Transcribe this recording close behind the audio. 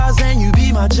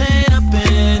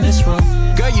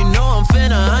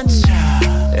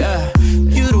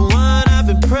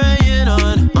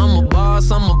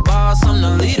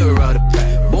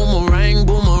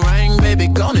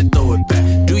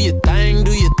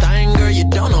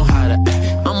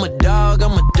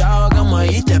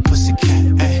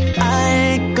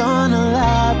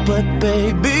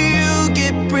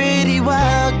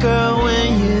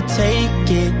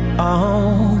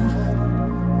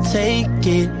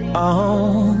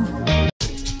Oh.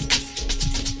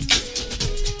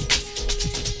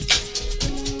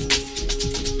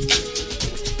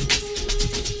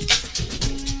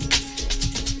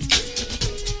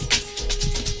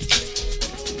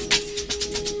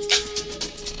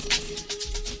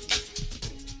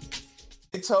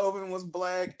 Beethoven was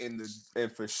black, and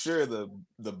for sure the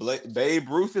Babe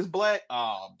Ruth is black.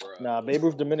 Oh, bro. Nah, Babe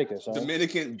Ruth Dominican, son.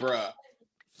 Dominican, bruh.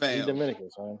 Fam. He's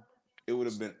Dominican, son. It would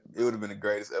have been the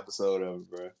greatest episode ever,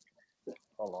 bro.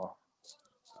 Hold on.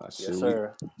 Yes,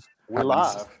 sir. We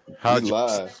live. We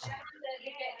live.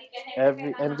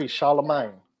 Envy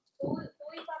Charlemagne.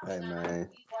 Hey, man.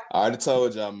 I already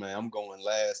told y'all, man, I'm going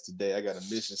last today. I got a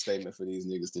mission statement for these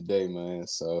niggas today, man.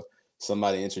 So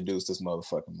somebody introduce this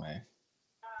motherfucker, man.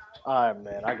 All right,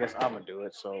 man. I guess I'm going to do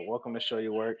it. So welcome to Show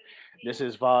Your Work. This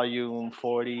is volume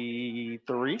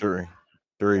 43. Three.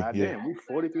 God damn, we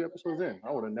 43 episodes in.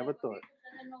 I would have never thought.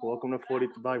 Welcome to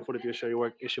volume 43 of Show Your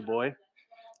Work. It's your boy,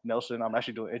 Nelson. I'm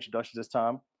actually doing introductions this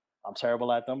time. I'm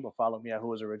terrible at them, but follow me at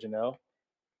Who Is Original.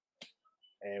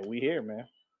 And we here, man.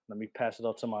 Let me pass it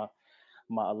up to my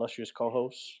illustrious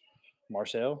co-host,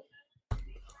 Marcel.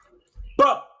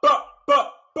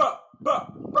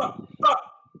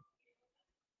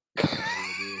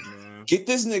 Get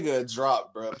this nigga a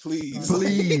drop, bro. Please.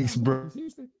 Please, bro.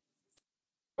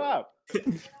 Drop.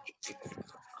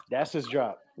 That's his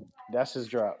drop.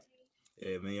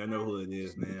 Yeah, man, y'all know who it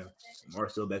is, man.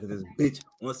 Marcel back in this bitch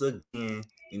once again.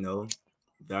 You know,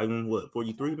 volume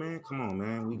 43, man. Come on,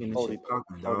 man. We getting this shit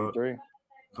popping, dog. 43.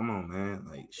 Come on, man.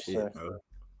 Like shit, bro.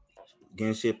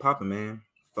 Getting shit popping, man.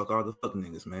 Fuck all the fuck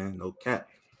niggas, man. No cap.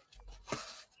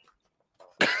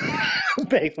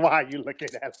 Babe, why are you looking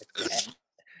at it like that?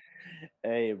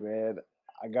 Hey, man.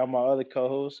 I got my other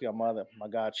co-host. Got my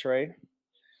guy Trey.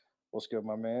 What's good,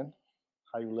 my man?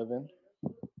 How you living?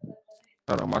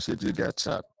 Hold on, my shit just got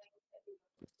chopped.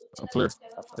 I'm clear.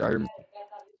 Y'all hear me?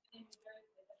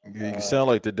 You sound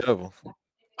like the devil.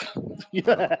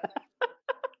 Yeah.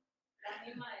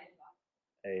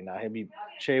 Hey, now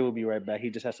Trey will be right back. He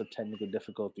just has some technical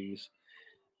difficulties.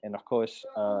 And of course,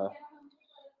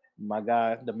 my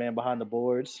guy, the man behind the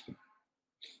boards,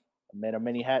 a man of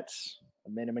many hats, a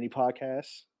man of many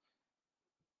podcasts.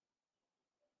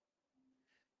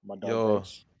 My dog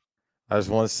Bates. I just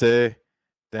want to say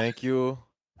thank you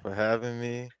for having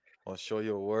me on Show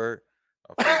Your Work.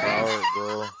 I'm from Howard,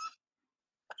 bro.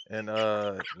 And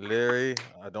Larry,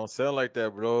 I don't sound like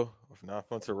that, bro. I'm not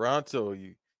from Toronto.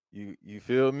 You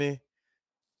feel me?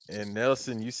 And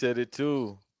Nelson, you said it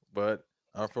too, but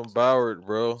I'm from Broward,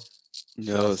 bro.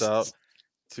 Shouts out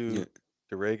to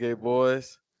the Reggae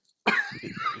Boys.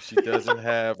 If she doesn't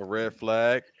have a red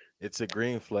flag, it's a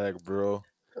green flag, bro.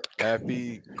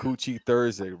 Happy Coochie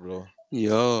Thursday, bro.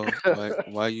 Yo,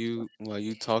 why you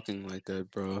talking like that,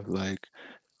 bro? Like,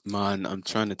 man, I'm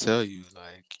trying to tell you,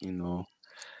 like, you know,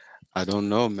 I don't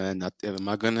know, man. Am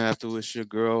I gonna have to wish your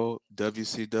girl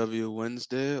WCW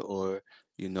Wednesday, or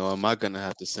you know, am I gonna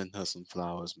have to send her some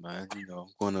flowers, man? You know,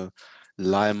 I'm gonna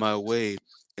lie my way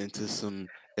into some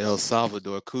El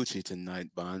Salvador coochie tonight,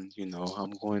 man. You know,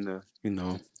 I'm going to, you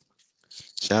know.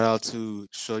 Shout out to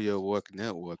Show Your Work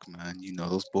Network, man. You know,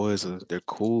 those boys they're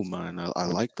cool, man. I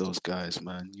like those guys,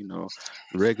 man. You know,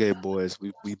 Reggae Boys,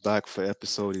 we back for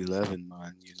episode 11,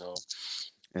 man, you know.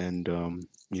 And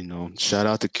you know, shout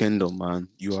out to Kendall, man.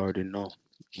 You already know,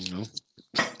 you know.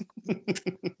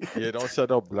 Yeah, don't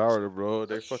shut up louder, bro.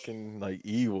 They fucking like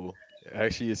evil.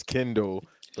 Actually, it's Kendall,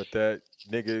 but that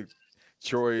nigga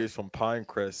Troy is from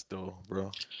Pinecrest, though, bro.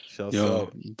 Shouts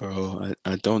out. Bro,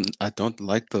 I don't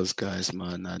like those guys,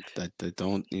 man. They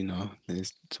don't, you know.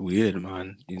 It's weird,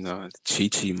 man. You know, Chi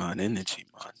man, energy,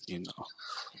 man. You know.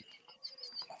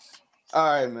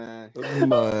 All right, man.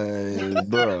 My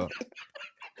bro.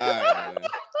 All right, man.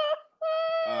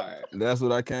 All right. That's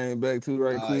what I came back to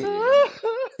right quick.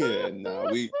 Yeah, no,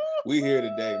 we here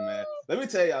today, man. Let me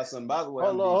tell y'all something. By the way,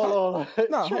 hold on,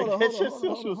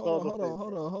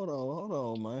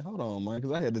 man.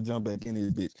 Because I had to jump back in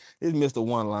this bitch. It's Mr.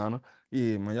 One Liner.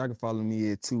 Yeah, man. Y'all can follow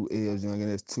me at 2Ls Young,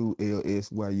 and that's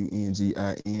 2LSYUNGIN.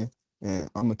 And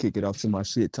I'm gonna kick it off to my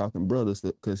shit talking brothers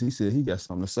because he said he got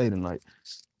something to say tonight.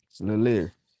 Lil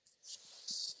Larry.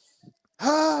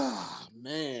 Ah,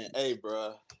 man. Hey,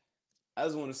 bro. I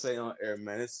just want to say on air,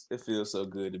 man, it feels so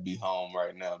good to be home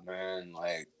right now, man.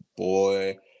 Like,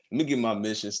 boy, let me get my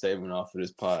mission statement off of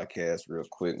this podcast real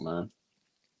quick, man.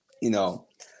 You know,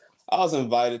 I was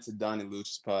invited to Donnie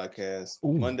Luch's podcast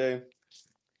Monday.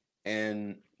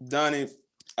 And Donnie,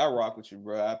 I rock with you,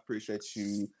 bro. I appreciate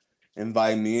you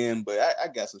inviting me in, but I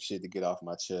got some shit to get off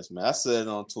my chest, man. I said it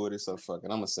on Twitter, so fuck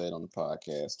it. I'm going to say it on the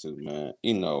podcast too, man.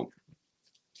 You know,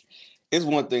 it's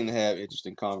one thing to have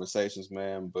interesting conversations,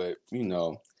 man, but you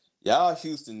know, y'all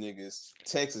Houston niggas,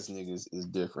 Texas niggas is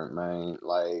different, man.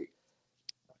 Like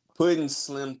putting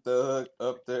Slim Thug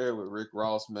up there with Rick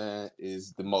Ross, man,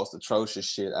 is the most atrocious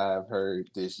shit I've heard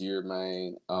this year,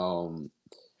 man.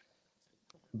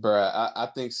 Bruh, I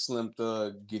think Slim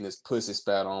Thug getting his pussy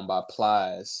spat on by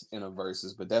Plies in a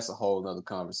versus, but that's a whole nother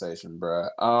conversation, bruh.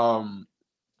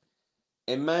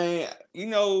 And man,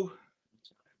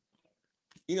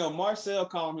 Marcel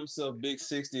calling himself Big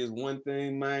 60 is one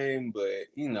thing, man, but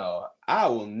I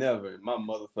will never in my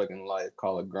motherfucking life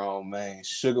call a grown man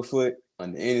Sugarfoot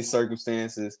under any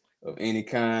circumstances of any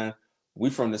kind. We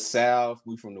from the South,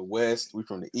 we from the West, we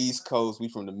from the East Coast, we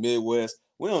from the Midwest.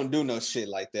 We don't do no shit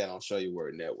like that on Show You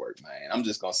Word Network, man. I'm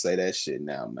just gonna say that shit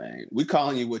now, man. We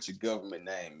calling you what your government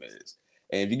name is.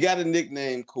 And if you got a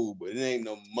nickname, cool, but it ain't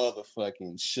no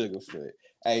motherfucking Sugarfoot.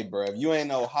 Hey, bro, if you ain't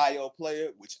no Ohio player,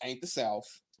 which ain't the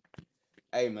South,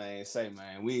 hey, man,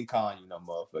 we ain't calling you no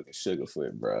motherfucking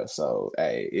Sugarfoot, bro. So,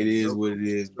 hey, it is what it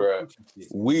is, bro.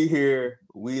 We here,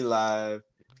 we live.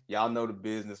 Y'all know the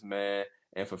business, man.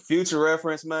 And for future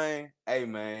reference, man, hey,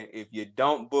 man, if you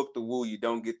don't book the woo, you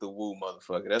don't get the woo,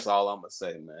 motherfucker. That's all I'm going to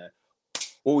say, man.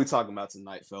 What we talking about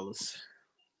tonight, fellas?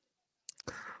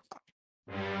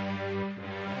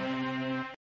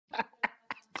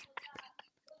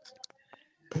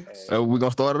 So we're going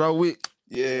to start it out with?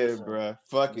 Yeah, bro.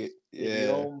 Fuck it. Yeah. If you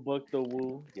don't book the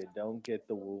woo, you don't get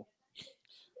the woo.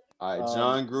 All right,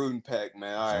 John Gruden pack,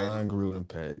 man. All right. John Gruden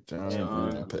pack.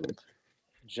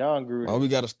 John Gruden. Oh, we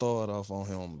got to start off on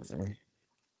him, man.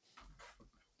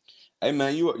 Hey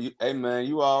man,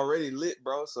 you already lit,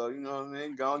 bro. So you know what I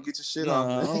mean. Go and get your shit off,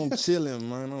 man. I'm chilling,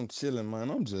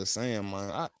 man. I'm just saying,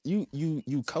 man.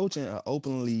 You coaching an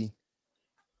openly,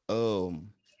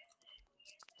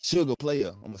 sugar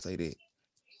player. I'm gonna say that.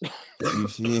 You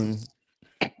feel me?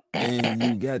 And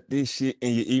you got this shit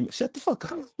in your email. Shut the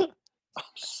fuck up. I'm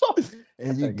sorry.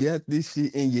 And you got this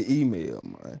shit in your email,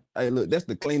 man. Hey, look, that's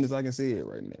the cleanest I can say it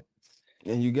right now.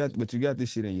 And you got this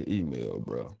shit in your email,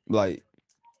 bro. Like.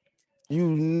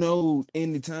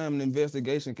 Anytime an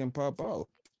investigation can pop out.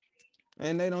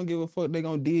 And they don't give a fuck. They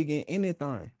gonna dig in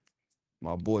anything.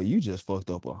 My boy, you just fucked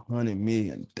up $100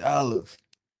 million. $100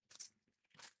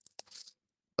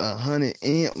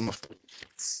 and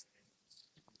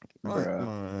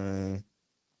man.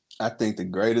 I think the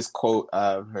greatest quote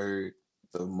I've heard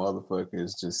of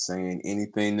motherfuckers just saying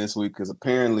anything this week, because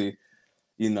apparently,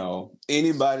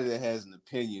 anybody that has an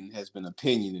opinion has been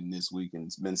opinioning this week and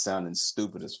it's been sounding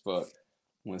stupid as fuck.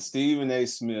 When Stephen A.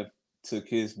 Smith took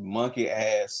his monkey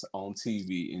ass on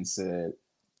TV and said,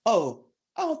 "Oh,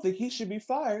 I don't think he should be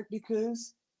fired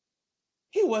because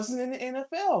he wasn't in the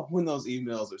NFL when those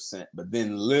emails are sent." But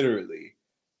then literally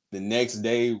the next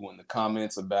day when the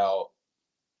comments about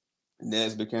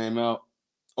Nesbitt came out,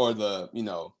 or the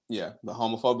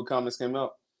homophobic comments came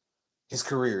out, his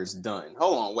career is done.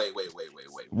 Hold on, wait.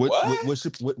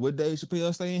 What Dave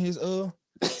Chappelle say in his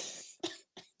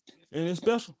in his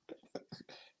special?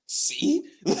 See?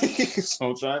 So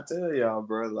I'm trying to tell y'all,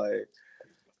 bro. Like,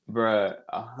 bro,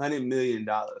 $100 million.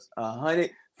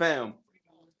 Fam,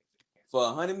 for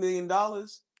 $100 million,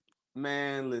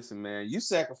 man, listen, man, you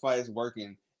sacrifice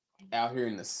working out here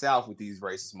in the South with these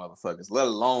racist motherfuckers, let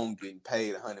alone getting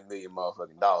paid $100 million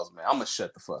motherfucking dollars, man. I'm gonna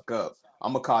shut the fuck up.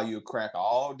 I'm gonna call you a cracker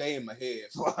all day in my head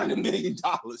for $100 million.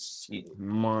 Shit.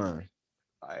 Man.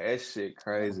 Like, that shit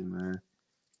crazy, man.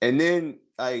 And then,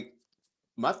 like,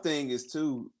 my thing is,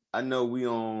 too, I know we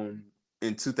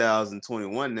in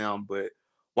 2021 now, but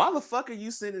why the fuck are you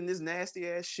sending this nasty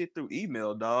ass shit through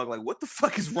email, dog? Like, what the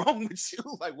fuck is wrong with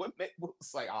you? Like,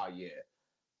 it's like, oh yeah.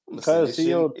 Because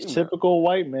he a typical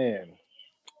white man.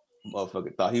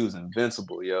 Motherfucker thought he was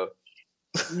invincible, yo.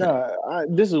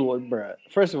 This is what, bro.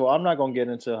 First of all, I'm not gonna get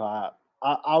into how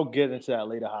I'll get into that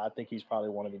later. How I think he's probably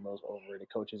one of the most overrated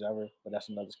coaches ever, but that's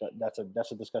another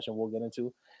that's a discussion we'll get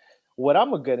into. What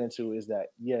I'm gonna get into is that,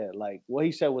 like what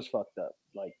he said was fucked up.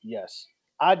 Like, yes,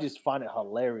 I just find it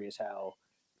hilarious how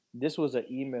this was an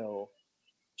email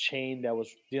chain that was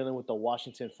dealing with the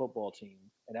Washington football team,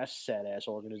 and that's a sad ass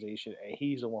organization, and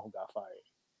he's the one who got fired.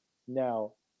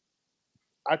 Now,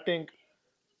 I think,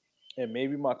 and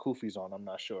maybe my Kufi's on, I'm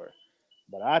not sure,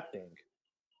 but I think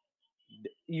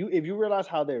if you realize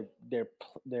how they're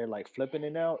like flipping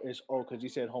it now, is because he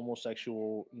said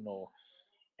homosexual,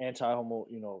 anti-homo,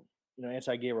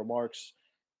 anti-gay remarks,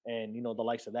 and the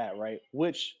likes of that, right?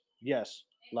 Which, yes,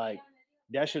 like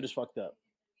that shit is fucked up.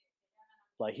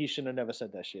 Like, he shouldn't have never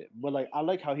said that shit. But like, I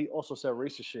like how he also said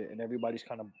racist shit, and everybody's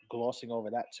kind of glossing over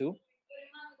that too.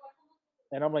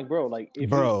 And I'm like, bro, like,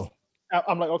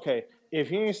 I'm like, okay, if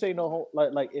he ain't say no,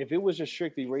 like if it was just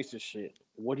strictly racist shit,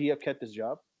 would he have kept his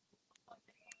job?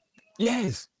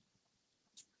 Yes.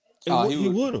 He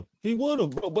would have,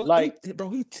 bro. But like,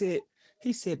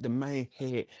 he said the man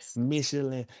had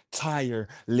Michelin tire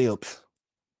lips.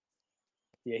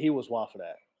 Yeah, he was wild for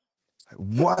that.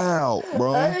 Wow,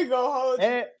 bro. I ain't gonna hold you.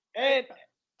 And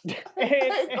I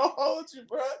ain't gonna hold you,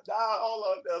 bro. Nah, hold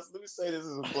on, Nelson. Let me say this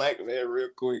as a black man real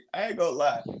quick. I ain't gonna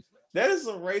lie. That is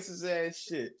some racist ass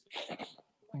shit.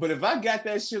 But if I got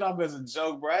that shit off as a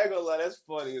joke, bro, I ain't gonna lie, that's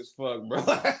funny as fuck, bro.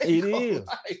 It is.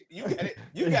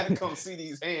 You gotta come see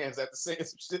these hands after saying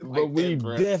some shit like but we that,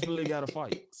 bro. definitely gotta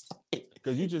fight.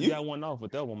 Cause you just got one off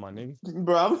with that one, my nigga.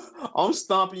 Bro, I'm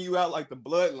stomping you out like the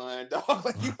bloodline, dog.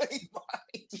 Like you ain't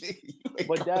mine, nigga.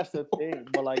 But that's the thing.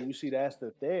 But like you see, that's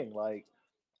the thing. Like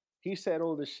he said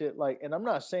all this shit. Like, and I'm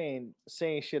not saying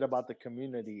shit about the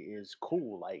community is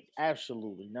cool. Like,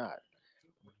 absolutely not.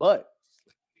 But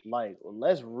like,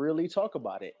 let's really talk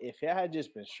about it. If it had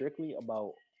just been strictly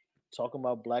about talking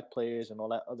about black players and all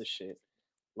that other shit,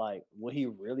 like, would he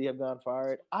really have gotten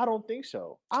fired? I don't think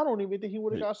so. I don't even think he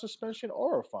would have got suspension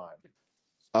or a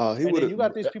fine. He would. You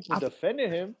got these people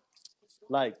defending him.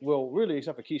 Like, well, really,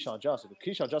 except for Keyshawn Johnson.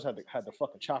 Keyshawn Johnson had the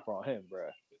fucking chopper on him, bro.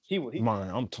 Man,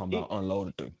 I'm talking about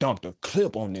unloaded dumped a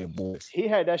clip on that boy. He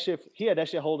had that shit. He had that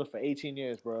shit holding for 18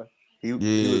 years, bro. He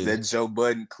was that Joe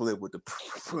Budden clip with the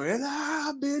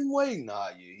I've been waiting.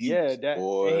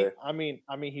 Boy. I mean,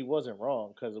 he wasn't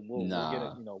wrong because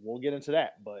we'll get into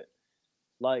that. But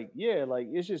like, yeah, like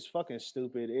it's just fucking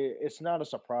stupid. It's not a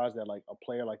surprise that like a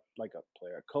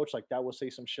coach like that will say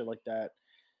some shit like that.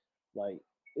 Like,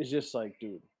 it's just like,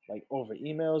 dude, like over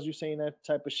emails you saying that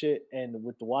type of shit, and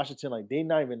with the Washington, like they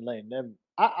not even letting them.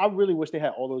 I really wish they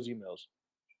had all those emails.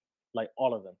 Like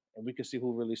all of them, and we could see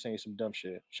who really saying some dumb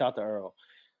shit. Shout to Earl.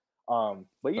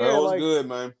 But yeah, Earl's good,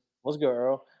 man. What's good,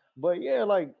 Earl? But yeah,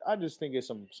 like I just think it's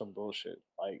some bullshit.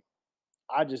 Like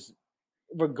I just,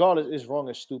 regardless, it's wrong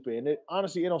and stupid. And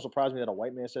honestly, it don't surprise me that a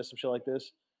white man says some shit like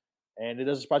this, and it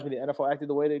doesn't surprise me the NFL acted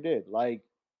the way they did. Like,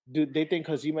 dude, they think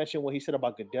because he mentioned what he said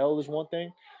about Goodell is one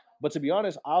thing, but to be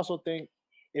honest, I also think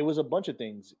it was a bunch of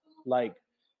things. Like,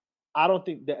 I don't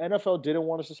think the NFL didn't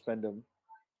want to suspend him.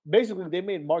 Basically, they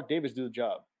made Mark Davis do the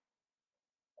job.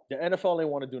 The NFL didn't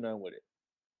want to do nothing with it.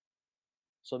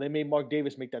 So they made Mark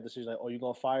Davis make that decision. Like, oh, you're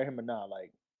going to fire him or not?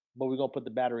 Like, but we're going to put the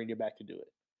battery in your back to do it.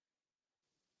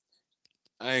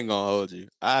 I ain't going to hold you.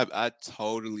 I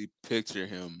totally picture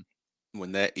him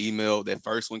when that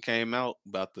first one came out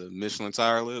about the Michelin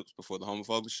tire lips before the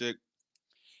homophobic shit.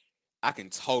 I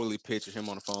can totally picture him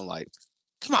on the phone like,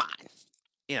 come on.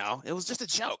 It was just a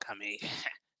joke. I mean...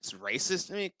 It's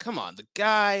racist. I mean, come on. The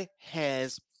guy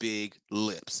has big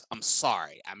lips. I'm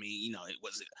sorry. I mean,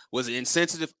 was it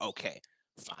insensitive? Okay,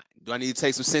 fine. Do I need to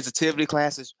take some sensitivity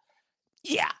classes?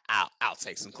 Yeah, I'll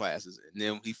take some classes. And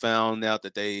then he found out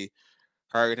that they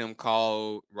heard him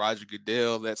call Roger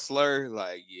Goodell that slur.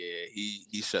 Like, yeah,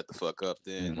 he shut the fuck up.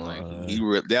 Then, like,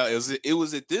 it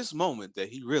was at this moment that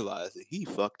he realized that he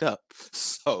fucked up.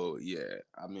 So yeah,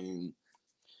 I mean,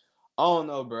 I don't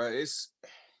know, bro.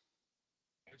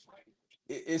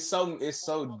 It's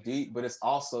so deep, but it's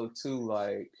also too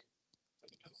like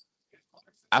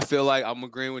I feel like I'm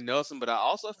agreeing with Nelson, but I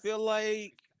also feel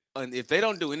like if they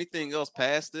don't do anything else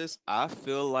past this, I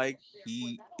feel like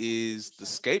he is the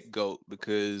scapegoat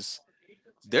because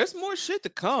there's more shit to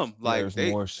come. Like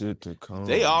there's more shit to come.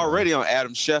 They already on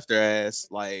Adam Schefter ass,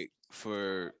 like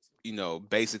for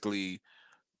basically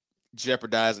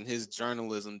jeopardizing his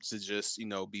journalism to just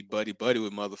be buddy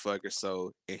with motherfuckers.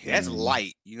 So that's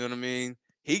light, you know what I mean?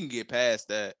 He can get past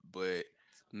that, but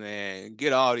man,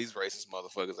 get all these racist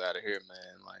motherfuckers out of here,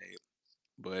 man. Like,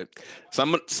 but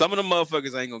some of the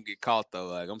motherfuckers ain't gonna get caught though.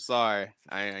 Like, I'm sorry,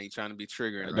 I ain't trying to be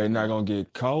triggering. They're not gonna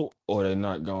get caught, or they're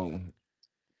not gonna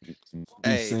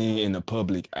be seen in the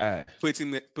public eye. Put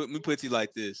you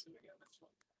like this.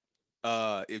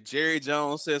 If Jerry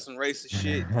Jones said some racist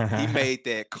shit, he made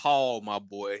that call, my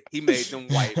boy. He made them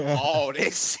wipe all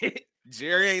that shit.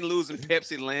 Jerry ain't losing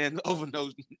Pepsi Land over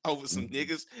some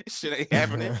niggas. Shit ain't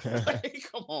happening. Like,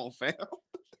 come on, fam.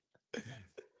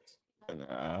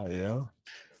 Yeah.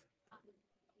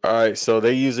 All right, so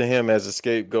they using him as a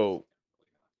scapegoat.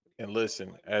 And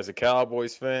listen, as a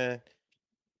Cowboys fan,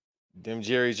 them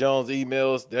Jerry Jones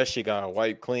emails, that shit got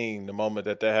wiped clean the moment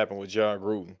that happened with John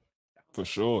Gruden. For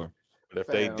sure. But if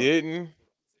they didn't,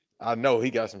 I know he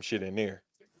got some shit in there.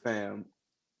 Fam,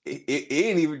 it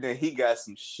ain't even that he got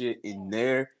some shit in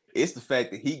there. It's the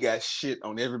fact that he got shit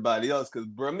on everybody else. Because,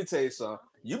 bro, let me tell you something.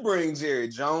 You bring Jerry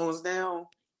Jones down,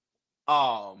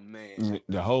 oh, man.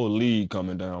 The whole league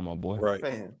coming down, my boy.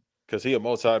 Right. Because he a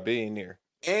multi-billionaire.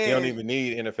 And he don't even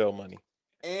need NFL money.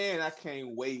 And I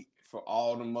can't wait for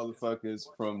all the motherfuckers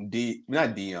from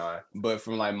not Dion, but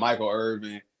from like Michael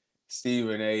Irvin,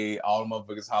 Stephen A. All the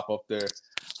motherfuckers hop up there.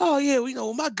 Oh yeah,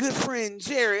 my good friend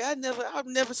Jerry. I've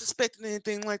never suspected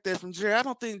anything like that from Jerry. I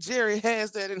don't think Jerry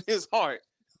has that in his heart.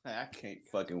 I can't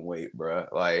fucking wait, bro.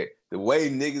 Like the way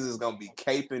niggas is gonna be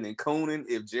caping and cooning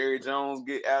if Jerry Jones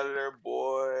get out of there,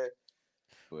 boy.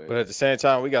 But at the same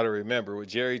time, we got to remember with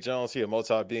Jerry Jones, he a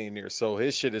multi-billionaire, so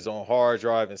his shit is on hard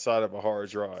drive inside of a hard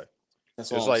drive.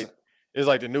 It's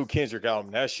like the new Kendrick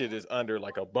album. That shit is under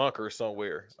like a bunker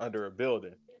somewhere, under a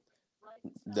building.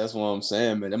 That's what I'm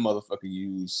saying, man. That motherfucker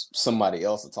use somebody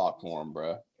else to talk for him,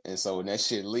 bro. And so when that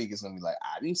shit leak, it's gonna be like,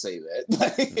 I didn't say that.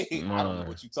 I don't know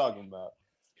what you're talking about.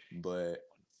 But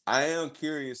I am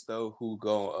curious though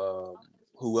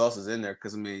who else is in there,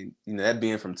 because I mean, that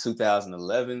being from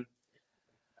 2011.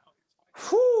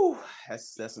 Whew,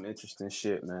 that's some interesting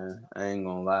shit, man. I ain't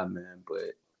gonna lie, man.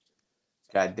 But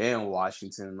goddamn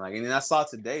Washington, like, and then I saw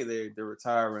today they're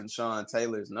retiring Sean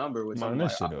Taylor's number, which man,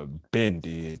 that should have been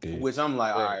dead. Which I'm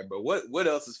like, all right, but what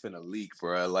else is finna leak,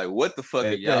 bro? Like, what the fuck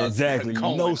are y'all exactly?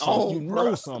 Going you on,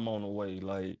 know something on the way,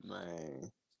 like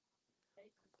man,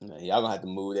 y'all gonna have to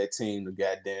move that team to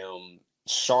goddamn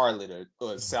Charlotte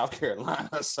or South Carolina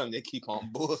or something. They keep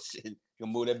on bullshit. You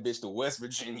gonna move that bitch to West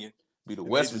Virginia. Be the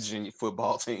West Virginia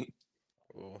football team.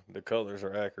 Well, the colors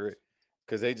are accurate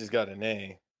because they just got a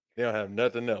name. They don't have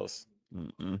nothing else.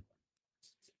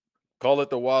 Call it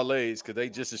the Wale's because they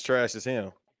just as trash as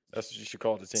him. That's what you should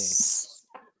call the team.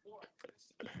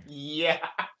 Yeah.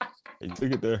 He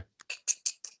took it there.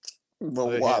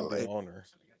 But Wale.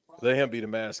 Let him be the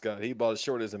mascot. He about as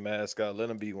short as a mascot.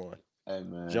 Let him be one. Hey,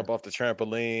 man. Jump off the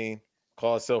trampoline.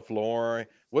 Call himself Florin.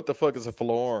 What the fuck is a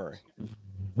Florin?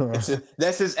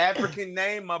 That's his African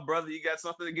name, my brother. You got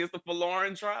something against the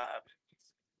Faloran tribe?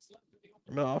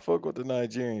 No, I fuck with the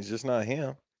Nigerians, just not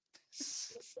him.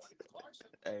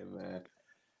 Hey, man.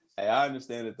 Hey, I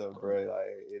understand it though, bro. Like,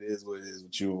 it is what it is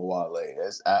with you and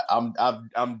Wale.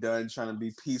 I'm done trying to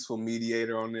be peaceful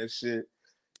mediator on this shit.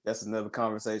 That's another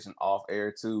conversation off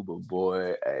air too. But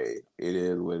boy, hey, it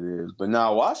is what it is. But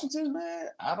now Washington, man,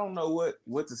 I don't know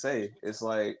what to say. It's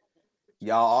like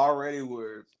y'all already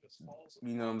were.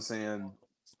 You know what I'm saying?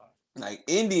 Like,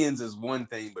 Indians is one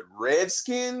thing, but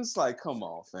Redskins, like, come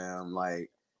on, fam. Like,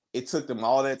 it took them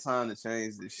all that time to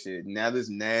change this shit. Now this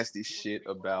nasty shit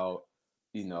about,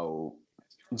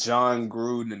 John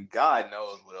Gruden and God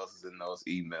knows what else is in those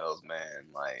emails, man.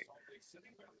 Like,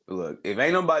 look, if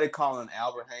ain't nobody calling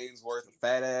Albert Haynesworth a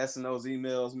fat ass in those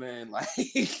emails, man, like,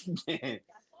 man,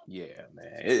 yeah,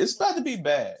 man. It's about to be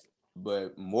bad,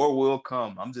 but more will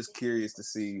come. I'm just curious to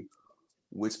see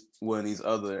which one of these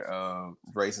other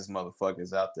racist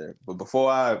motherfuckers out there. But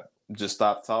before I just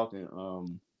stop talking,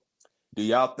 do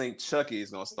y'all think Chucky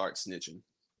is gonna start snitching?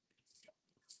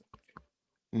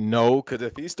 No, because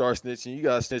if he starts snitching, you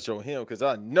gotta snitch on him, because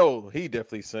I know he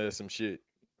definitely said some shit.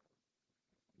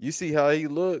 You see how he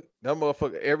look? That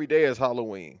motherfucker every day is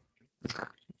Halloween.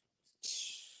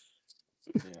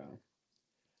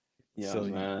 Yeah, so,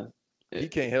 man. He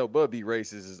can't help but be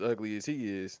racist, as ugly as he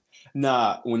is.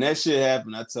 Nah, when that shit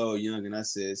happened, I told Young and I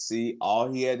said, see, all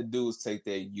he had to do was take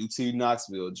that UT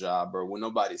Knoxville job, bro. When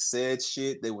nobody said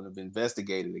shit, they would have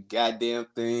investigated the goddamn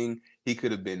thing. He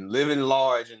could have been living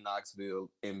large in Knoxville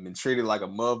and been treated like a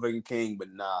motherfucking king, but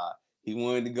nah, he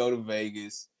wanted to go to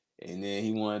Vegas, and then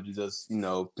he wanted to just,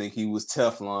 think he was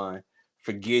Teflon,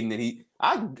 forgetting that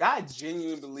I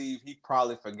genuinely believe he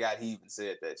probably forgot he even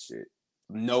said that shit.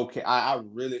 No, I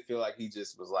really feel like he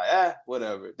just was like,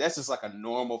 whatever. That's just like a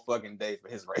normal fucking day for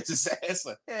his racist ass.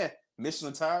 Like,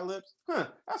 Michelin tire lips? Huh,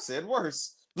 I said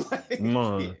worse. Like,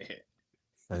 yeah.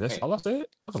 That's all I said?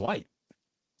 That's a light.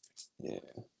 Yeah.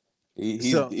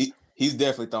 He's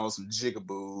definitely throwing some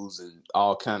jigaboos and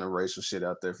all kind of racial shit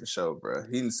out there for sure, bro.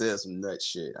 He done said some nut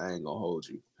shit. I ain't gonna hold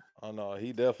you. Oh no,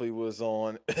 he definitely was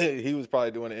on. He was probably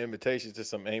doing an invitation to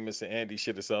some Amos and Andy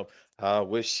shit or something. I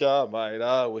wish I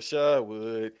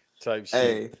would type shit.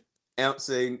 Hey, Amp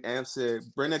said,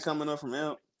 Brenda coming up from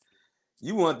Amp.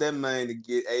 You want that man to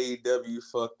get AEW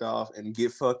fucked off and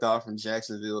get fucked off from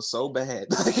Jacksonville so bad.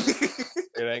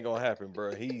 It ain't gonna happen,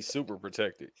 bro. He's super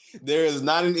protected. There is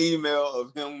not an email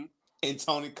of him and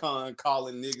Tony Khan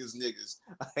calling niggas.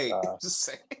 Hey, just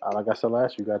saying. Like I said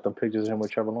last, you got the pictures of him with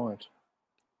Trevor Lawrence.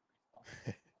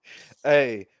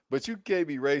 Hey, but you can't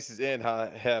be racist and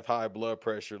have high blood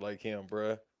pressure like him,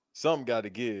 bro. Something got to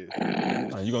give.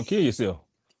 You gonna kill yourself?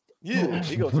 Yeah,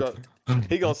 he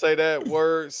gonna say that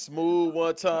word smooth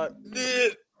one time.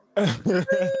 And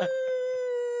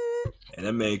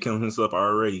that man killed himself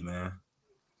already, man.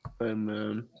 Hey,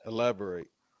 man. Elaborate.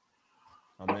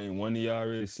 I mean, one of y'all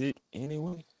already sick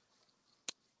anyway.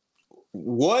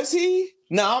 Was he?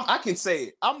 No, I can say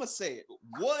it. I'm gonna say it.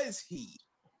 Was he?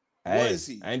 Was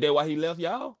he? Ain't that why he left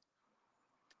y'all?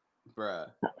 Bruh.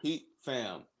 He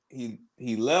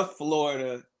left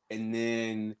Florida and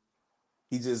then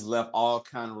he just left all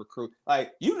kind of recruit.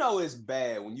 Like, you know, it's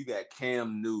bad when you got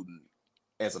Cam Newton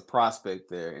as a prospect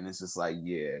there, and it's just like,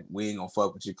 yeah, we ain't gonna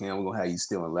fuck with you, Cam. We're gonna have you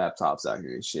stealing laptops out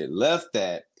here and shit. Left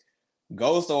that,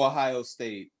 goes to Ohio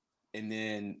State, and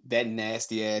then that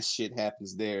nasty ass shit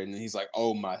happens there, and then he's like,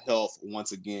 oh, my health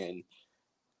once again.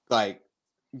 Like,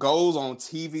 goes on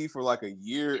TV for like a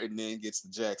year and then gets the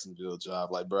Jacksonville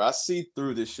job. Like, bro, I see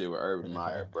through this shit with Urban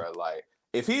Meyer, bro. Like,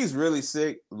 if he's really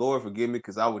sick, Lord forgive me,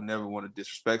 because I would never want to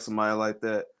disrespect somebody like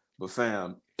that. But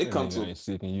fam, it comes to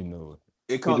sick and you know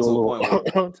it comes to a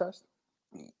point where test.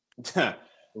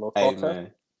 Hey,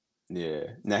 man. Yeah.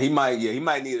 Now he might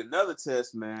need another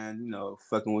test, man. You know,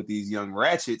 fucking with these young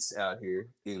ratchets out here,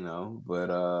 you know.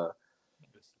 But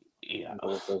yeah.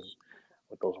 With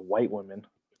those white women.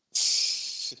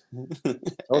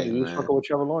 Hey, you was fucking with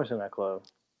Trevor Lawrence in that club.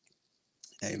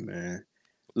 Hey, man.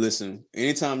 Listen,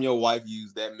 anytime your wife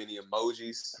used that many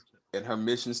emojis in her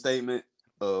mission statement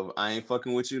of "I ain't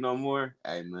fucking with you no more,"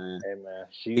 hey, man.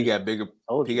 He got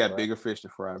bigger fish to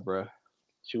fry, bro.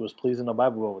 She was pleasing the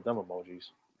Bible with them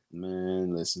emojis.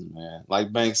 Man, listen, man.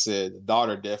 Like Banks said, the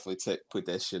daughter definitely put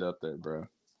that shit up there, bro.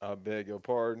 I beg your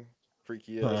pardon,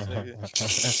 freaky ass nigga.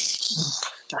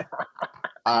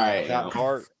 All right, got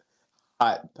heart.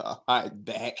 Hot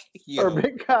back. Yo.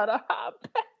 Urban got a hot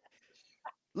back.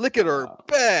 Look at her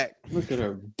back. Look at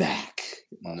her back.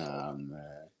 Nah,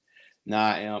 man.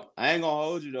 Nah, Amp. I ain't gonna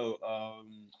hold you though.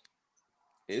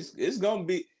 It's gonna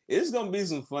be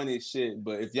some funny shit.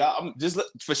 But if y'all just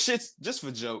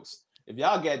for jokes, if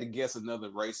y'all got to guess another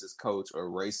racist coach or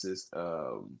racist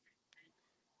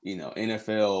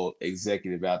NFL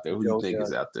executive out there, who do you think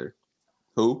is out there?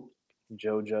 Who?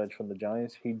 Joe Judge from the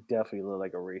Giants. He definitely looked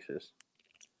like a racist.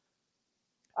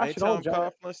 Ain't Tom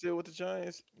Coughlin still with the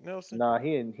Giants, Nelson? Nah,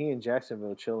 he in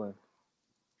Jacksonville chilling.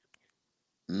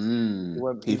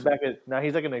 He's back at now.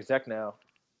 He's like an exec now.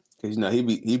 Cause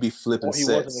he be flipping he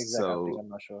sets. Was an exec, so I think, I'm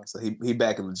not sure. So he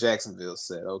back in the Jacksonville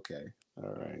set. Okay,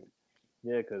 all right.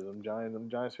 Yeah, because them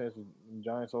Giants fans,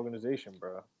 Giants organization,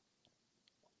 bro.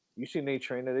 You seen they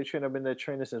trainer? They been their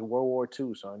trainer since World War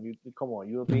II, son. You come on,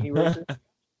 you don't think he racist?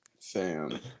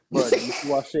 Fam. Bro, you see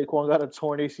why Saquon got a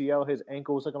torn ACL? His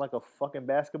ankle was looking like a fucking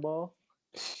basketball.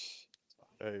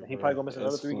 Hey, he probably gonna miss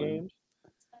another 3 games.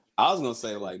 I was gonna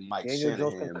say like Mike Daniel Shanahan.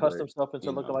 Jones concussed himself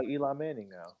into looking like Eli Manning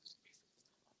now.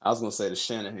 I was gonna say the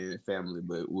Shanahan family,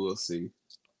 but we'll see.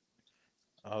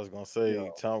 I was gonna say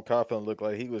Tom Coughlin looked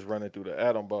like he was running through the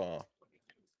atom bomb.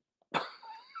 That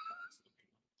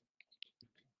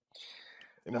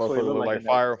motherfucker looked like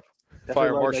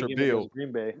Fire Marshal Bill.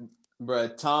 Green Bay. Bro,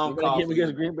 Tom Coughlin. Game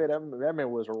against Green Bay, that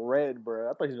man was red, bro.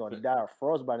 I thought he was going to die of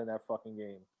frostbite in that fucking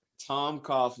game. Tom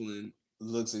Coughlin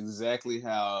looks exactly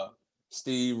how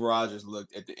Steve Rogers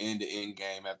looked at the end-to-end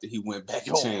game after he went back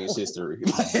and changed history.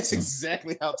 Like, that's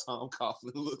exactly how Tom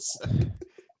Coughlin looks.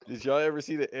 Did y'all ever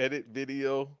see the edit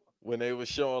video when they were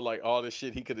showing like all the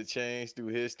shit he could have changed through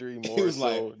history? More he was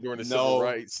so like, during the civil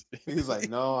rights. He was like,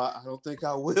 "No, I don't think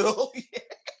I will."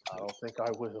 I don't think I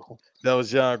will. That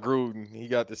was John Gruden. He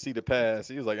got to see the past.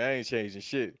 He was like, I ain't changing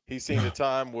shit. He seen the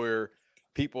time where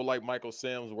people like Michael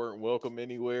Sims weren't welcome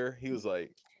anywhere. He was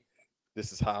like,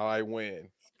 this is how I win.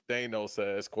 Thanos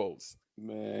says quotes.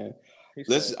 Man.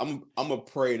 Listen, I'm gonna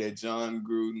pray that John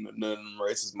Gruden, none of them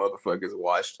racist motherfuckers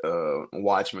watched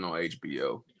Watchmen on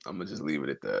HBO. I'm gonna just leave it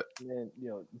at that. Man,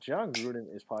 John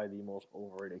Gruden is probably the most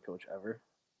overrated coach ever.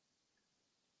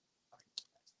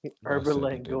 Urban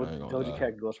Lane, Doja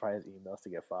Cat goes for his emails to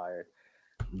get fired.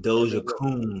 Doja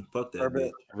Coon, fuck that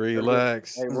bitch.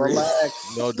 Relax. Hey,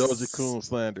 relax. No Doja Coon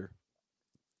slander.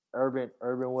 Urban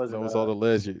wasn't. That was all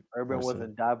alleged. Urban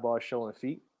wasn't dive bar showing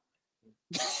feet.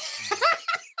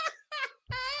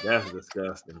 That's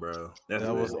disgusting, bro.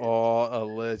 That was all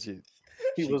alleged.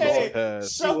 He was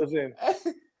in.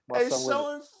 Hey,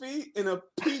 showing feet in a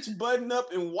peach button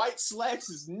up and white slacks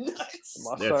is nuts.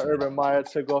 My son Urban Meyer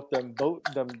took off them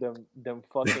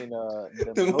fucking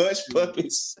hush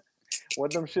puppies.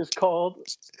 What them shits called?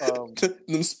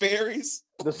 Them Sperry's.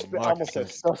 I almost said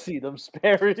sussy. Them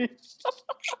Sperry's.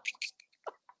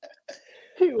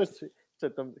 He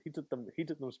took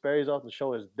them Sperry's off to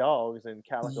show his dogs in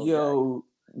Calico. Yo,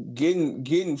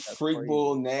 getting freak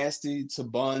bull nasty to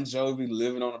Bon Jovi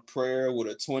living on a prayer with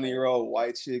a 20-year-old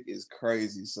white chick is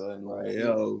crazy, son. Like,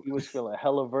 yo, he was feeling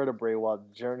hella vertebrae while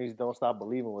Journey's "Don't Stop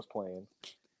Believing" was playing.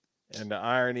 And the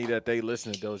irony that they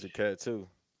listen to Doja Cat too.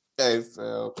 Hey,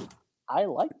 Phil. I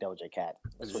like Doja Cat.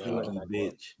 That's what stinky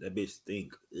bitch. That bitch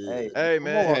stink. Hey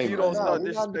man, on, you don't start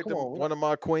disrespecting one of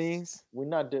my queens. We're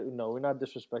not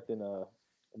disrespecting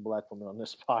black women on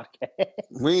this podcast.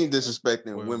 We ain't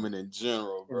disrespecting women in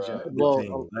general, bro.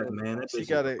 Well, black man, that she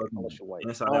got it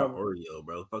inside out Oreo,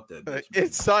 bro. Fuck that bitch.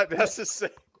 Inside, that's the same.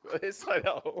 Inside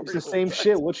out Oreo. It's the same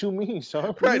shit. What you mean,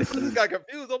 son? Right, he just got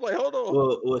confused. I'm like, hold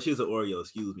on. Well, she's an Oreo.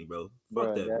 Excuse me, bro.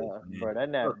 Fuck that bitch, man. Bro,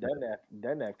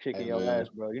 that nap kicking your ass,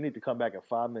 bro. You need to come back in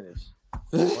 5 minutes.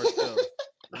 Marcel,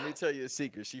 let me tell you a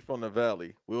secret. She from the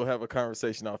Valley. We'll have a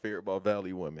conversation out here about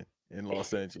Valley women in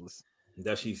Los Angeles.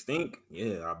 Does she stink?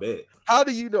 Yeah, I bet. How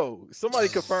do you know? Somebody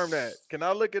confirm that. Can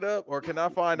I look it up or can I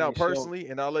find out personally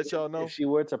and I'll let y'all know? If she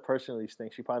were to personally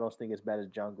stink, she probably don't stink as bad as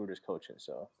John Gruder's coaching.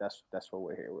 So that's what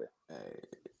we're here with. Hey.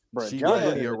 Bro, she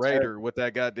really a Raider with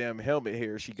that goddamn helmet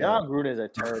here. John Gruden is a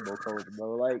terrible coach,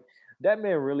 bro. Like that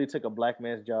man really took a black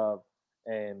man's job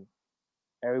and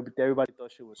everybody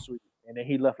thought she was sweet. And then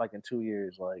he left like in 2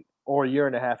 years, or a year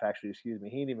and a half, actually, excuse me.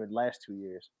 He didn't even last 2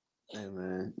 years. Hey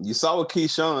man, you saw what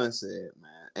Keyshawn said,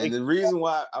 man. And the reason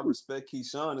why I respect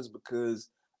Keyshawn is because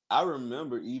I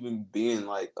remember even being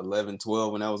like 11,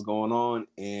 12 when that was going on,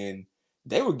 and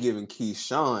they were giving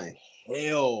Keyshawn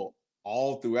hell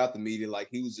all throughout the media, like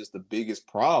he was just the biggest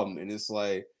problem. And it's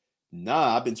like,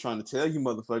 nah, I've been trying to tell you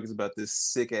motherfuckers about this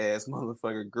sick ass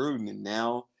motherfucker Gruden, and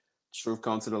now truth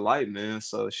comes to the light, man.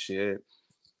 So shit,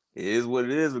 it is what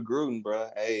it is with Gruden, bro.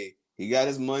 Hey, he got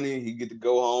his money, he get to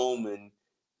go home and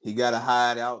he got to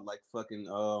hide out like fucking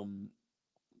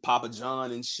Papa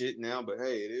John and shit now. But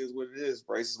hey, it is what it is.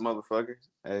 Racist motherfucker.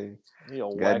 Hey,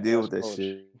 you got to deal with that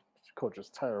shit. This coach is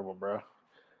terrible, bro.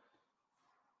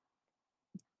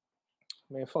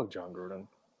 Man, fuck John Gruden.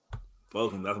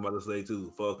 Fuck him. That's what I'm about to say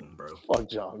too. Fuck him, bro. Fuck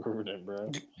John Gruden,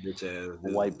 bro. Bitch ass.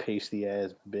 White pasty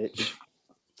ass bitch.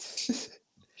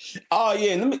 Oh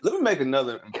yeah, let me make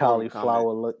another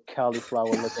cauliflower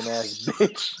looking ass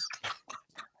bitch.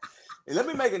 And let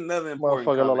me make another important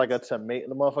motherfucker look like a tomato.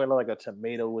 The motherfucker look like a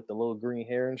tomato with the little green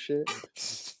hair and shit.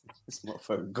 This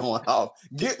motherfucker going off.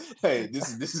 This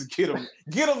is get him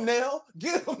now.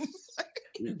 Get him.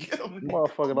 Get him.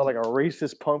 Motherfucker look like a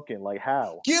racist pumpkin. Like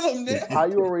how? Get him now. How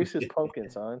you a racist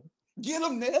pumpkin, son? Get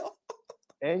him now.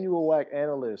 And you a whack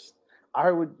analyst. I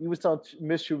heard what you was telling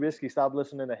Miss Trubisky stop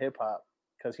listening to hip hop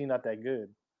because he not that good.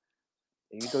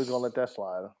 And you thought he was gonna let that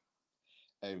slide.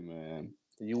 Hey man.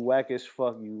 You whack as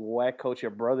fuck. You whack coach.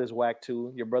 Your brother's whack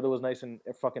too. Your brother was nice in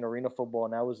fucking arena football,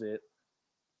 and that was it.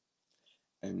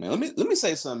 Hey man, let me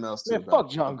say something else too. Man, fuck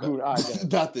John Gruden.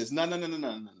 About this. No.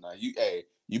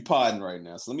 You podding right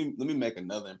now. So let me make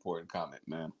another important comment,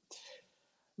 man.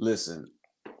 Listen,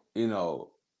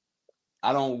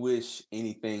 I don't wish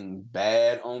anything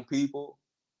bad on people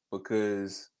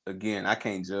because again, I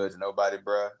can't judge nobody,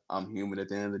 bro. I'm human at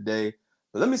the end of the day.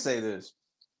 But let me say this.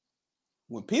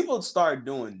 When people start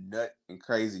doing nut and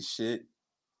crazy shit,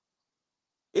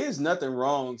 there's nothing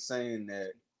wrong saying that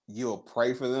you'll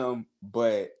pray for them.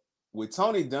 But with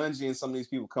Tony Dungy and some of these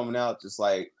people coming out just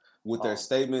like with their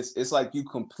statements, it's like you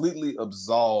completely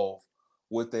absolve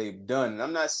what they've done. And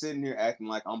I'm not sitting here acting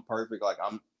like I'm perfect,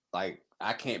 like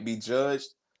I can't be judged.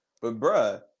 But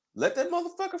bruh, let that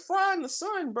motherfucker fry in the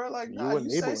sun, bruh. Like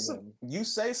you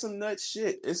say some nut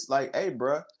shit. It's like, hey,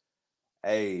 bruh,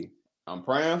 hey. I'm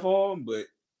praying for him, but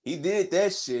he did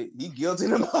that shit. He guilty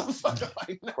the motherfucker.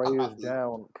 Like,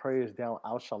 prayers down,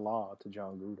 Al-Shalah to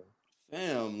John Gruden.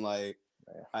 Damn, like,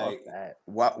 man, fuck that.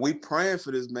 While we praying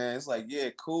for this man, it's like, yeah,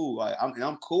 cool. Like,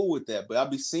 I'm cool with that. But I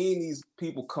be seeing these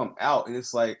people come out, and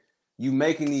it's like you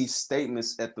making these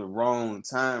statements at the wrong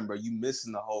time, bro. You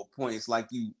missing the whole point. It's like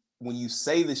when you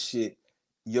say the shit,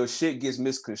 your shit gets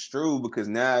misconstrued because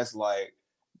now it's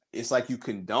like you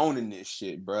condoning this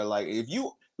shit, bro. Like if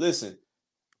you listen,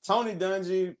 Tony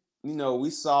Dungy, we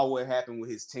saw what happened with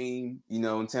his team,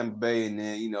 in Tampa Bay, and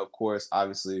then, of course,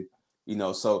 obviously,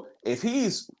 so if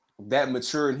he's that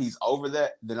mature and he's over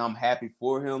that, then I'm happy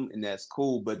for him, and that's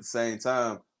cool. But at the same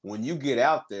time, when you get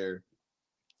out there,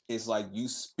 it's like you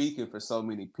speaking for so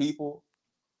many people,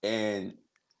 and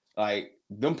like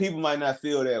them people might not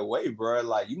feel that way, bro.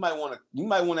 Like you might want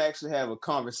to actually have a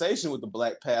conversation with the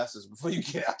black pastors before you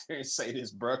get out there and say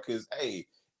this, bro. Because hey,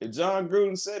 if John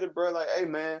Gruden said it, bro, like, hey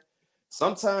man,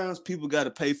 sometimes people got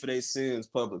to pay for their sins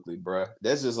publicly, bro.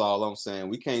 That's just all I'm saying.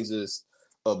 We can't just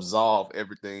absolve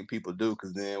everything people do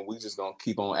because then we just gonna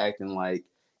keep on acting like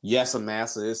yes,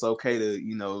 massa. It's okay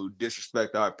to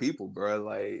disrespect our people, bro.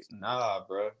 Like nah,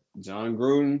 bro. John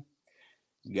Gruden.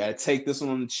 You gotta take this one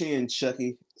on the chin,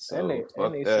 Chucky. So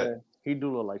He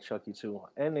do look like Chucky too.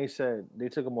 And they said they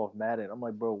took him off Madden. I'm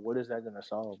like, bro, what is that gonna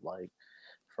solve? Like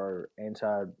for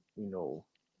anti,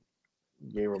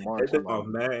 gay remarks. I'm like,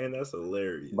 man, that's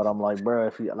hilarious. but I'm like, bro,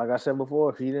 if he, like I said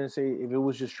before, if he didn't say if it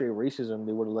was just straight racism,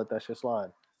 they would have let that shit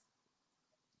slide.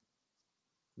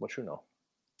 But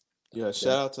yeah.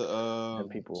 Shout out to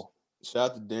people.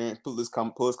 Shout out to Darren. Pull this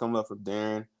coming up for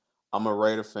Darren. I'm a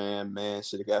Raider fan, man.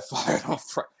 Should have got fired on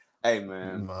Friday. Hey,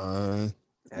 man.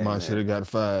 Man should have got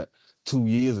fired 2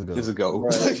 years ago.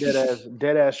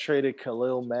 Dead ass traded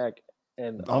Khalil Mack.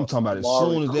 And I'm talking about as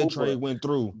soon as that trade went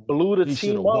through, blew the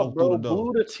team up, bro.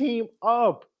 Blew the team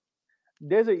up.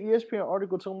 There's an ESPN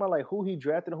article talking about like who he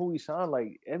drafted and who he signed.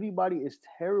 Like everybody is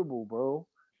terrible, bro.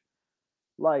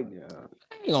 Like, I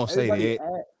ain't gonna say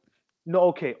that. No,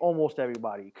 okay, almost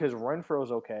everybody. Because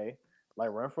Renfro's okay. Like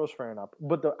Renfro's fair enough.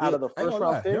 But out of the first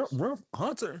round picks,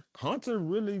 Hunter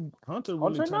really turned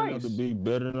out to be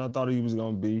better than I thought he was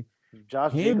gonna be.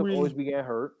 Josh Jacobs always be getting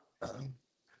hurt.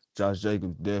 Josh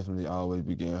Jacobs definitely always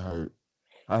be getting hurt.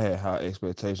 I had high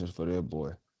expectations for that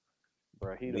boy.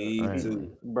 Bro, he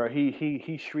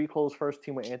street clothes first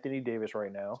team with Anthony Davis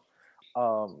right now.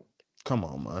 Come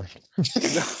on, man.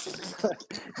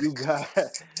 You got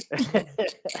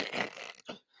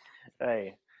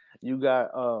hey, you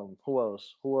got who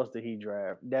else? Who else did he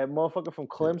draft? That motherfucker from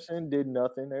Clemson did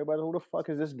nothing. Everybody, who the fuck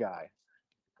is this guy?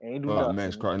 Ain't do nothing.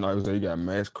 Max Crosby. No, you got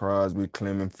Max Crosby,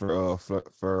 Clement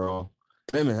Ferrell.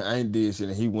 Clement ain't did shit.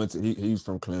 He's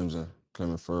from Clemson.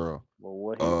 Clement Ferrell.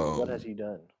 Well, what has he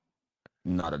done?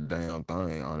 Not a damn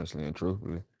thing, honestly and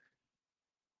truthfully.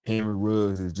 Henry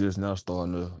Ruggs is just now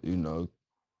starting to,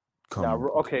 come. Now,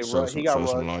 okay, he got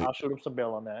Ruggs. I'll shoot him some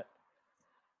bail on that.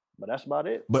 But that's about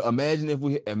it. But imagine if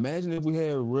we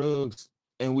had Ruggs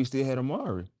and we still had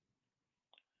Amari.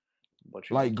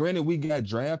 Like, granted, we got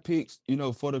draft picks,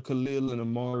 for the Khalil and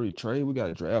Amari trade. We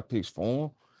got draft picks for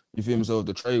them. You feel me? So if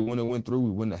the trade went through,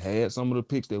 we wouldn't have had some of the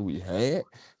picks that we had.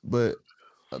 But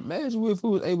imagine if we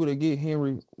was able to get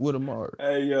Henry with Amari.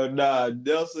 Hey, yo,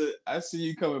 Delsa, I see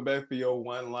you coming back for your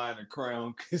one-liner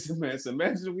crown. Because, man, so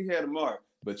imagine if we had Amari,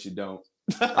 but you don't.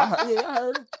 I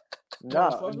heard it.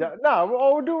 Nah, with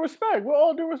all due respect.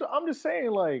 I'm just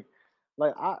saying,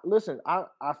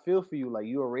 I feel for you. Like,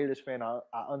 you're a Raiders fan. I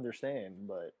understand.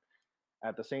 But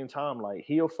at the same time, like,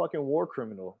 he a fucking war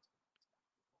criminal.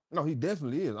 No, he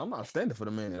definitely is. I'm not standing for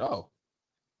the man at all.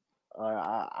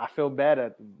 I feel bad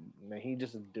man. He a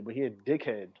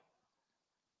dickhead.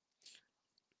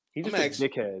 He's just a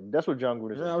dickhead. That's what John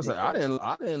Gruden said. Yeah, I was like, I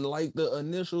didn't like the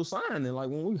initial signing. Like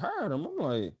when we hired him, I'm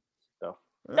like,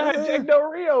 Jack Del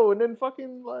Rio, and then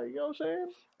fucking like, you know what I'm saying?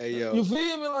 Hey, yo, you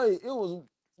feel me? Like it was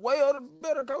way other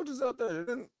better coaches out there.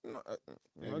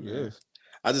 I guess.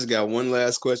 I just got one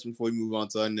last question before we move on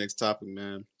to our next topic,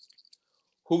 man.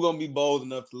 Who gonna be bold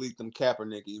enough to leak them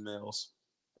Kaepernick emails?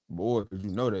 Boy, because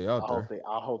they out there.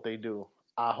 I hope they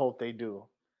do.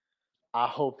 I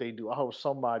hope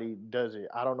somebody does it.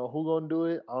 I don't know who's gonna do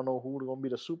it. I don't know who's gonna be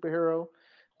the superhero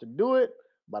to do it,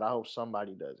 but I hope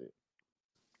somebody does it.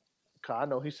 Cause I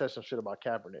know he said some shit about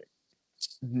Kaepernick.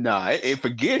 Nah,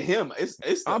 forget him. It's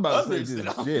I'm about to say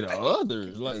just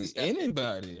others, like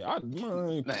anybody.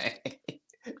 Man,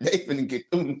 they finna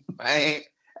get them, man.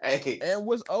 Hey. And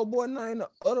what's old boy name? The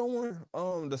other one,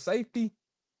 the safety.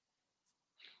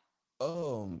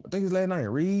 I think his last name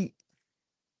Reed.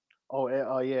 Oh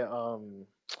yeah,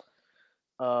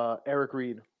 Eric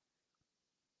Reed.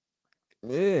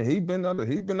 Yeah, he been out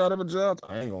of a job.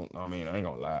 I ain't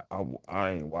gonna lie. I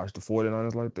ain't watched the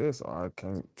 49ers like this, so I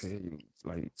can't tell you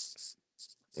like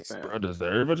bro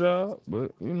deserve a job,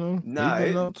 but he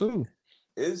been out too.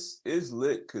 It's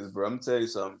lit because bro, I'm gonna tell you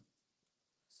something.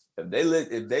 If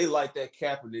they like that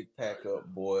Kaepernick pack up,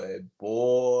 boy,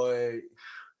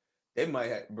 they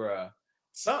might have, bro.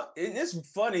 And it's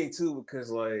funny too because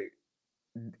like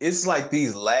it's like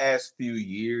these last few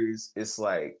years, it's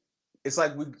like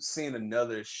we've seen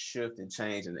another shift and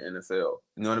change in the NFL.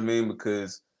 You know what I mean?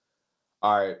 Because,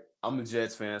 all right, I'm a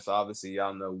Jets fan, so obviously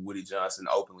y'all know Woody Johnson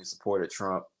openly supported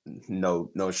Trump.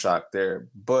 No shock there.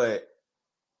 But,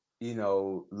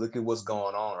 look at what's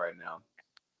going on right now.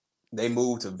 They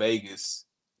moved to Vegas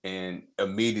and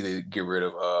immediately get rid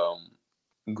of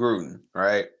Gruden,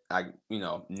 right?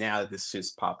 Now that this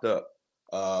shit's popped up.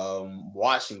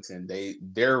 Washington,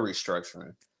 they're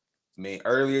restructuring. I mean,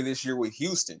 earlier this year with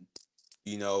Houston,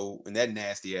 in that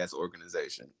nasty ass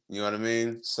organization. You know what I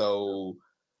mean? So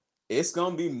it's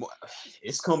gonna be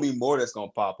more that's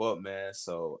gonna pop up, man.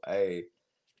 So hey,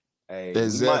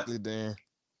 exactly, Dan.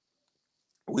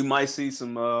 We might see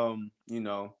some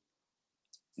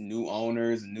new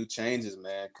owners and new changes,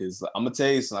 man. Because I'm gonna tell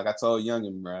you something. Like I told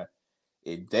Youngin, bro,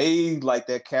 if they like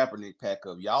that Kaepernick pack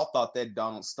up, y'all thought that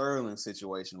Donald Sterling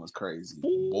situation was crazy.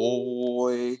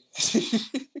 Boy.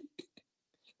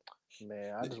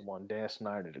 Man, I just want Dan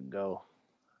Snyder to go.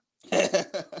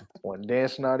 When Dan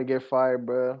Snyder get fired,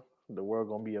 bro, the world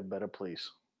gonna be a better place.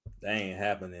 That ain't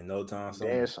happening no time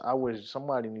soon. I wish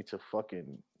somebody need to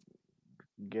fucking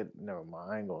get. Never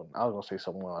mind. I was gonna say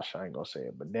something else. I ain't gonna say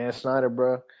it. But Dan Snyder,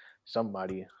 bro,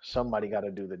 somebody got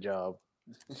to do the job.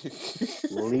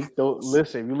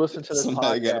 Listen, if you listen to this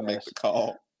somebody podcast, got to make the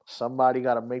call. Somebody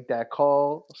got to make that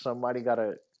call. Somebody got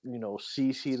to,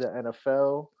 CC the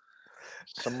NFL.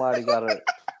 Somebody got to,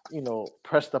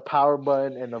 press the power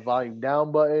button and the volume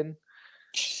down button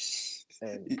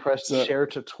and press the share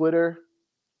to Twitter.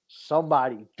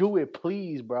 Somebody do it,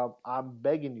 please, bro. I'm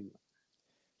begging you.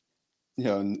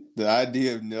 The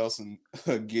idea of Nelson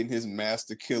getting his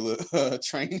master killer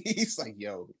trainees, like,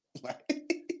 hey,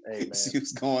 man. See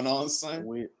what's going on,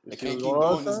 son? I can't keep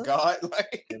doing this, God.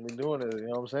 Can't be doing it, you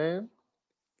know what I'm saying?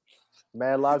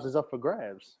 Mad Lives is up for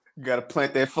grabs. You got to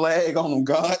plant that flag on them,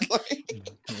 God.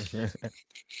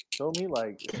 Show me,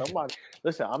 somebody.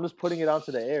 Listen, I'm just putting it out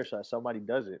to the air so that somebody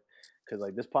does it.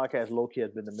 Because, this podcast low-key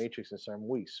has been the Matrix in certain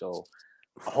weeks. So,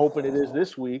 I'm hoping it is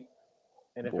this week.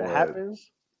 And if it happens,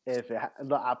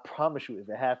 I promise you, if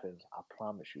it happens, I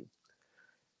promise you.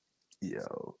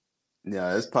 Yo.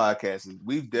 Yeah, this podcast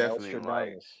we've definitely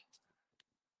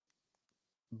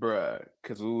bruh,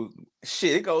 because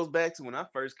it goes back to when I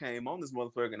first came on this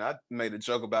motherfucker and I made a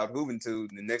joke about Juventud,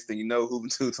 and the next thing you know,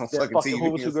 Juventud's on fucking TV.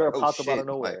 Juventud girl popped up out of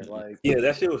nowhere. Yeah,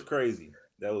 that shit was crazy.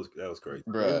 That was crazy.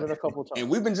 Bruh. Been a couple times. And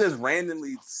we've been just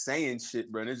randomly saying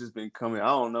shit, bro, and it's just been coming. I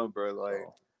don't know, bro.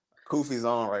 Kofi's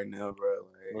on right now, bro.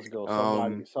 Let's go.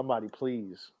 Somebody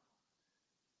please.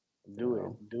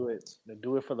 Do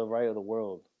it for the right of the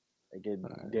world. And get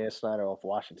Dan Snyder off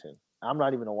Washington. I'm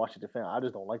not even a Washington fan. I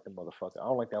just don't like the motherfucker. I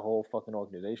don't like that whole fucking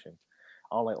organization.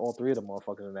 I don't like all three of the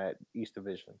motherfuckers in that East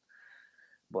Division.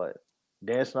 But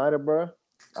Dan Snyder, bro.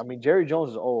 I mean, Jerry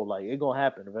Jones is old. It gonna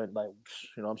happen. You know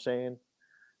what I'm saying?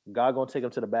 God gonna take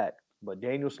him to the back. But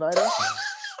Daniel Snyder,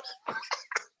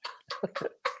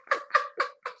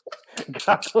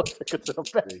 God gonna take him to the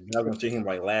back. God gonna treat him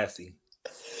like Lassie.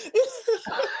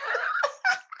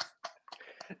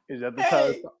 Is that the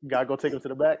time God gonna take him to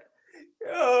the back?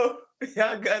 Yo,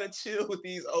 y'all gotta chill with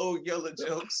these old yellow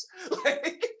jokes.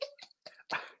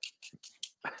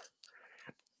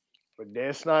 But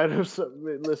Dan Snyder,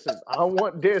 listen, I don't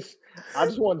want this. I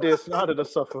just want Dan Snyder to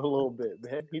suffer a little bit,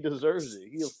 man. He deserves it.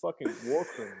 He a fucking war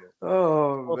criminal.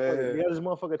 Oh, man. He got this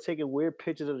motherfucker taking weird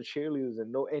pictures of the cheerleaders,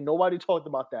 and nobody talked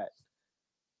about that.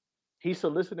 He's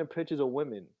soliciting pictures of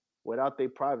women without their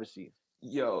privacy.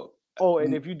 Yo. Oh,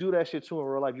 and if you do that shit too in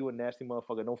real life, you a nasty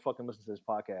motherfucker. Don't fucking listen to this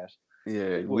podcast.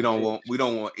 Yeah, we don't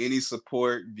want any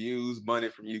support, views, money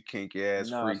from you kinky ass,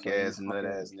 freak ass, nut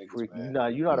ass niggas. Man. Nah,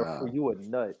 you're not a freak. You a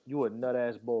nut. You a nut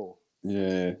ass bull.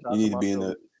 Yeah, you need to be in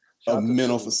a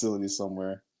mental facility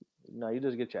somewhere. No, you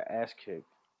just get your ass kicked.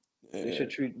 Yeah. They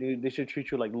should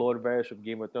treat you like Lord Varys from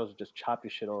Game of Thrones and just chop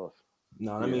your shit off.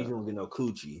 No, that means you don't get no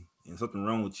coochie and something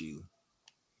wrong with you.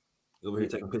 Over here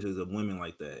taking pictures of women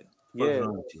like that. What's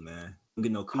wrong with you, man? You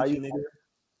get no coochie,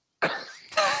 nigga.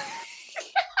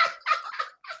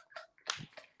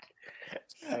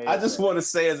 I just want to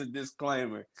say as a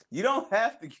disclaimer, you don't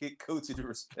have to get coochie to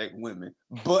respect women,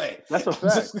 but that's a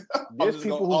fact. There's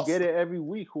people who get it every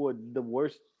week who are the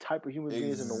worst type of human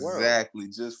beings in the world. Exactly,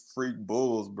 just freak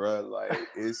bulls, bro.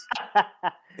 It's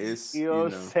you know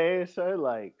what I'm saying,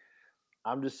 sir?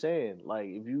 I'm just saying,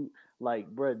 if you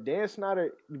bro, Dan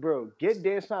Snyder, bro, get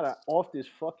Dan Snyder off this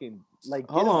fucking get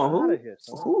him out of here,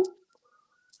 son.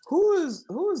 Who is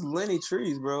Lenny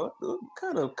Trees, bro? What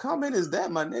kind of comment is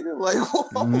that, my nigga? What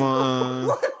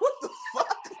the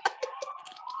fuck?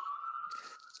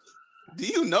 Do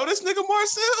you know this nigga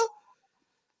Marcel?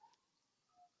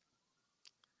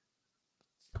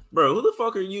 Bro, who the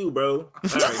fuck are you, bro? All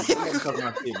right, I'm talking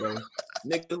my shit, bro.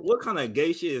 Nigga, what kind of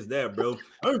gay shit is that, bro?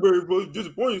 I'm very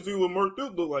disappointed to see what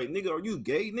Marcel look like. Nigga, are you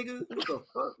gay, nigga? What the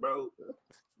fuck, bro?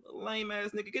 Lame ass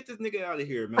nigga, get this nigga out of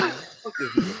here, man. Fuck this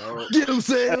nigga, dog. Get him,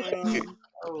 Sam.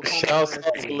 Shouts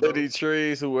out to Liddy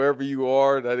Trees, whoever you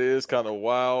are. That is kind of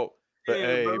wild. But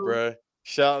hey, bro.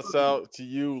 Shouts out to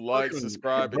you. Like,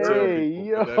 subscribe, and tell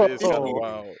people. That is kind of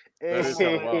wild. That is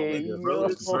kind of wild. Bro,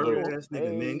 this ass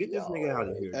nigga, man. Get this nigga out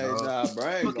of here,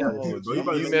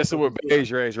 bro. You messing with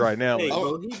Beige Range right now. Hey,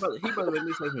 bro, he about to let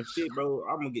me say some shit, bro.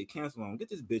 I'm gonna get canceled on. Get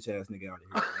this bitch ass nigga out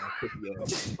of here, man.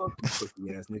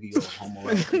 Pussy ass nigga, you homo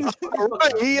ass. All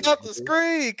right, he out the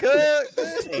screen, cut.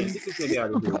 Hey, get this nigga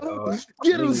out of here, dog.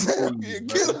 Get him, Sam.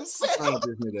 Get him, Sam.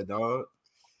 This nigga, dog.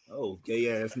 Oh, gay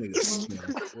ass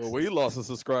nigga. Well, we lost a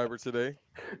subscriber today.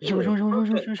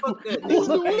 Fuck that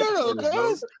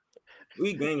nigga.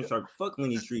 We game shark. Fuck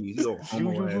Lenny Trees. You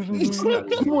homo ass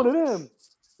nigga. You one of them.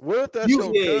 What that your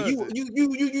cousin?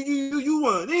 You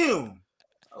one of them.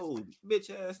 Oh, bitch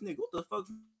ass nigga. What the fuck?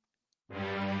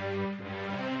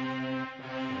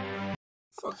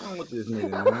 Fuck wrong with this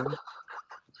nigga, man?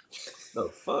 The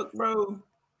fuck, bro?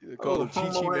 Call him Chi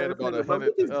man about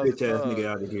 100. Get this bitch ass nigga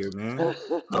out of here, man. Boom,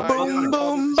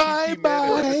 boom, bye,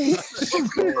 bye.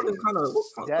 What kind of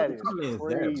comment is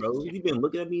that, bro? You been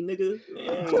looking at me, nigga?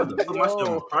 Man, put my shit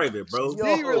on private, bro.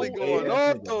 He really going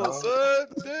off though, son.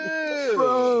 Damn.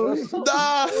 Bro,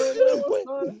 Nah.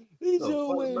 He's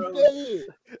your dead.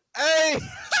 Hey.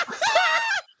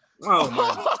 Oh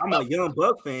man, I'm a Young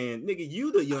Buck fan, nigga.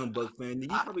 You the Young Buck fan,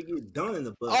 nigga. You probably get done in the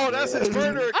Buck. Oh, that's his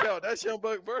burner account. That's Young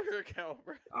Buck burner account,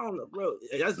 bro. I don't know, bro.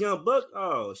 That's Young Buck.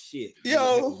 Oh shit.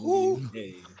 Yo, who?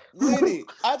 Hey. Lenny,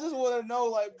 I just want to know,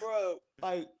 like, bro,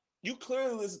 like, you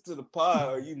clearly listen to the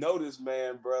pod, or you know this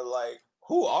man, bro. Like,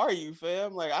 who are you,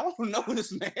 fam? Like, I don't know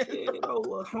this man. Yeah,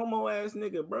 a homo ass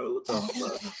nigga, bro. What the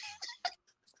fuck?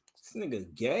 This nigga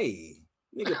gay.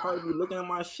 Nigga probably be looking at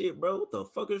my shit, bro. What the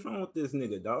fuck is wrong with this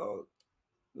nigga, dog?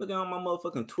 Looking on my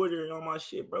motherfucking Twitter and on my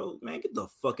shit, bro. Man, get the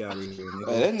fuck out of here, nigga.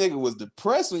 Man, that nigga was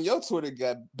depressed when your Twitter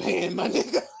got banned, my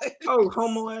nigga. Oh,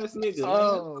 homo ass nigga.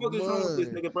 Oh, man. What the fuck is wrong with this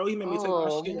nigga, bro? He made me take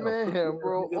my shit man, off.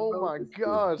 bro. Nigga, Oh my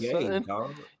god, gay, son.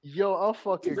 dog. Yo, I'm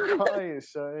fucking crying,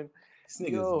 son. This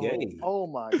nigga's gay. Oh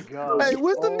my god. Hey,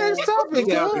 what's the next topic,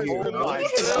 Get out of cuz? here, Oh my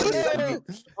dog. god.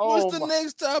 What's the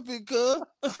next topic, cuz?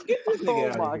 Get this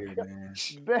nigga out my of here, man.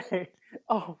 Bang.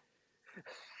 Oh.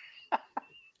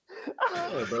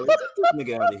 Yeah, bro. Get this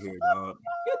nigga out of here, dog.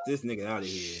 Get this nigga out of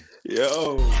here.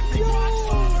 Yo.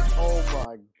 Oh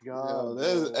my Yo, god.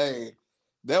 that was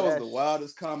That's- the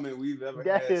wildest comment we've ever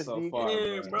that had is so the- far.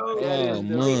 Yeah, bro. That Oh, is the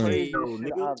man. craziest Yo, shit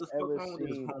nigga, what I've the fuck ever wrong with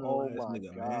this seen. homo Oh ass my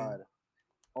nigga, god. man?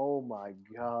 Oh my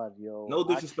god, yo. No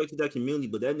disrespect to that community,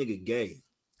 but that nigga gay.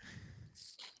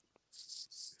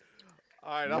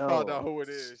 All right, I No. found out who it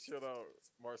is. Shut up,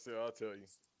 Marcel. I'll tell you.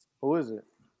 Who is it?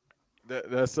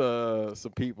 That's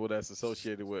some people that's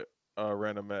associated with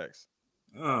Random Acts.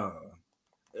 Is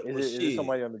it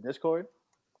somebody on the Discord?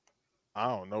 I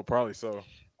don't know, probably so.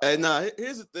 Hey, nah,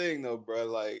 here's the thing, though, bro.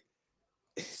 Like,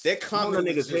 that comment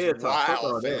nigga's was head just top. Fuck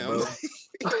all wild, that, fam. bro.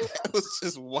 That was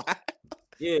just wild.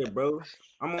 Yeah, bro.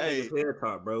 I'm on Hey. his hair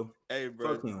top, bro. Hey,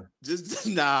 bro. Fuck him. Just,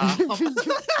 nah. I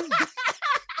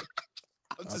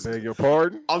beg your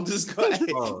pardon. I'm just going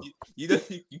to, Oh.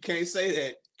 you can't say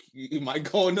that. You might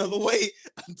go another way.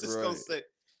 I'm just going Right. to say.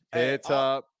 Head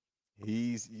top.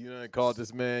 He's called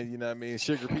this man, you know what I mean,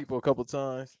 sugar people a couple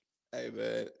times. Hey,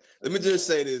 man. Let me just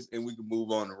say this and we can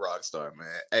move on to Rockstar, man.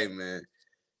 Hey, man.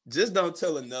 Just don't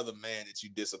tell another man that you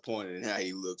disappointed in how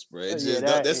he looks, bro. Yeah, Just,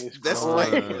 that that's is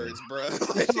fighting crazy. words, bro.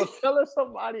 So telling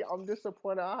somebody I'm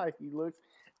disappointed how he looks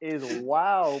is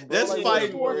wild, bro. That's Like,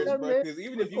 fighting what's words, that, bro. man? Because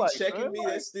even if you Like, checking man, me, like-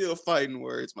 that's still fighting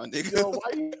words, my nigga. Yo,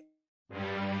 why you?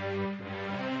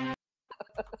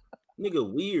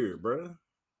 Nigga weird, bro.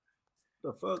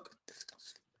 The fuck?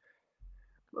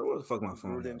 Bro, where the fuck my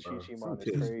phone Rude at, and bro? Chi-Chi I'm man is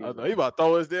pissed. crazy. I know he about to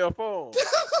throw his damn phone.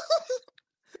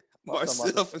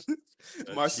 Myself and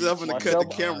That's myself and to cheap. cut the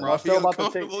Marcel- camera off. He Marcel about to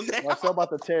uncomfortable now. Marcel about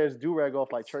to tear his do-rag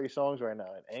off like Trey Songz right now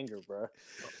in anger, bro.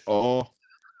 Oh,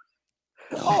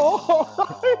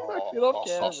 Oh, get off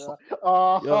camera.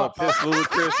 Oh, Y'all done pissed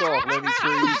Ludacris off,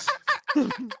 Lenny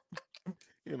Trees.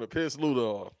 You done pissed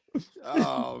Luda off.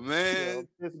 Oh man.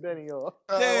 piss Benny off.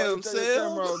 Damn, take the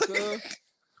camera Sel. off, cuz.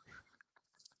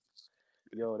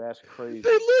 Yo, that's crazy.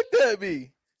 They looked at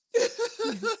me.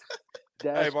 That's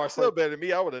Hey, Marcel better than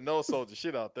me. I would have no sold the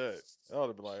shit out that. I would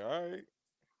have been like, all right.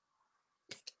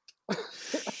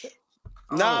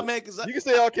 Nah, man, cause You can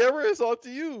say on camera. It's up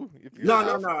to you. If you No. I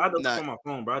don't Nah. on my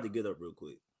phone, bro. I had to get up real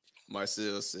quick.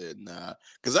 Marcel said nah.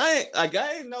 Cause I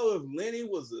ain't know if Lenny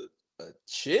was a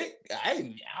chick. I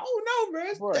don't know,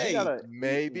 bro. Bro, he Hey, gotta-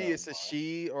 Maybe No, it's a bro.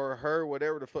 she or her,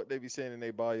 whatever the fuck they be saying in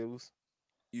their bios.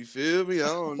 you feel me? I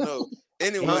don't know.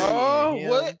 Anyway, Oh, him.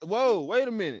 what? Whoa, wait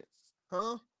a minute.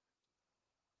 Huh?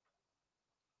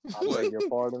 I beg your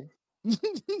pardon.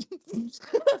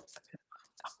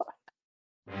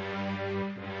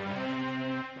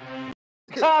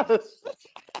 God,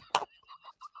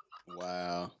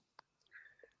 wow.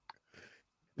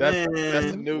 That's a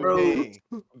Man, new bro. thing.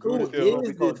 Who Good is film.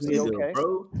 this nigga, okay?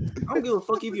 bro? I don't give a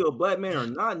fuck if you're a black man or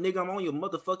not, nigga. I'm on your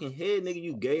motherfucking head, nigga.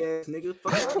 You gay ass nigga.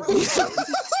 Fuck out of here,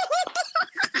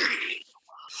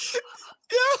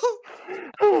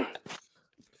 bro. Yo.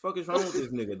 Fuck is wrong with this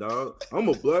nigga, dog? I'm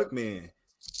a black man.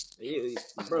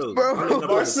 Bro,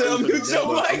 Marcel, mute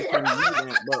your mic.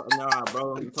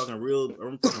 Bro, I'm talking real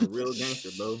gangster,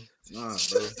 bro. Nah,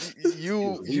 bro.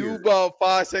 You about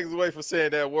 5 seconds away from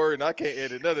saying that word, and I can't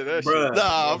edit none of that shit.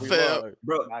 Nah, fam.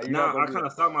 Bro, I kind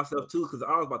of stopped myself too because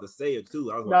I was about to say it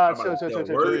too. I was about to say a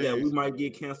word that we might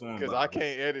get canceled on. Because I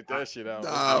can't edit that shit out.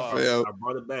 Nah, fam. I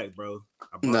brought it back, bro.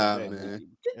 Man.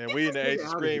 And we in the H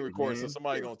screen record, so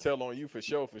somebody gonna tell on you for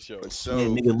sure. Yeah,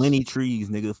 nigga, Lenny Trees,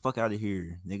 nigga, fuck out of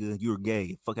here, nigga. You're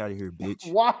gay. Fuck out of here,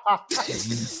 bitch. Wow.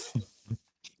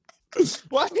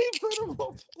 Why he put him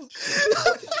on?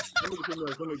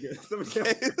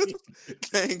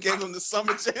 They gave him the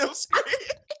Summer Jam screen.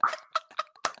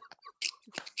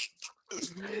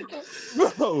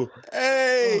 Bro.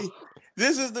 Hey,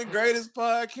 this is the greatest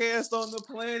podcast on the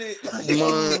planet.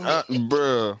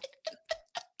 Bruh.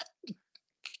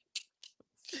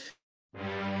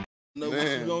 Know what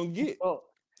Man. you gonna get. Oh,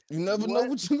 You never know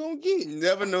what you gonna get. You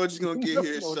never know what you're gonna get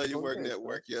here. Never know Show what Your you Work gonna get,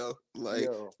 Network, yo. Like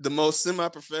yo. the most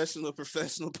semi-professional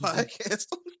podcast.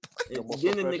 Then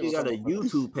the nigga got a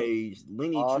YouTube page,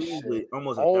 Lenny Oh, Trees, shit. with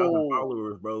almost 1,000 Oh.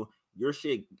 followers, bro. Your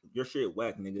shit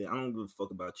whack, nigga. I don't give a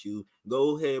fuck about you.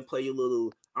 Go ahead, play your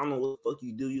little. I don't know what the fuck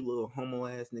you do, you little homo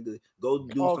ass nigga. Go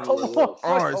do Oh, some come little. on.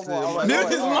 All right, Sid, Mute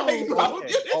his mic, bro.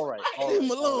 Okay, all right. Leave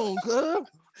him alone, cuz.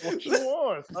 What you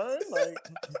want, son? Like,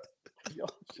 yo,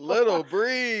 Let him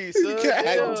breathe, son. God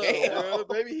Damn, damn. bro.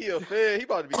 Maybe he a fan. He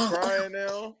about to be crying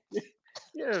now.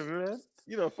 yeah, man.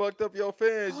 You done fucked up your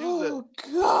fans. Oh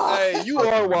God. Hey, you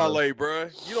are Wale, bro.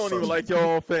 You don't even like your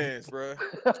own fans, bro.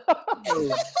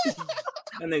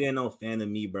 That nigga ain't no fan of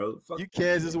me, bro. Fuck You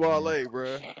Kansas Wale,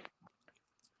 bro.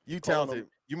 You Call him- talented.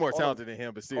 You more call him- talented than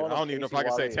him, but still, call I him don't even know if I Casey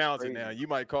can say Wale is talented crazy. now. You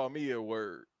might call me a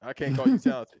word. I can't call you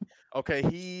talented. Okay,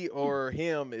 he or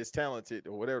him is talented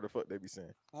or whatever the fuck they be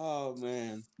saying. Oh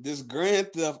man, this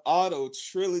Grand Theft Auto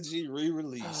trilogy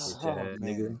re-release. Oh,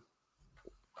 nigga.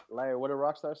 Larry, what did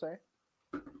Rockstar say?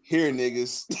 Here,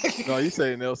 niggas. No, you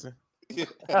say it, Nelson. You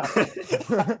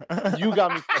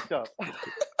got me fucked up.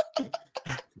 All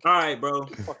right, bro.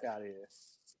 Fuck out of here.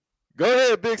 Go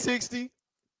ahead, Big 60.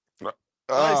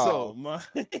 Oh, my.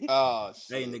 Oh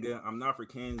shit. Hey, nigga, I'm not for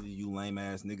Kansas, you lame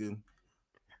ass nigga.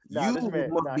 Nah, this man-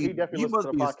 must nah, be, he definitely you listens must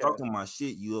to be the podcast. stalking my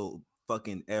shit, you old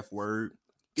fucking F word.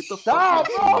 Get the Stop,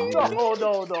 fuck bro. out of here,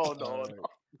 nigga.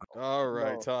 No. All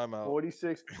right, No. timeout.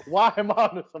 46. Why am I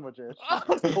on the Summer Jam?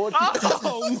 46.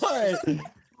 Oh, man.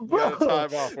 You gotta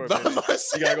time out for a minute.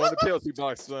 You gotta go in the penalty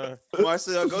box, son.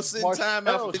 Marcel, go sit in time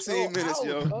out for 15 minutes, Son.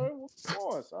 yo. What's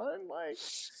going on, son? Like,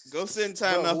 Go sit in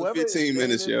time bro, out for whoever is 15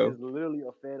 minutes, saying yo. this Is literally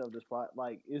a fan of this pod.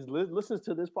 Like, listens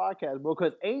to this podcast, bro.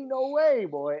 Because ain't no way,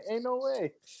 boy. Ain't no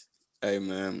way. Hey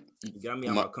man. You got me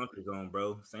out my comfort zone,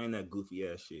 bro. Saying that goofy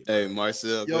ass shit. Hey,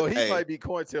 Marcel. Yo, he hey. might be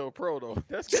COINTEL Pro though.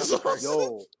 That's That's kind of what I'm crazy.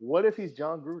 Yo, what if he's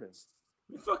John Gruden?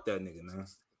 Fuck that nigga, man.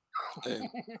 Hey.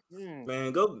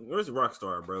 Man, go. Where's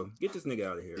Rockstar, bro? Get this nigga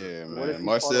out of here. Yeah, What if man. he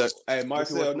Marcel. follow- Hey, if he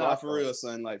Marcel, was nah, for Rockstar? real,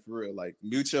 son. Like for real. Like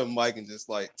mute your mic and just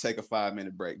like take a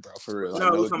 5-minute break, bro. For real. Like,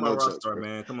 No, we're talking about jokes, Rockstar, bro.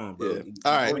 man. Come on, bro. Yeah.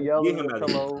 All right. Go yell Get in him your out of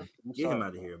here. pillow. Get him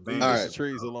out of here. Bang. Leave All the right.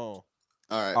 trees alone. All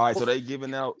right. All right, so they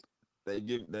giving out. They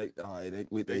giving us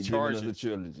charging. a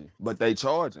trilogy, but they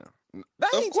charging. They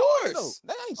Of ain't course. charging, though.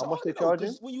 They ain't How much they charging, though, 'cause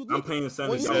charging? when you I'm look, paying when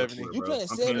 $70 you, for look, it, you bro. paying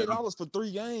 $70 for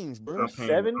 3 games, bro. I'm paying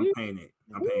 70? I'm paying it.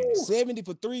 I'm paying it. 70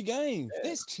 for 3 games.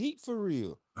 That's cheap for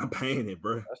real. I'm paying it,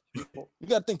 bro. You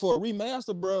gotta think for a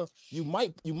remaster, bro. You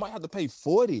might have to pay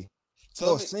 40 So for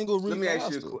a let me- single Let me ask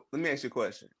remaster. you a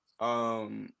question.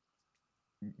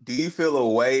 Do you feel a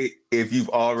way if you've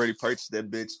already purchased that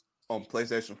bitch on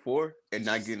PlayStation 4 and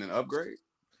not getting an upgrade?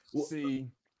 See,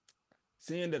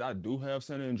 seeing that I do have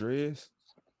San Andreas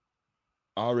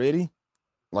already,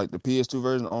 like the PS2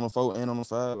 version on the 4 and on the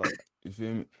 5, like you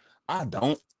feel me? I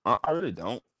really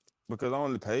don't, because I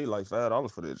only paid like $5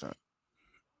 for that junk.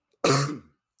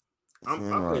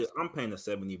 I'm paying the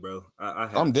 70, bro. I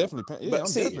have I'm to. definitely paying. Yeah, But I'm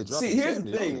see, definitely dropping. here's the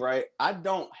 70 on thing, it. right? I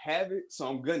don't have it, so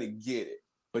I'm gonna get it.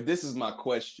 But this is my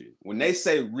question. When they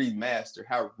say remaster,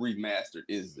 how remastered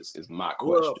is this? Is my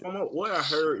question. Well, from what I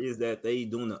heard is that they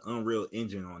doing the Unreal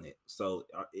Engine on it, so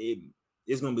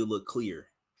it's gonna be a little clear.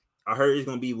 I heard it's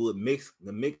gonna be with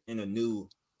the mix and the new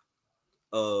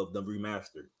of the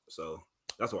remastered. So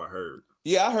that's what I heard.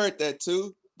 Yeah, I heard that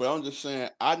too. But I'm just saying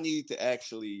I need to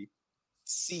actually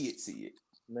see it.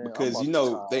 Man, I'm Because about you to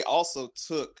know cry. they also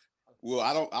took. Well,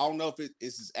 I don't know if it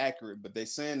is accurate, but they're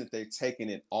saying that they're taking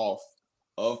it off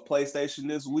of PlayStation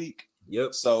this week.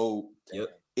 Yep. So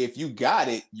Yep. if you got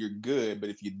it, you're good. But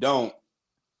if you don't,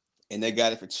 and they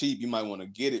got it for cheap, you might want to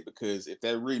get it, because if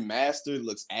that remaster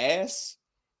looks ass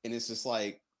and it's just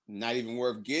like not even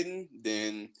worth getting,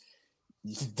 then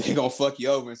they gonna fuck you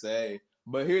over and say, hey.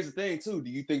 But here's the thing too.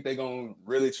 Do you think they gonna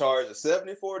really charge a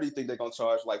 70 for it? Or do you think they gonna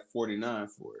charge like 49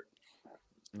 for it?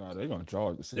 No, they're gonna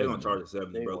charge the 70. They're gonna charge the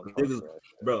 70,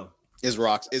 bro. It's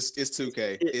rocks. It's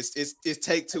 2K. It's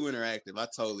Take Two Interactive. I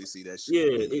totally see that shit.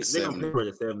 Yeah, they're gonna pay for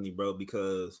the 70, bro,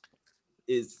 because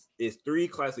it's 3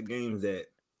 classic games that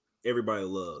everybody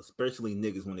loves, especially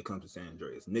niggas when it comes to San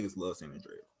Andreas. Niggas love San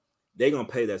Andreas. They gonna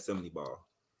pay that 70 ball.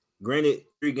 Granted,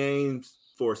 3 games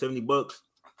for $70.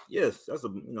 Yes, that's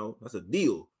a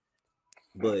deal.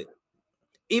 But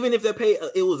even if they pay,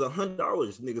 it was $100,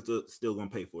 niggas still gonna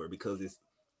pay for it because it's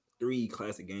 3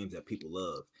 classic games that people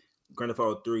love. Grand Theft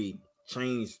Auto 3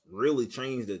 really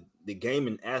changed the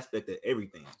gaming aspect of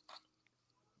everything.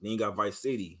 Then you got Vice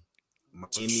City,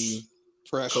 Miami,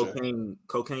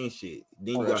 cocaine shit.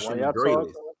 Then you got San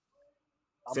Andreas.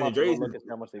 San Andreas. Look at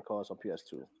how much they cost on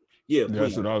PS2. Yeah,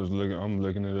 that's what I was looking. I'm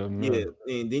looking it up now. Yeah,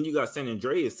 and then you got San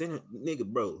Andreas. Nigga,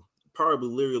 bro,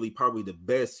 probably the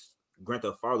best Grand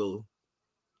Theft Auto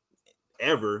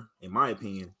ever, in my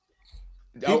opinion.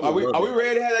 Are we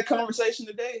ready to have that conversation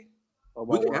today?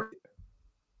 We can have it.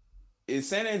 Is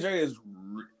San Andreas?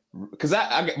 Because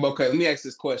okay. Let me ask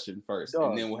this question first,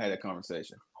 and then we'll have that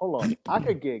conversation. Hold on, I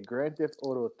could get Grand Theft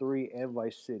Auto 3 and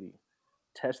Vice City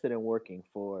tested and working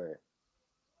for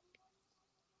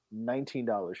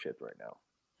 $19 shipped right now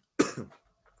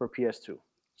for PS2.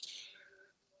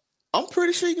 I'm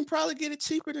pretty sure you can probably get it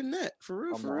cheaper than that. For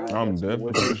real. I'm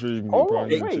definitely pretty sure you can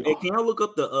probably get it cheaper. Can I look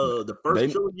up the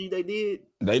first trilogy they did?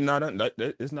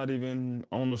 It's not even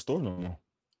on the store no more.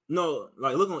 No,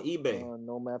 like look on eBay.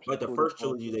 No maps. Like the first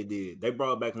trilogy they did, they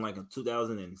brought it back in like in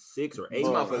 2006 or 8. You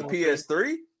talking about for the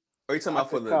PS3? Or you talking about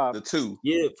for the 2?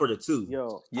 Yeah, for the 2.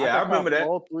 I remember that.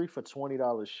 All 3 for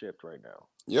 $20 shipped right now.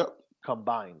 Yep.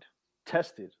 Combined,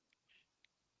 tested.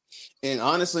 And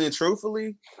honestly and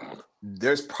truthfully,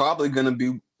 there's probably gonna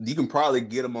be, you can probably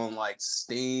get them on like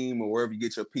Steam or wherever you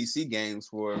get your PC games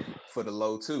for the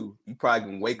low too. You probably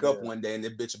can wake up one day and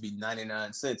that bitch will be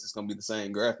 99 cents. It's gonna be the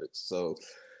same graphics. So,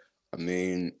 I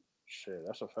mean, shit,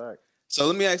 that's a fact. So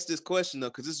let me ask this question though,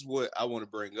 because this is what I want to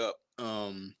bring up.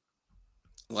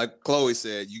 Like Chloe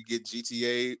said, you get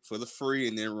GTA for the free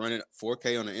and then run it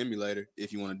 4K on the emulator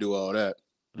if you want to do all that.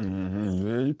 Mm-hmm.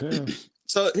 Yeah, you can.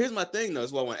 So here's my thing, though.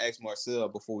 That's what I want to ask Marcel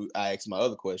before I ask my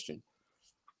other question.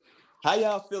 How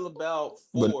y'all feel about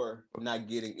 4 not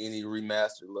getting any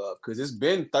remastered love? Because it's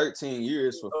been 13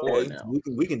 years for 4 now.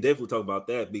 We can definitely talk about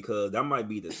that because that might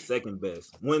be the second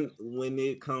best. When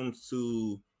it comes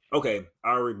to, okay,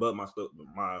 I rebut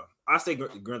I say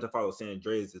Grand Theft Auto San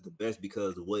Andreas is the best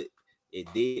because of what it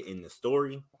did in the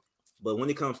story. But when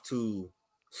it comes to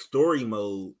story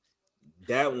mode,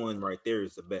 that one right there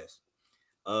is the best.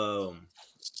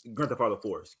 Grand Theft Auto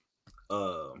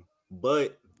 4.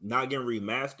 But not getting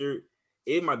remastered,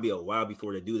 it might be a while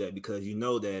before they do that because you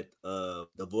know that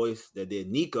the voice that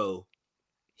did Nico,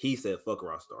 he said fuck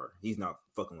Rockstar. He's not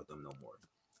fucking with them no more.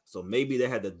 So maybe they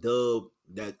had to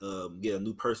get a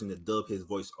new person to dub his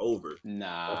voice over.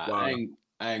 Nah, I ain't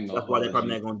gonna. That's why they're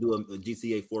probably not gonna do a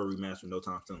GTA 4 remaster no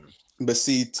time soon. But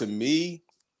see, to me,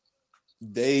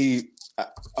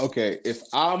 if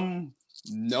I'm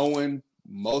knowing,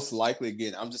 most likely,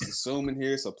 again, I'm just assuming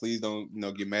here, so please don't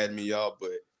get mad at me, y'all.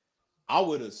 But I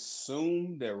would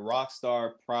assume that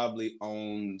Rockstar probably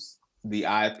owns the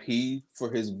IP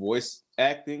for his voice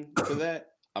acting for that.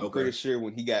 I'm pretty sure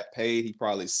when he got paid, he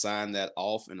probably signed that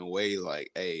off in a way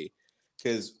like, hey,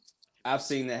 because I've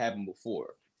seen that happen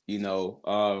before.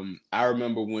 I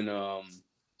remember when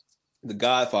The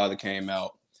Godfather came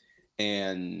out,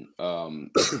 and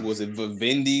was it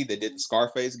Vivendi that did the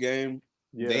Scarface game?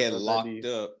 Yeah, they had locked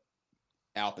up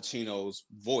Al Pacino's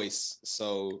voice,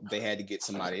 so they had to get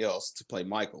somebody else to play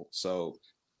Michael. So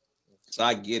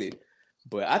I get it,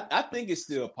 but I think it's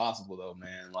still possible though,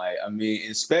 man. Like, I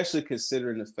mean, especially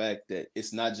considering the fact that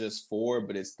it's not just 4,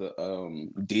 but it's the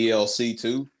DLC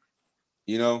too.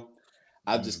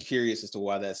 I'm just curious as to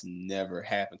why that's never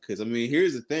happened. Because I mean,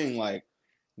 here's the thing: like,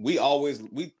 we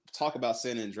talk about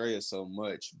San Andreas so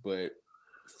much, but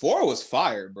 4 was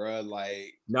fire, bro.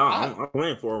 Like, no, I'm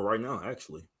playing 4 right now,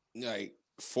 actually. Like,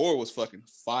 4 was fucking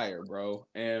fire, bro.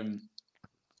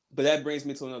 But that brings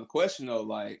me to another question, though.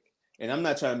 Like, and I'm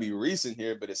not trying to be recent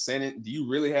here, but do you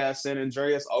really have San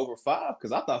Andreas over 5?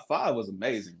 Because I thought 5 was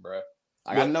amazing, bro.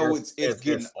 Like, I know it's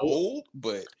getting old,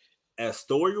 but as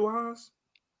story wise,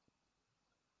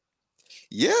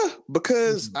 yeah,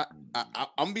 because I'm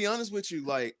gonna be honest with you.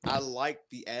 Like, I like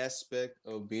the aspect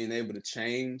of being able to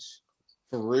change.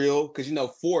 For real, because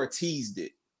 4 teased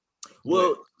it.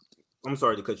 Well, I'm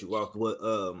sorry to cut you off, but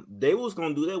they was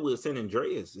gonna do that with San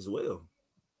Andreas as well.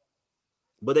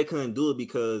 but they couldn't do it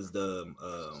because the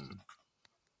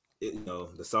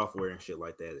the software and shit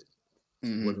like that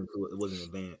wasn't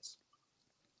advanced.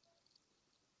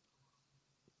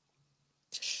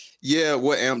 Yeah,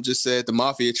 what Amp just said, the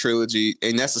Mafia trilogy,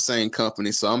 and that's the same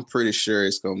company, so I'm pretty sure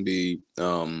it's gonna be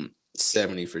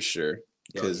 70 for sure.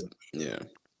 Because yeah.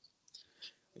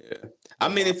 I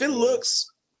mean, if it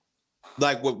looks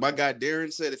like what my guy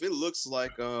Darren said, if it looks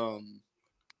like how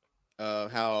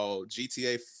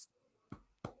GTA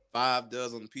 5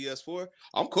 does on the PS4,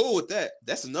 I'm cool with that.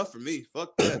 That's enough for me.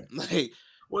 Fuck that. Like,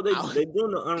 well, they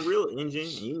doing the Unreal Engine.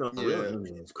 You know, Unreal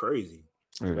Engine is crazy.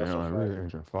 Yeah, Unreal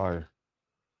Engine fire.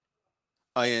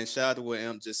 Oh yeah, and shout out to what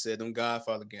Amp just said. Them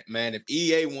Godfather game, man. If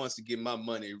EA wants to get my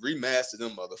money, remaster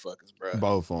them motherfuckers, bro.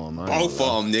 Both of them,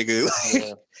 nigga.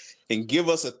 Like, and give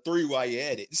us a 3 while you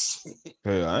at it.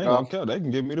 Hey, I ain't gonna care. They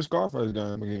can give me the Scarface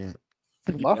game again.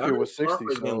 Mafia was 60.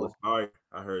 Game was fire.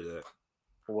 I heard that.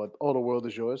 What? Oh, the world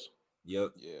is yours.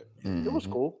 Yep. Yeah. It was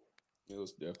cool. It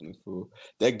was definitely cool.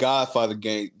 That Godfather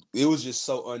game, it was just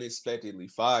so unexpectedly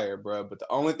fire, bro. But the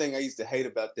only thing I used to hate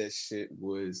about that shit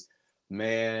was,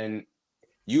 man,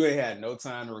 you ain't had no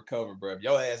time to recover, bro. If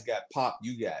your ass got popped,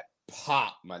 you got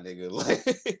popped, my nigga. Like,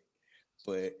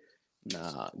 but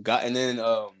nah, and then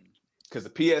because the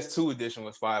PS2 edition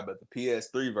was fire, but the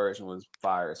PS3 version was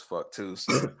fire as fuck too.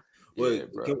 So, yeah,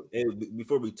 bro.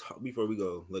 Before we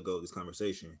go, let go of this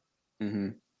conversation.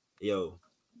 Yo,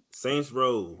 Saints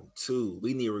Row 2,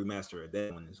 we need a remaster of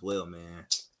that one as well, man.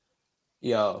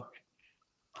 Yo,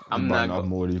 I'm not off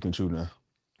more than you can chew now.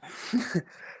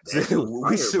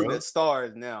 We shooting at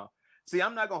stars now. See,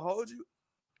 I'm not gonna hold you.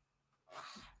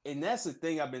 And that's the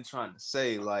thing I've been trying to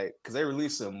say, like, because they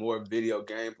released some more video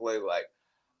gameplay. Like,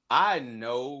 I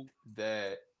know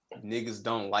that niggas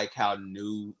don't like how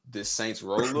new this Saints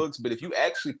Row looks, but if you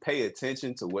actually pay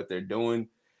attention to what they're doing,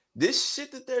 this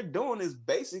shit that they're doing is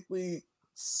basically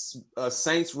a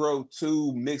Saints Row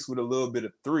 2 mixed with a little bit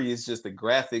of 3. It's just the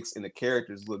graphics and the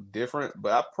characters look different.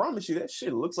 But I promise you, that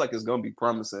shit looks like it's gonna be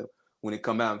promising when it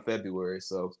come out in February.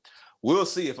 So we'll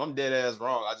see. If I'm dead ass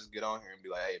wrong, I just get on here and be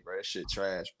like, hey, bro, that shit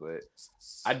trash. But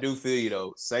I do feel you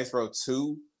though. Saints Row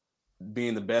 2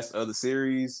 being the best of the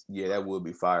series, yeah, that would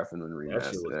be fire for them to remaster.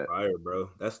 That shit was fire, bro.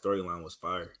 That storyline was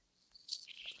fire.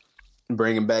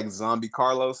 Bringing back zombie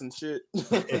Carlos and shit.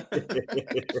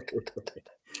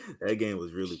 That game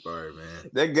was really fire,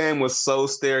 man. That game was so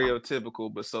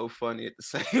stereotypical, but so funny at the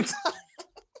same time.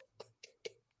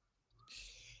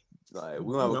 Like,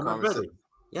 we don't have a conversation.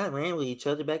 Yeah, ran with each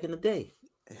other back in the day.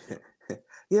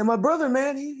 Yeah, my brother,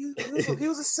 man, he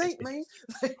was a saint, man.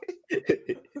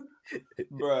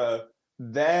 Bruh,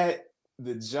 the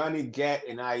Johnny Gat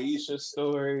and Aisha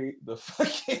story, the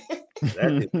fucking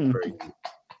that is crazy.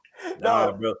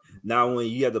 Nah, bro. Now when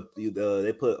you had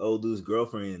they put old dude's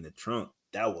girlfriend in the trunk,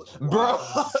 that was bro.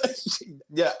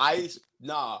 Yeah, Aisha.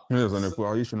 Nah, yeah, when they put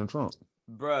Aisha in the trunk,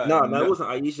 bro. No, it wasn't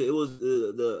Aisha. It was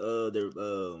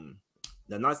the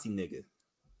Nazi nigga.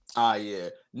 Ah, yeah.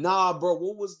 Nah, bro.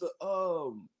 What was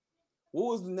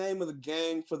the name of the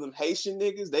gang for them Haitian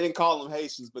niggas? They didn't call them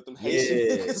Haitians, but them Haitian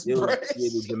niggas.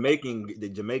 The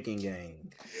Jamaican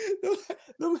gang.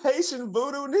 them Haitian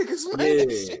voodoo niggas, man.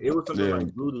 Yeah, it was something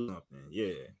like voodoo something.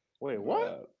 Yeah. Wait,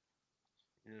 what?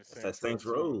 That's Saints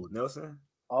Row, Nelson.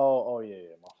 Oh, yeah,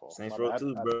 my fault. Saints Row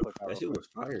 2, bro. That shit was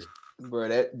fire. Bro,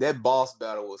 that boss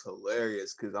battle was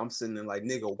hilarious because I'm sitting there like,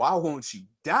 nigga, why won't you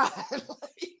die?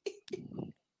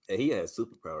 Yeah, he had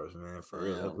superpowers, man. For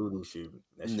real, that voodoo shit.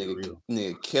 That shit real.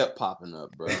 Nigga kept popping up,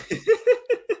 bro.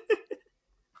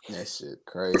 That shit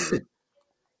crazy.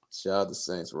 Shout out to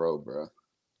Saints Row, bro.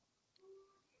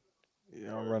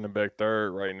 Yeah, I'm running back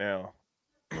third right now.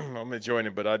 I'm enjoying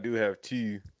it, but I do have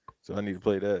 2, so I need to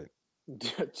play that.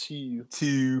 Two.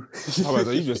 How about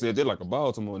that? You just said they're like a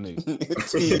Baltimore nigga.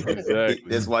 Exactly.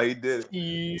 That's why he did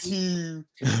it. Two.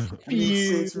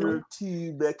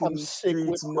 Back in the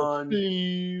streets, man.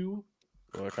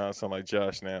 Well, I kind of sound like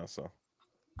Josh now, so.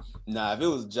 Nah, if it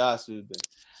was Josh, it would have been.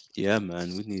 Yeah,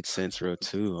 man, we need Saints Row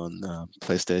 2 on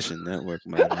PlayStation Network,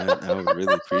 man. I would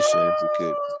really appreciate if we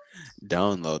could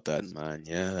download that, man.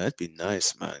 Yeah, that'd be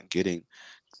nice, man.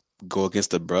 Go against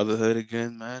the Brotherhood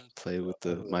again, man. Play with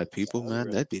my people,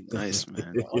 man. That'd be nice,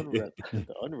 man. The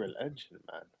Unreal Engine,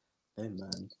 man. Hey,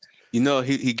 man. You know,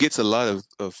 he gets a lot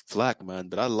of flack, man,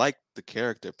 but I like the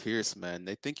character Pierce, man.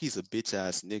 They think he's a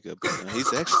bitch-ass nigga, but man,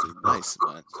 he's actually nice,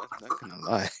 man. I'm not gonna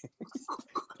lie.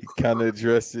 He kind of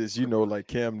dresses, like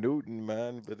Cam Newton,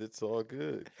 man, but it's all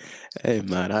good. Hey,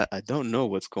 man, I don't know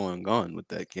what's going on with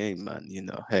that game, man.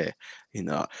 Hey,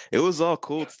 it was all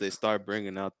cool till they start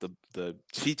bringing out the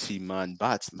Chi-Chi, man,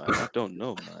 bots, man. I don't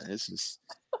know, man. It's just...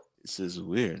 This is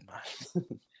weird.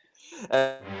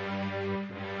 Not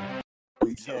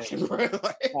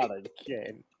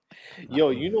again.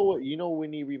 Yo, you know what? You know we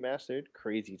need remastered?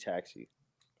 Crazy Taxi.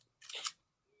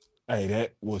 Hey,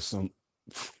 that was some.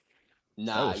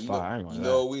 Nah, that was fire. you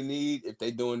know what we need if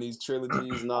they doing these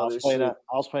trilogies and all this shit. I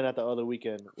was playing that the other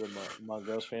weekend when my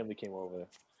girl's family came over.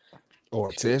 Or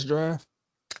a test drive?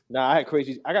 Nah, I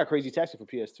got Crazy Taxi for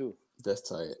PS2. That's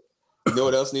tight. You know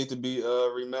what else needs to be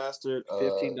remastered?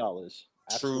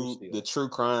 $15. The true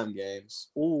crime games.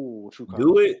 Ooh, true crime.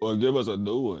 Do it. Or give us a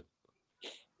new one.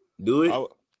 Do it.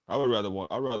 I would rather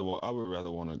want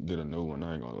to get a new one.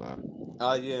 I ain't gonna lie.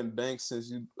 Oh yeah, and Banks, since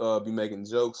you be making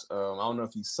jokes, I don't know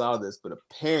if you saw this, but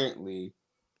apparently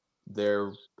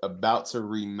they're about to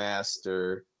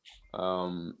remaster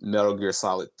Metal Gear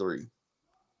Solid 3.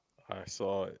 I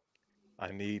saw it.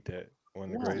 I need that.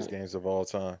 One of the greatest games of all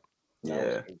time.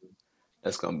 Yeah,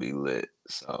 that's gonna be lit.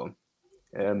 So,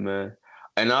 yeah, man.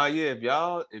 And if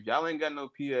y'all ain't got no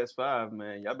PS5,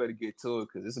 man, y'all better get to it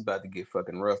because it's about to get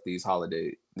fucking rough this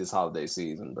holiday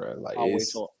season, bro. Like I'll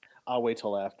wait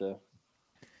till after.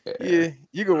 Yeah,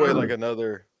 you can wait like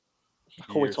another.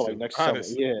 I'll wait till like next summer.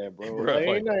 Yeah, bro.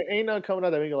 Like, ain't nothing coming out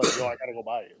that make like, yo, I gotta go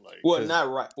buy it. Like, well, not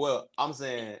right. Well, I'm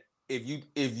saying if you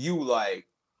like,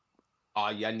 oh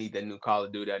yeah, I need that new Call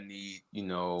of Duty. I need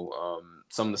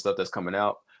some of the stuff that's coming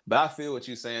out. But I feel what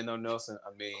you're saying though, Nelson. I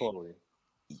mean, totally.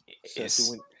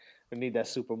 We need that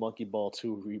Super Monkey Ball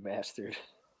 2 remastered.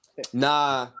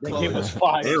 Nah, that game was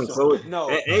fire. Damn, Chloe. No,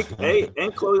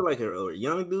 ain't Chloe like a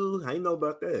young dude? How you know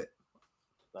about that?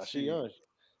 Nah, she young.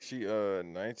 She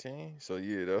 19, so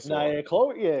yeah, that's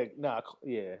Chloe.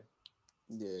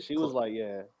 Yeah, she was like,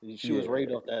 she was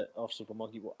rated off Super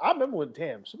Monkey Ball. I remember when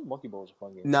Super Monkey Ball was a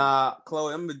fun game. Nah,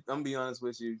 Chloe, I'm gonna be honest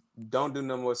with you. Don't do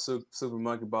no more Super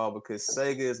Monkey Ball because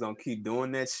Sega is gonna keep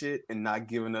doing that shit and not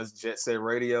giving us Jet Set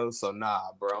Radio. So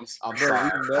nah, bro, I'm sorry.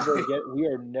 We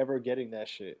are never getting that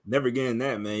shit. Never getting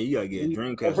that, man. You gotta get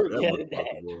Dreamcast. Never getting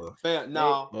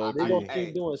that. They gonna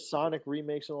keep doing Sonic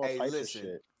remakes and all types of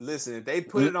shit. Listen, if they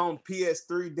put it on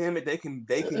PS3, damn it, they can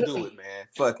do it, man.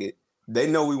 Fuck it. They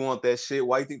know we want that shit.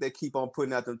 Why you think they keep on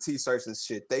putting out them t-shirts and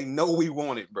shit? They know we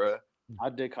want it, bro. I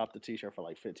did cop the t-shirt for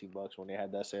like $15 when they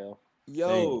had that sale.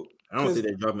 Yo, I don't think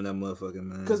they're dropping that motherfucking,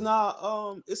 man. Cause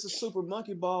it's a Super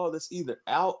Monkey Ball that's either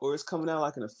out or it's coming out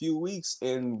like in a few weeks,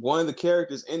 and one of the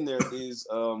characters in there is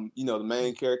the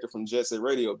main character from Jet Set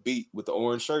Radio, Beat, with the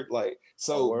orange shirt. Like,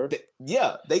 so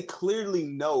they clearly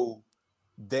know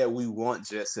that we want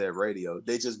Jet Set Radio.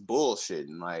 They just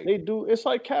bullshitting. Like they do. It's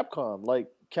like Capcom. Like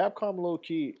Capcom low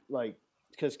key, like,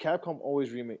 because Capcom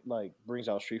always brings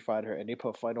out Street Fighter and they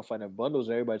put Final Fight in bundles.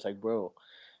 And everybody's like, bro,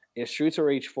 if Streets of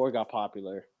Rage 4 got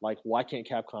popular, like, why can't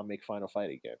Capcom make Final Fight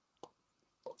again?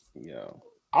 Yeah,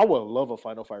 I would love a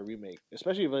Final Fight remake,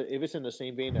 especially if it's in the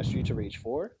same vein as Streets of Rage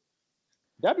 4.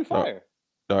 That'd be fire.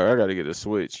 Dog, I gotta get a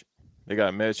Switch. They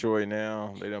got Metroid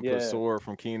now. They done put Sora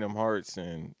from Kingdom Hearts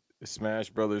and the Smash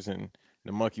Brothers and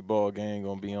the Monkey Ball gang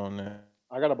gonna be on there.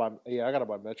 I gotta buy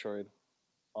Metroid.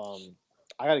 I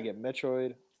gotta get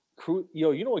Metroid.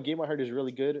 Yo, you know what game I heard is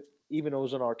really good? Even though it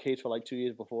was in arcades for like 2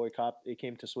 years before it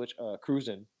came to Switch.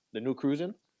 Cruising, the new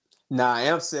Cruising. Nah,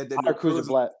 Amp said that new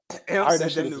Cruising. Amp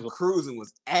said that new Cruising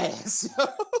was ass.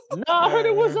 Nah, I heard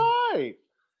it was alright.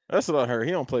 That's what I heard.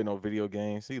 He don't play no video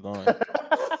games. He lying.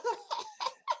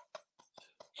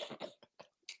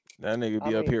 That nigga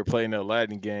be up here playing that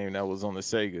Latin game that was on the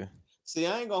Sega. See,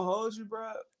 I ain't gonna hold you,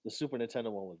 bro. The Super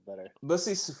Nintendo one was better. But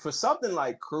see, for something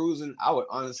like Cruising, I would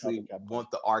honestly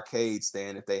want the arcade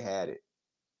stand if they had it.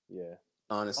 Yeah.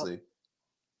 Honestly.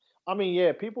 I mean,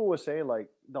 yeah, people were saying like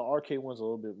the arcade one's a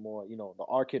little bit more, the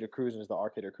arcade of Cruising is the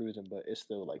arcade of Cruising, but it's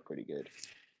still like pretty good.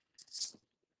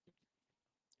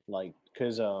 Like,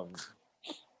 cause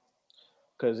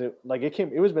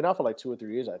it was been out for like 2 or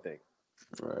 3 years, I think.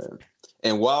 Right.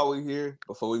 And while we're here,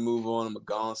 before we move on, I'm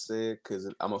gonna say it because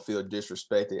I'm gonna feel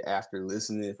disrespected after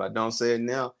listening. If I don't say it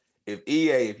now,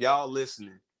 if y'all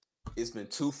listening, it's been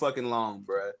too fucking long,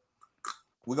 bruh.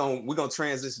 We're gonna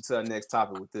transition to our next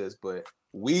topic with this, but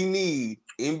we need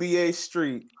NBA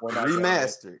Street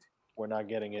remastered. We're not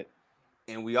getting it.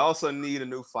 And we also need a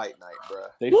new Fight Night, bruh.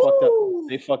 They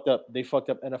fucked up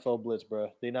NFL Blitz, bruh.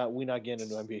 We not getting a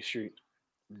new NBA Street.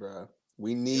 Bruh.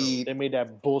 We need. They made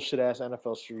that bullshit ass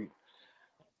NFL Street.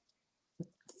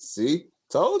 See,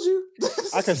 told you.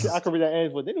 I can read that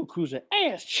ass, but they do Cruising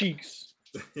ass cheeks.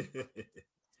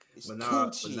 but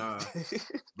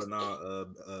nah,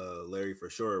 Larry, for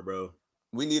sure, bro.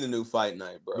 We need a new Fight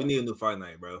Night, bro.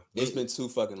 It's been too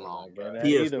fucking long, bro.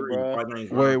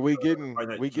 Wait, we getting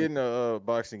a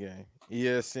boxing game.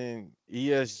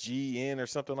 ESGN or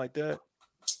something like that.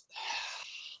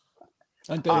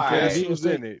 Like All that. right. Who's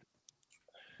in it?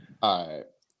 All right.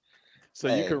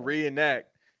 So you can reenact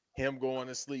him going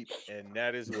to sleep and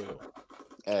that as well.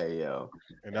 Hey, yo.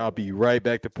 And I'll be right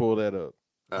back to pull that up.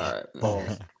 All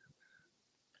right.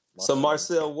 So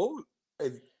Marcel, what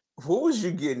was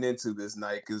you getting into this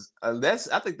night? Because I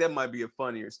think that might be a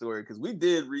funnier story. Because we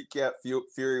did recap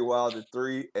Fury Wilder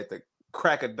 3 at the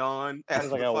crack of dawn. It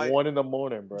was like at 1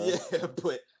 a.m, bro. Yeah,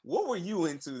 but what were you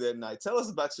into that night? Tell us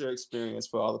about your experience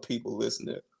for all the people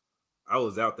listening. I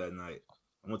was out that night.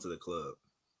 I went to the club.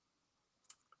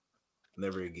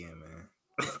 Never again, man.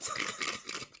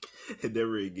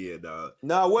 Never again, dog.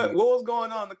 Nah, what was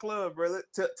going on in the club, bro?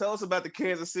 Tell us about the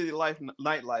Kansas City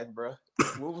nightlife, bro.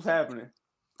 What was happening?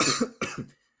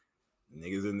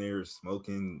 Niggas in there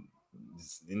smoking,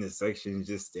 in the section,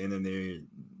 just standing there,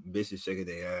 bitches shaking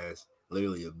their ass.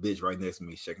 Literally a bitch right next to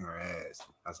me shaking her ass.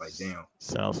 I was like, damn.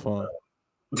 Sounds fun.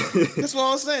 That's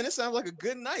what I'm saying. It sounds like a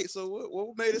good night. So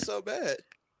what made it so bad?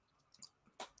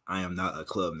 I am not a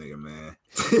club nigga, man.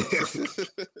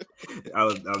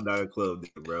 I'm not a club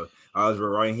nigga, bro. I was with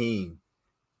Raheem.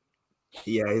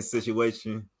 He had his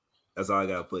situation. That's all I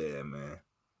gotta put it at, man.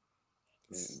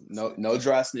 No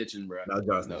dry snitching, bro. No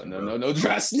dry snitching. No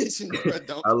dry snitching, bro.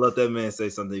 Don't. I let that man say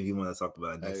something if he want to talk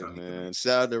about it next time. Man,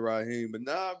 shout out to Raheem, but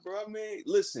nah, bro. I mean,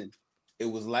 listen, it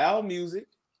was loud music.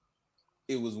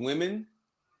 It was women.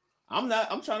 I'm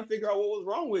trying to figure out what was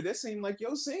wrong with it. That seemed like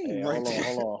your scene, right?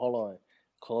 Hold on.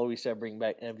 Chloe said bring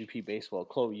back MVP baseball.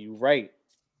 Chloe, you right,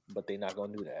 but they not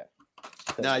gonna do that.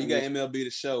 Nah, you got MLB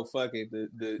The Show. Fuck it.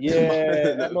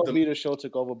 MLB The Show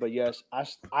took over, but yes, I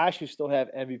actually still have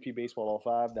MVP Baseball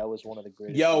 05. That was one of the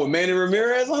greatest. Yo, Manny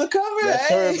Ramirez on the cover. Yes,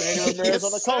 sir. Manny Ramirez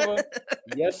on the cover.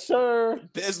 Yes, sir.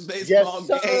 Best baseball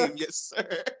game. Yes,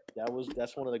 sir.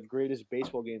 That's one of the greatest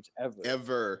baseball games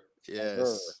ever.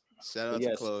 Yes. Shout out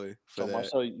to Chloe. So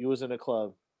Marcel, you was in the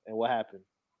club, and what happened?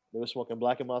 They were smoking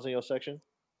Black and Miles in your section?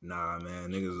 Nah,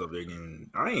 man, niggas was up there getting.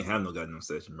 I ain't have no goddamn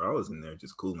section, bro. I was in there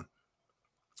just cooling.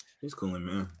 Just cooling,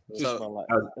 man. So,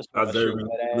 observing,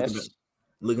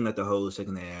 looking at the hoes,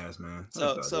 shaking their ass, man.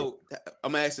 So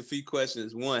I'm gonna ask a few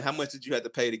questions. One, how much did you have to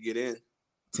pay to get in?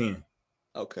 10.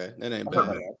 Okay, that ain't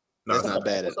bad. That's not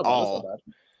bad at all.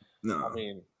 No,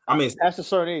 I mean, past a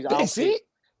certain age, that's it.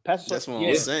 That's what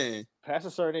I'm saying. Past a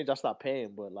certain age, I stopped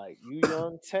paying, but like you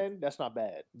young 10, that's not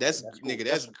bad. That's cool. Nigga,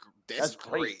 that's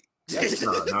great. New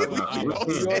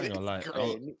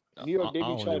York, they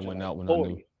be charging went out when 40.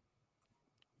 I knew.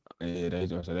 Yeah, they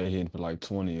hitting for like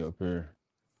 20 up here,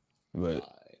 but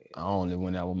I only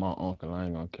went out with my uncle. I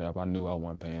ain't gonna cap. I knew I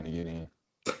wasn't paying to get in.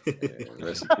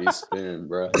 Rest in peace, Spin,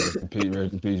 bro. Rest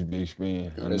in peace, Big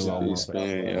Spin. I knew I wasn't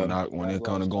paying. When it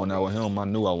come to going out with him, I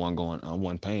knew I wasn't going. I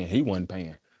wasn't paying. He wasn't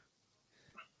paying.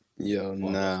 Yo,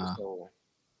 nah,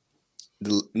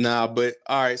 but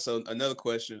all right. So another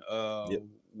question,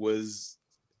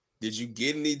 did you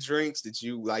get any drinks? Did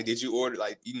you order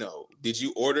did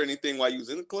you order anything while you was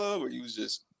in the club, or you was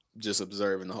just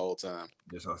observing the whole time?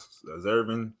 Just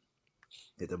observing,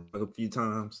 hit the bug a few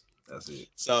times. That's it.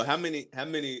 So how many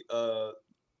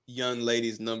young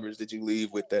ladies' numbers did you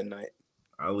leave with that night?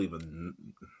 I'll leave I'm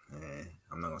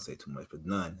not gonna say too much, but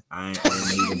none. I ain't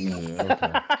leaving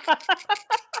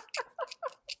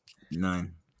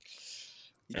none.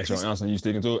 That's your answer. You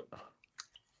sticking to it?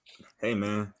 Hey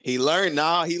man, he learned.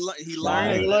 He learned. He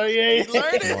learned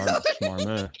it. Smart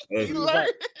man. Hey, he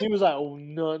was like, oh,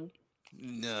 none.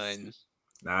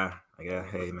 Nah, I got.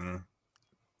 Hey man.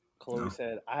 Chloe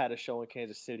said, I had a show in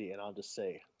Kansas City, and I'll just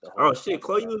say. Oh shit,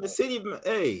 Chloe, you in the city?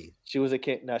 Hey, she was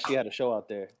she had a show out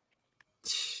there.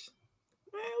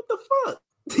 Man, what the fuck?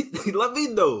 Let me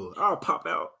know. I'll pop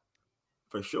out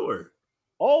for sure.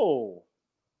 Oh,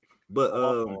 but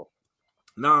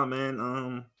nah,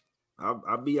 man.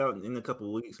 I'll be out in a couple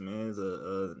of weeks, man. It's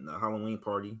a Halloween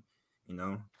party, you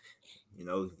know.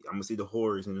 I'm gonna see the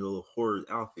horrors in the little horror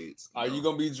outfits. Are you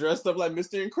gonna be dressed up like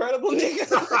Mr. Incredible, nigga?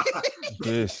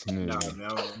 Yes, nigga. Nah,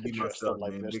 man, I'm gonna be myself,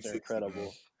 like man. Mr.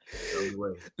 Incredible.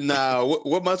 Nah,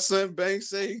 what my son Banks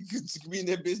say? Being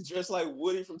that bitch dressed like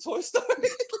Woody from Toy Story.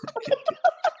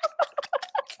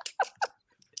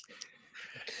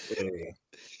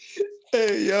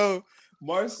 Hey, yo.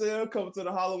 Marcel coming to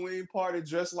the Halloween party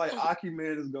dressed like Aki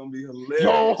Man is gonna be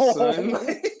hilarious, son.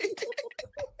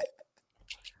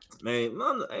 Man,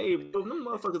 hey, bro, them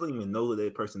motherfuckers don't even know who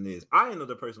that person is. I didn't know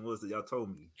that person was that y'all told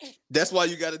me. That's why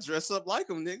you gotta dress up like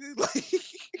him, nigga. Like,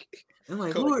 I'm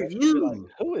like, who are you? Like,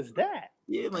 who is that?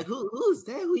 Yeah, I'm like, who is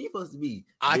that? Who you supposed to be?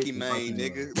 Aki Man,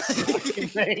 nigga. Aki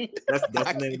Man. That's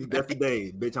the name. That's the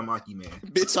day. Bitch, I'm Aki Man.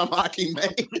 Bitch, I'm Aki Man.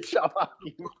 Bitch, I'm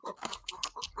Aki Man.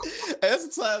 That's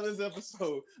the title of this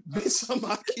episode. Bitch, I'm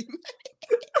Aki Man.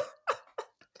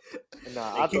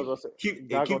 Nah, Hey, I thought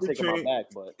keep y'all gonna the take him out trend. back,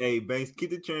 but Hey, Banks, keep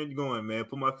the trend going, man.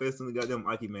 Put my face on the goddamn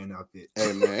Aki Man outfit.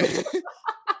 Hey, man.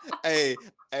 hey,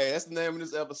 that's the name of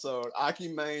this episode. Aki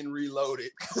Mane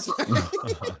Reloaded.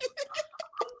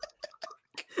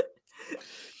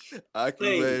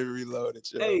 Aki Mane Reloaded.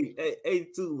 Yo. Hey,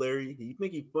 too, Larry. You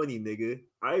think he funny, nigga?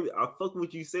 I fuck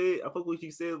what you said. I fuck what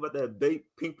you said about that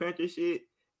Pink Panther shit.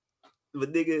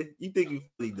 But nigga, you think you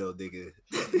funny though, nigga?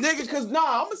 Nigga, cause I'm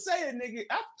gonna say it, nigga.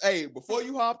 Hey, before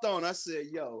you hopped on, I said,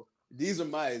 yo, these are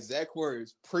my exact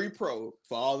words, pre-pro,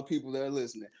 for all the people that are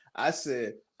listening. I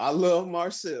said, I love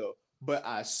Marcel, but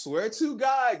I swear to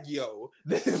God, yo,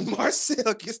 that if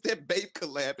Marcel gets that Bape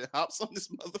collab and hops on this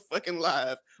motherfucking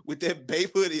live with that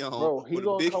Bape hoodie on, bro, he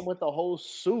gonna come with the whole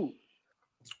suit.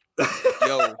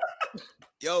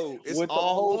 Yo, it's with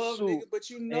all love, suit, nigga.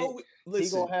 But you know,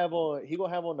 listen, he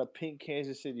gonna have on the pink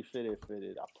Kansas City fitted.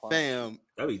 I promise. Fam,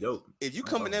 that'd be dope. If you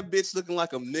come in that bitch looking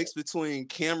like a mix between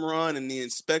Cameron and the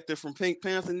inspector from Pink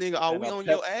Panther, nigga, are we on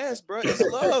your ass, bro? It's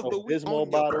love, but we on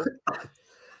bottle.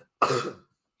 If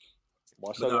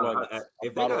they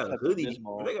got a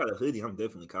hoodie, I'm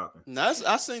definitely copping. No,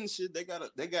 I seen the shit. They got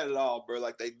it all, bro.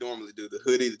 Like they normally do. The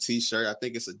hoodie, the t-shirt. I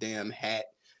think it's a damn hat.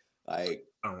 Like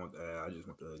I don't want that. I just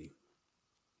want the hoodie.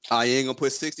 Oh, you ain't gonna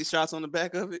put 60 shots on the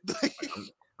back of it?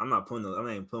 I'm not putting. I'm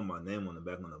not even putting my name on the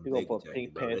back on the big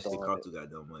jacket, bro. That shit cost too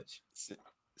goddamn much.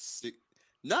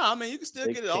 Nah, I mean you can still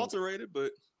get it alterated,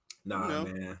 but nah,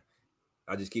 man.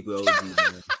 I just keep it OG,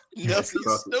 man. Nelson,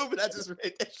 you stupid. I just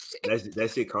read that shit.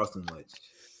 That shit cost too much.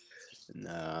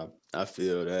 Nah, I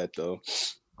feel that though.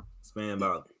 Spend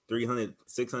about 300,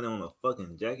 600 on a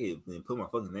fucking jacket and put my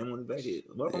fucking name on the back of it.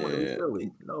 What if I want to resell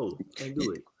it? No, can't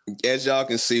do it. As y'all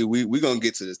can see, we gonna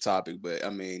get to this topic, but I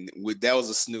mean, that was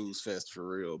a snooze fest for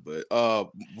real. But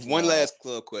one last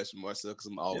club question, Marcel, because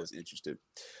I'm always interested.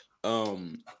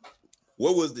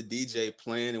 What was the DJ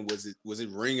playing, and was it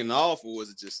ringing off, or was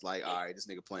it just like, all right, this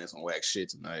nigga playing some whack shit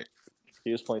tonight?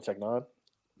 He was playing Tech Nine.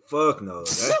 Fuck no,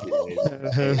 if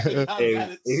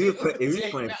he was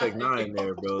playing Tech Nine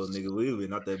there, bro, nigga, we would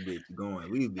not that bitch going.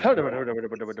 We would be.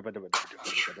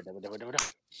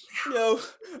 Yo,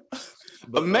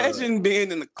 imagine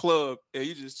being in the club and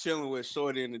you just chilling with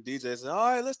Shorty and the DJ. Say,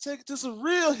 all right, let's take it to some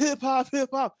real hip hop.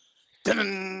 I've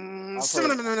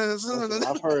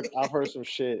heard some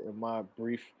shit in my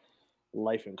brief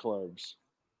life in clubs,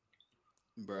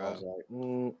 bro. I was like,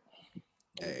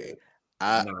 hey,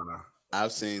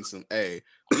 I've seen some. Hey,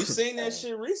 we've seen that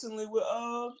shit recently with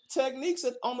Techniques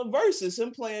on the Versus,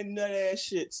 him playing nut ass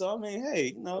shit. So I mean,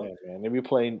 hey, you know, yeah, man, they be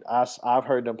playing. I've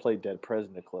heard them play Dead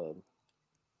President Club,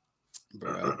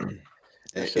 bro.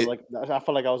 I feel like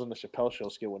I was on the Chappelle Show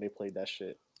skit when they played that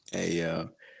shit. Hey, yo.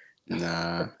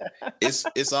 Nah,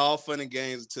 it's all fun and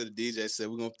games until the DJ said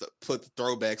we're gonna put the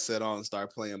throwback set on and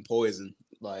start playing Poison.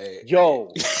 Like,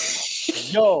 yo,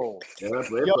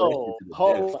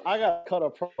 hold on. I gotta cut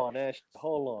a pro on that shit.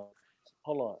 Hold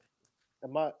on.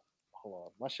 My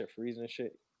shit freezing and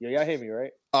shit. Yo, y'all hear me,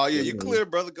 right? Oh yeah, you clear,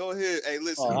 brother. Go ahead. Hey,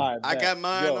 listen, I got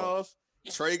mine off.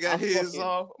 Trey got his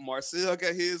off. Marcel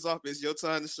got his off. It's your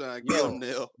time to shine. Get him,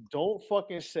 Nell. Don't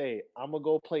fucking say I'm gonna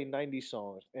go play 90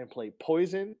 songs and play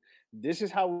Poison. This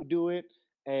is how we do it.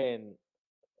 And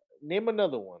name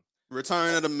another one.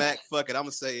 Return of the Mac. Fuck it. I'm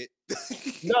gonna say it.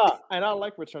 Nah, and I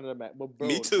like Return of the Mac, but bro,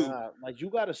 me too. Nah, like you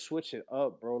gotta switch it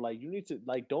up, bro. Like you need to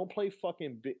don't play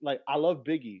fucking like I love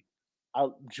Biggie.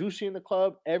 Juicy in the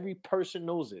Club. Every person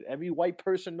knows it. Every white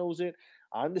person knows it.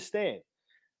 I understand.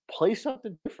 Play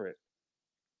something different.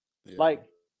 Yeah. Like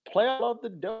play I Love the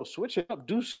Devil. Switch it up.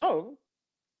 Do something.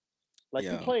 Like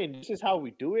you playing. This is how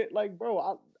we do it. Like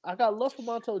bro, I got love for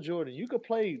Montel Jordan. You could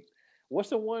play. What's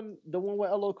the one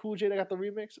with LL Cool J that got the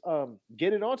remix?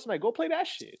 Get It On Tonight. Go play that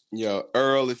shit. Yo,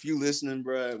 Earl, if you listening,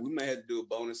 bro, we may have to do a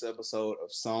bonus episode of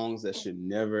songs that should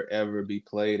never ever be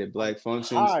played at black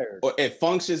functions or at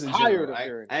functions in general.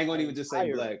 I ain't gonna even just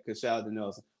say black because shout out to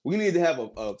Nelson. We need to have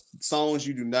a songs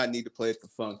you do not need to play at the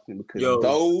function because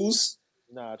those.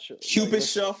 Nah, Cupid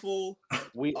Shuffle.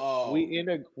 We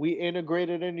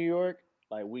integrated in New York.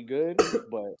 Like we good,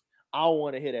 but I don't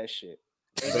want to hear that shit.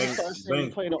 Banks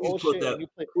playing the old shit.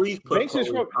 Banks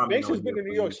has been in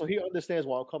New York, so he understands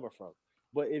where I'm coming from.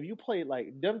 But if you play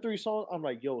like them 3 songs, I'm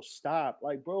like, yo, stop.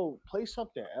 Like, bro, play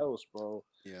something else, bro.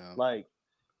 Yeah. Like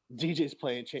DJ's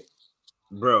playing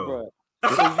bro.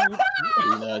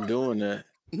 You're not doing that.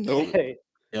 Nope. Hey,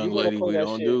 young lady, we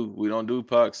don't do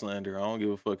Pac slander. I don't give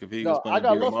a fuck if he was playing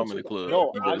Big Mom in the club.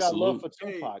 No, I got love for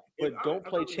Tupac, but don't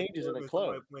play Changes in the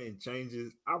club. Playing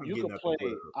Changes, you can play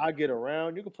I Get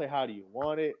Around. You can play How Do You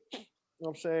Want It. know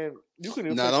what I'm saying? You can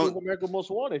even Nah, play don't- Super America Most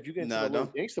Wanted if you get into Nah, the little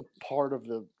don't- gangster part of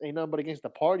the ain't nothing but against the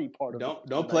party part of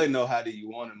Don't play no How Do You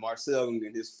Want It. Marcel gonna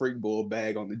get his freak bull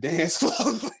bag on the dance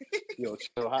floor. Yo,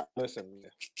 chill. Listen,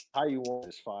 man. How You Want It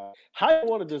is fire. How You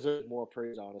Want It deserves more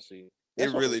praise, honestly. That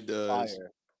It song really is does.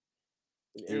 fire.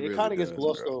 It It really kind of gets does,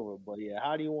 glossed bro. over, but yeah,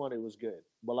 How Do You Want It was good.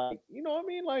 But like, you know what I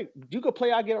mean? Like, you could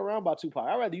play I Get Around by Tupac.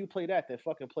 I'd rather you play that than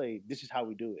fucking play This Is How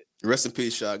We Do It. Rest in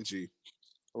peace, Shock G.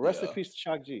 Rest in peace to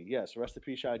Shock G. Yes, rest in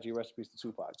peace, Shock G. Rest in peace to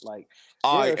Tupac. Like,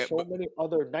 Oh, there are yeah, so many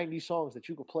other 90s songs that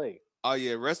you could play. Oh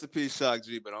yeah, rest in peace, Shock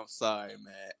G. But I'm sorry,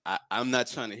 man. I'm not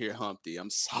trying to hear Humpty. I'm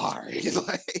sorry.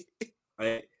 Like,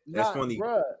 hey, that's funny,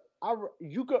 bruh. I'd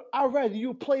rather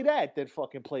you play that than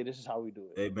fucking play This Is How We Do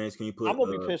It. Hey, Bench, can you put? I'm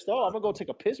gonna be pissed off. I'm gonna go take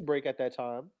a piss break at that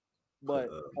time, but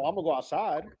I'm gonna go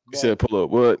outside. You said pull up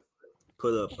what?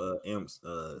 Put up M's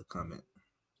comment.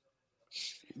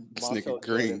 This nigga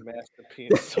green.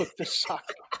 Silk the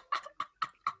Shocker.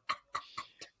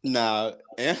 Nah,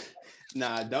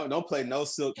 don't play no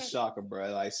Silk the Shocker,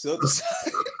 bro. Like Silk the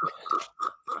Shocker.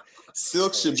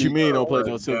 Silk should What be. you mean don't play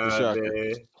no Silk the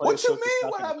Shocker? What you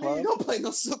mean? What I mean? Don't play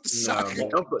no Silk the Shocker.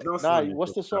 Nah,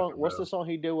 what's the song? What's the song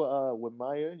he did with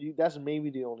Maya? That's maybe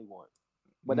the only one.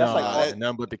 But that's like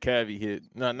none but the Cavi hit.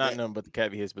 No, not none but the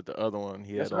Cavi hits, but the other one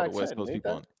he had all the West 10, Coast ain't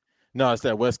people that? on it. No, it's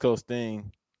that West Coast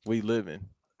thing. We living.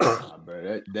 Nah,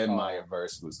 bro, that Maya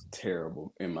verse was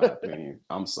terrible in my opinion.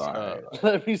 I'm sorry.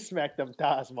 Let me smack them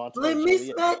thighs, Montel. Let me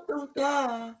smack them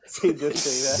thighs. He did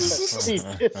say that. He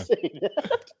did say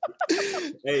that.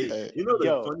 Hey, you know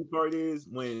the funny part is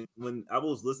when I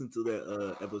was listening to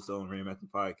that episode on Ram After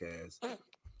Podcast,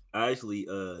 I actually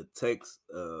text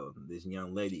this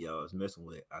young lady I was messing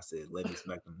with. I said, "Let me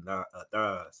smack them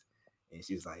thighs," and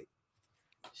she's like,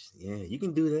 "Yeah, you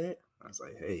can do that." I was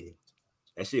like, "Hey,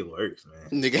 that shit works, man."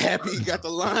 Nigga happy you got the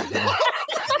line.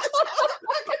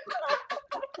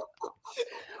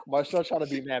 Marcel trying to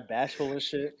be mad bashful and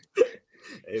shit.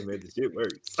 Hey man, the shit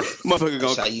works. Motherfucker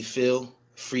That's how you feel,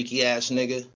 freaky ass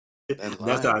nigga. That's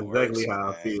exactly how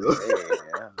I feel.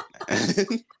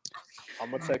 I'm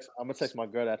gonna text my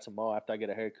girl that tomorrow after I get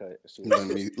a haircut.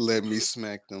 Let me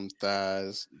smack them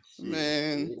thighs,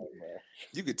 man.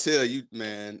 You could tell you,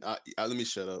 man. Let me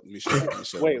shut up. Let me shut up.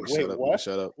 Wait, what?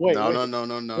 Shut up. Wait, no.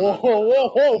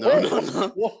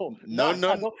 Whoa,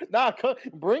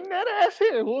 bring that ass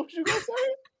here. What was you gonna say?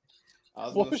 I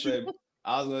was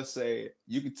gonna say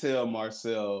you could tell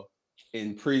Marcel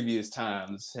in previous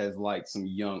times has like some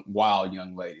wild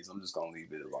young ladies. I'm just gonna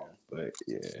leave it alone. But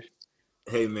yeah.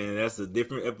 Hey man, that's a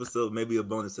different episode, maybe a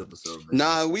bonus episode. Man.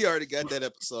 Nah, we already got that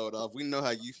episode off. We know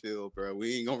how you feel, bro.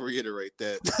 We ain't gonna reiterate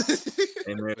that.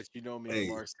 Hey, man. But you know me and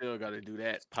Marcel got to do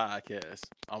that podcast.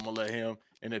 I'm gonna let him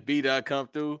and the beat I come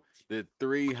through. The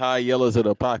 3 high yellows of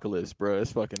the apocalypse, bro.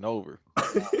 It's fucking over.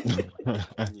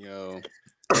 Yo,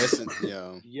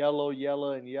 yellow,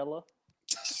 and yellow.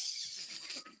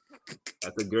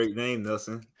 That's a great name,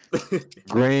 Nelson.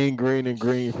 Green, and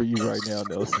green for you right now,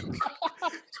 Nelson.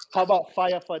 How about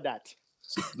fire for that?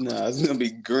 Nah, it's gonna be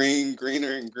green,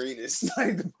 greener, and greenest.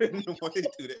 Like depending on what they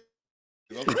do that.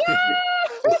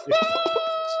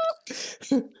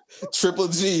 Triple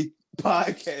G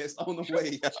podcast on the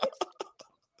way, y'all.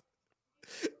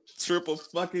 Triple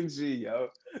fucking G, yo.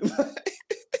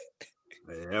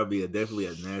 Man, that'll be definitely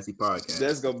a nasty podcast.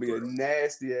 That's gonna be a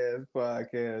nasty ass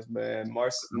podcast, man.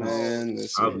 Man,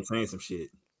 I'll be saying some shit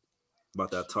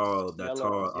about that tall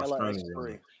Australian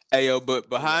woman. Hey yo, but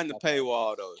behind the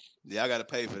paywall though, y'all gotta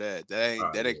pay for that.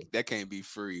 That can't be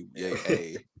free. Yeah,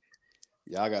 hey,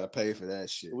 y'all gotta pay for that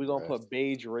shit. We're gonna put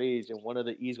Beige Rage and one of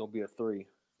the E's gonna be a 3.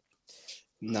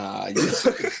 Nah,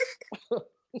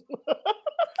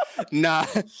 nah,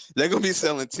 they're gonna be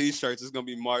selling T-shirts. It's gonna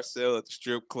be Marcel at the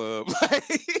strip club.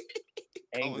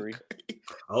 Angry.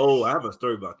 Oh, I have a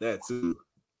story about that too.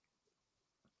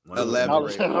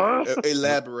 Elaborate.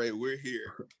 We're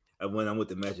here. When I went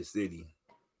to Magic City.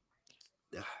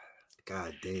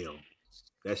 God damn,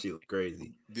 that shit was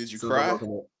crazy. Did you cry?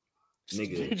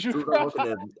 Nigga, did you cry?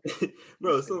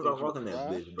 Bro, as soon as I was walking that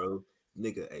bitch, bro,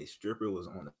 nigga, a stripper was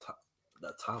on the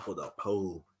top of the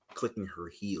pole, clicking her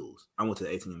heels. I went to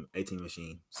the 18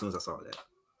 machine. As soon as I saw that,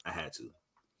 I had to.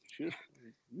 You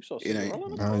so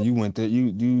you went there.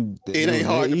 It ain't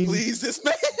hard to please this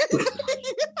man.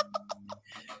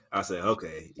 I said,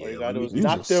 okay, yeah. All you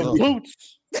knock them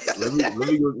boots.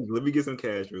 Let me get some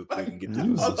cash real quick and get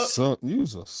you was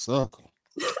a sucker.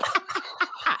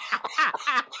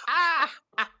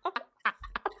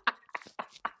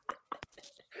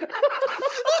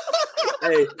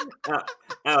 Hey,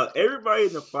 everybody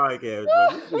in the podcast,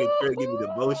 bro, this nigga trying to give me the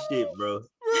bullshit, bro.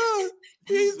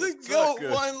 He's the GOAT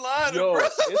one-liner,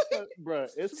 bro.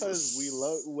 It's because we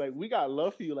love, like, we got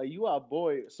love for you. Like, you our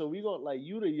boy, so we gonna, like,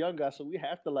 you the young guy, so we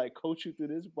have to, like, coach you through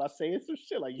this by saying some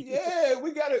shit. Like, yeah,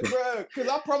 we got it, bro. Because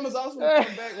I promise I was gonna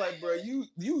come back, like, bro, you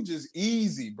just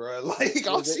easy, bro. Like,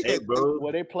 I'll see Hey, bro.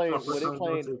 Were they playing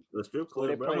the strip club, Were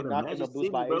they playing Knocking the Boots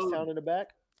by H-Town in the back?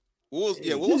 What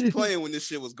was playing when this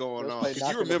shit was going on?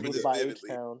 Because you remember this vividly.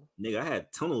 Nigga, I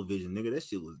had tunnel vision, nigga. That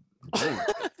shit was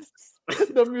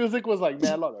the music was like,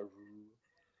 man, look,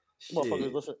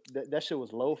 motherfuckers, listen, that shit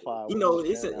was lo-fi. You know,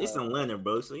 it's Atlanta,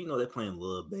 bro. So you know they're playing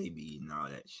Lil Baby and all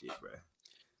that shit, bro.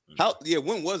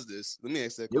 When was this? Let me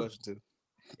ask that question too.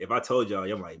 If I told y'all,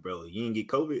 I'm like, bro, you didn't get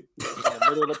COVID? In the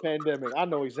middle of the pandemic. I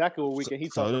know exactly what weekend he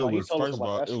talking about. First of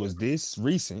all, it was this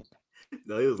recent.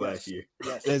 No, it was last year.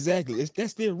 Yes. Exactly.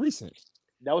 That's still recent.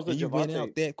 That was the you went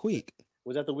out that quick.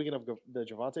 Was that the weekend of the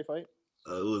Javante fight?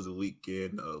 It was a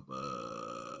weekend of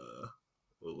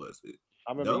what was it?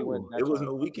 I remember you went. It wasn't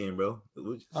a weekend, bro. It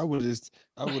was. I would have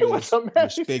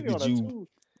respected you.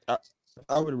 I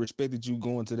would have respected you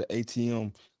going to the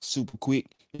ATM super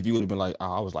quick if you would have been like,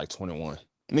 I was like 21.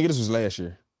 Nigga, this was last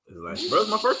year. Bro, it's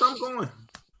my first time going.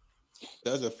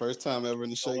 That's your first time ever in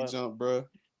the shake jump, bro.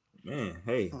 Man,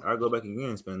 hey, I'll go back again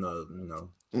and spend Okay,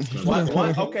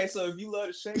 so if you love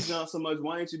the shake jump so much,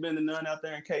 why ain't you been to none out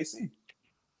there in KC?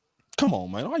 Come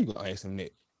on, man. Why you gonna ask him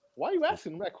that? Why are you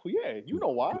asking that? Yeah, you know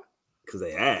why? Because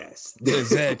they asked.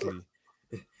 Exactly.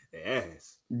 They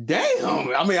asked.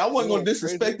 Damn. I mean, I wasn't gonna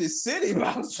disrespect this city, but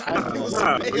I was trying to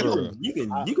you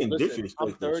can disrespect.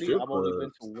 I'm 30. I've only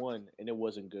been to one, and it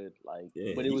wasn't good. Like,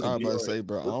 yeah, but it was. I was about to say,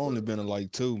 bro, I only been to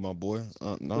like 2, my boy.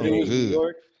 No, it was New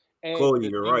York. And Chloe,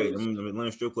 you're right. I mean, the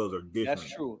Atlanta strip clubs are different.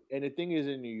 That's true. And the thing is,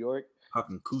 in New York,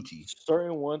 popping coochie.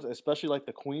 Certain ones, especially like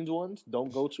the Queens ones,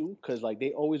 don't go to because like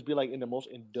they always be like in the most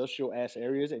industrial ass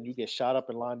areas, and you get shot up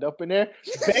and lined up in there.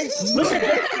 Banks, look at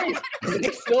that.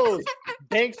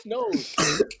 Banks knows.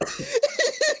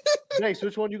 Banks,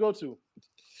 which one you go to?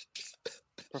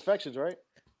 Perfections, right?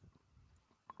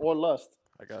 Or Lust?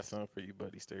 I got something for you,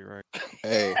 buddy. Stay right.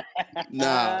 Hey,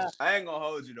 nah, I ain't gonna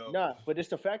hold you though. Nah, but it's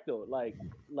the fact though. Like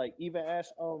even ask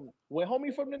when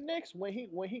homie from the Knicks when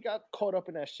he got caught up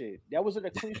in that shit. That was at a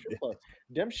clean strip club.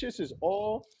 Them shits is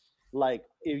all like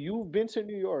if you've been to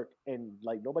New York and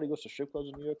like nobody goes to strip clubs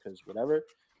in New York because whatever,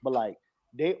 but like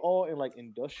they all in like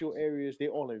industrial areas. They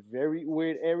all in very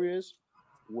weird areas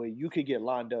where you could get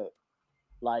lined up.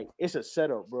 Like it's a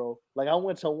setup, bro. Like I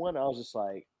went to one, I was just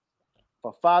like.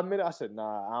 For 5 minutes, I said,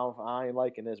 "Nah, I ain't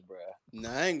liking this, bro."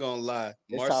 Nah, I ain't gonna lie.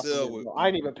 Marcel would. I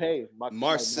ain't even pay.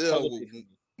 Marcel would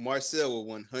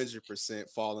 100%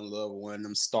 fall in love with one of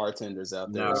them star tenders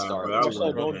out there.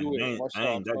 Marcel, don't do it. I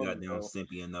ain't that goddamn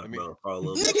simpy enough, bro.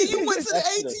 Nigga, you went to the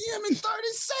ATM in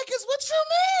 30 seconds. What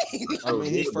you mean? I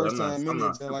mean, his first time in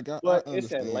there, like I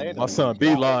understand. My son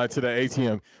B lied to the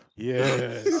ATM.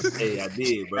 Yes. Hey, I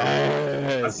did, bro.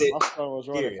 Yes. I said, my son was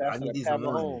running faster than Pat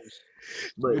Mahomes.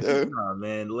 But nah,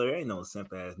 man, Larry ain't no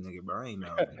simp ass nigga, bro. I ain't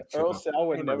no. Earl said I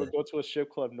would never go to a strip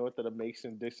club north of the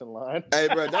Mason-Dixon line. Hey,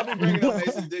 bro, don't be bringing up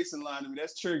Mason-Dixon line to me.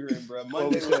 That's triggering, bro.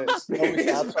 Monday said, I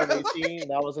turned 18,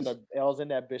 and I was in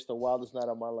that bitch the wildest night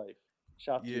of my life.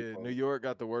 Shout yeah, New York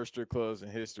got the worst strip clubs in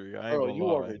history. I ain't Earl, gonna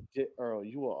lie. Earl,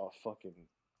 you are a fucking.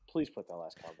 Please put that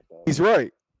last comment down. He's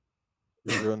right.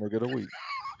 Real nigga of the week.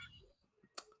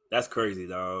 That's crazy,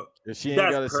 dog. If she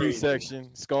ain't got a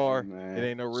C-section scar, it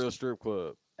ain't no real strip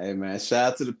club. Hey, man,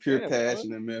 shout out to the pure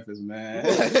passion in Memphis, man.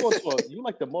 You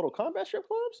like the Mortal Kombat strip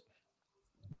clubs?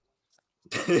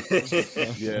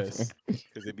 Yes,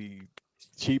 because it be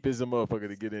cheap as a motherfucker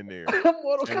to get in there.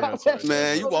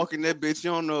 Man, you walk in that bitch,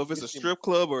 you don't know if it's a strip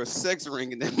club or a sex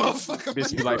ring in that motherfucker.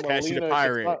 Bitch be like Patchy the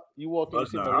Pirate. You walk in, you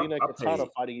see Melina and Katana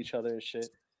fighting each other and shit.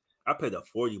 I paid a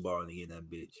 40 ball to get that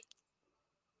bitch.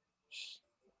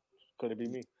 Could it be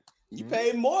me? You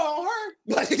paid more on her.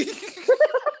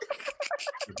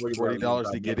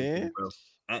 $40 to get in.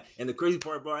 And the crazy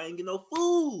part, bro, I ain't get no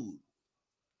food.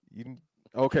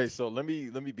 Okay, so let me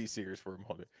be serious for a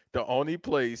moment. The only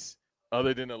place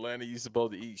other than Atlanta you're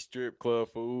supposed to eat strip club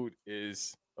food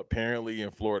is apparently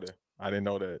in Florida. I didn't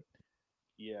know that.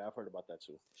 Yeah, I've heard about that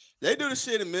too. They do the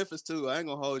shit in Memphis too. I ain't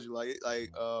gonna hold you.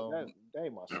 That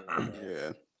ain't my shit.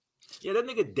 Yeah. Yeah, that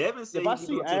nigga Devin said if I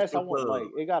see ass, I want like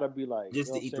it gotta be like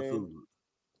just to eat the food.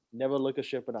 Never look a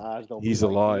ship in the eyes. He's a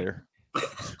liar.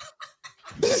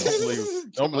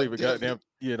 Don't believe a goddamn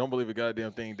Don't believe a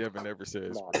goddamn thing Devin ever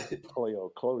says. Nah,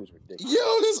 Chloe's ridiculous.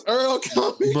 Yo, this Earl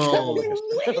coming. Bro.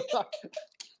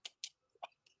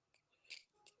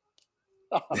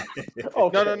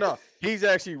 Okay. No. He's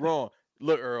actually wrong.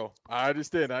 Look, Earl, I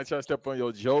understand. I try to step on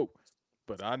your joke,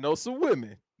 but I know some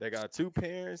women They got 2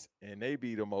 parents, and they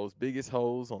be the most biggest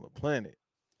hoes on the planet.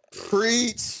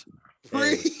 Preach.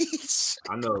 Hey, Preach.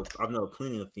 I know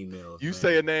plenty of females. You man.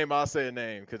 say a name, I'll say a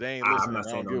name, because they ain't listening. I'm not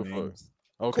saying no give a fuck. names.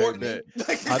 Okay, Courtney. bet.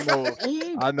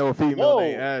 I know a female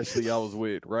named Ashley I was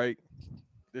with, right?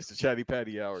 This is Chatty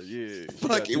Patty hour. Yeah.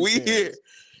 Fuck it. We here.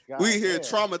 We here.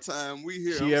 Trauma time. We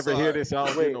here. She ever hear this? I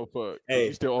don't give no fuck. Hey,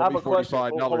 you still owe me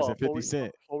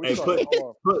 $45.50. Hey,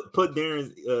 put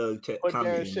Darren's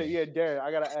comment. Shit. Yeah, Darren,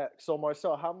 I gotta ask. So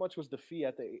Marcel, how much was the fee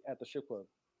at the strip club?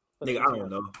 Nigga, I don't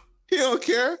know. He don't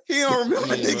care. He don't remember.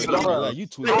 Like, you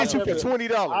They hit you for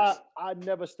 $20. I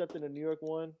never stepped in a New York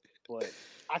one, but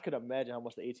I could imagine how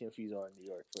much the ATM fees are in New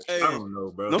York. For sure. Hey, I don't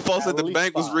know, bro. No folks at the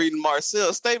bank was reading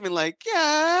Marcel's statement like,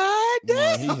 God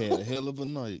damn. He had a hell of a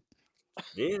night.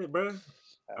 Yeah, bro.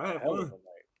 I had fun.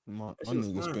 My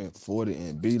nigga spent 40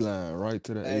 in Beeline right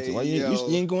to the ATM. Why yo.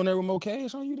 you ain't going there with more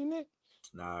cash on you than that?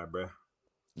 Nah, bro.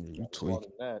 Yeah, you tweak.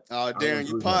 Oh, Darren,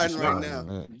 you potting right now.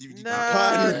 Nah,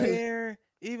 Darren.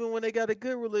 Even when they got a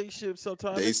good relationship,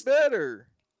 sometimes it's better.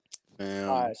 Man.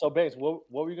 All right, so Banks, what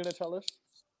were you gonna tell us?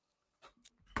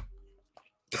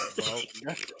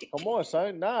 Come on,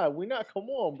 son. Nah, we not. Come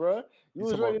on, bro. You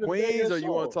was ready to Queens, or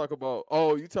you want to talk about?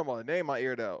 Oh, you talking about a name I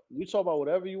aired out? You talk about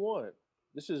whatever you want.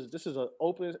 This is an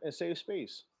open and safe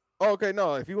space. Oh, okay,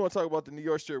 no. If you want to talk about the New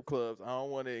York strip clubs, I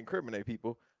don't want to incriminate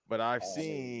people, but I've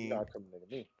seen.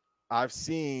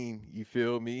 You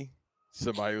feel me?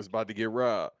 Somebody was about to get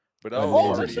robbed, but I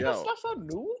was already out. That's not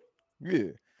new.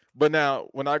 Yeah, but now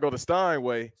when I go to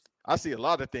Steinway, I see a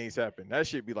lot of things happen. That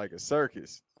shit be like a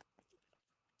circus.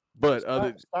 But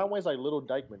Steinway's like Little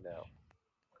Dykeman now.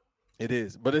 It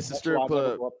is, but it's a strip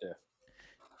club. Up there.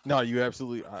 No, you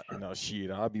absolutely. No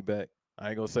shit. I'll be back. I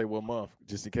ain't gonna say what month,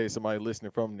 just in case somebody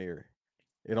listening from there.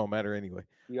 It don't matter anyway.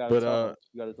 You gotta let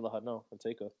her know and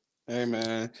take her. Hey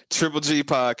man, Triple G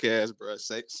podcast, bro.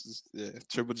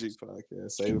 Triple G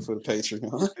podcast. Save it for the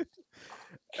Patreon.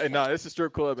 Hey, it's a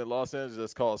strip club in Los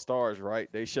Angeles called Stars, right?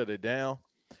 They shut it down.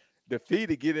 The fee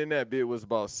to get in that bit was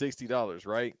about $60,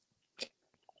 right?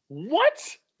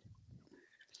 What?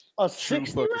 A true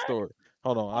fucking story.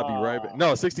 Hold on, I'll be right back.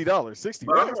 No, $60. $60.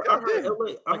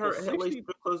 I heard LA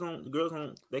strip clubs girls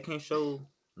they can't show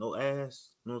no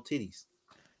ass, no titties.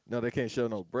 No, they can't show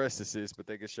no breast assists, but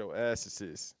they can show ass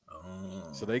assists.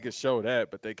 So they can show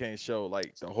that, but they can't show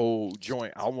like the whole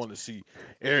joint. I want to see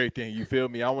everything. You feel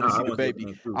me? I want to see the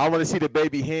baby. I want to see the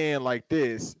baby hand like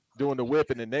this doing the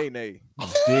whip and the nay-nay.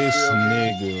 This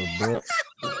nigga, bro.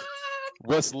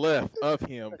 What's left of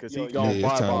him? Because he gone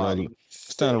bye-bye.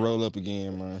 It's time to roll up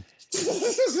again, man.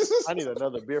 I need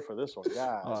another beer for this one.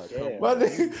 God damn. My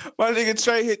nigga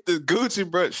Trey hit the Gucci,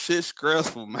 bro. Shit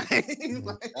stressful, man.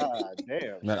 God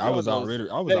damn. Man, I was already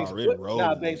rolling.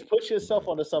 Nah, Banks, put yourself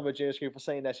on the Summer Jam screen for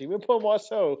saying that shit. We put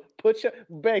Marcel.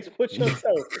 Banks, put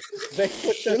yourself. Banks,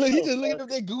 put yourself. He just looking at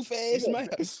that goof ass man.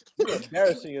 You're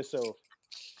embarrassing yourself.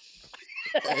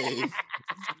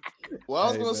 Well, I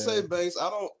was gonna say, Banks. I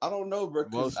don't know, bro.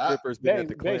 Most strippers been at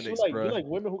the clinics, bro. You like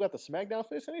women who got the smackdown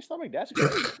face in their stomach? That's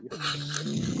crazy.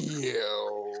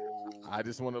 Yo. I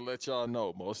just want to let y'all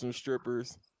know, most of them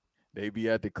strippers, they be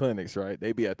at the clinics, right?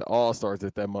 They be at the All Stars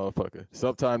at that motherfucker.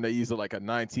 Sometimes they use it like a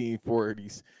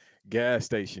 1940s gas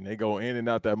station. They go in and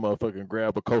out that motherfucker and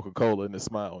grab a Coca-Cola and a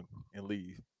smile and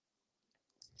leave.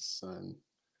 Son,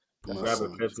 grab a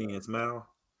Pepsi and smile.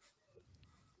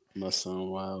 My son,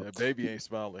 wow. That baby ain't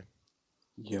smiling.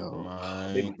 Yo,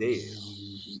 baby dead.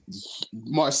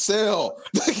 Marcel.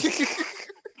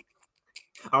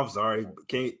 I'm sorry.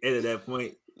 Can't you edit that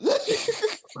point?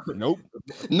 Nope.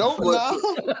 Nah.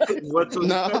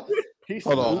 Nah.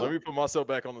 Hold on. Let me put myself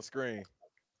back on the screen.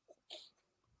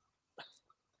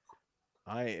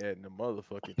 I ain't adding the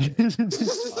motherfucking thing.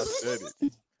 I said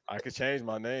it. I could change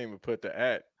my name and put the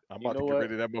 @ I'm about to get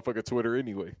rid of that motherfucker Twitter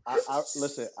anyway.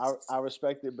 Listen, I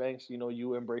respect it, Banks. You know,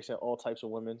 you embracing all types of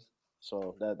women.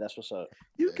 So that's what's up.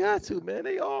 You got to, man.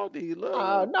 They all need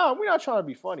love. No, we're not trying to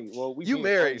be funny. Well, you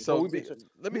married, funny, so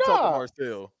let me talk to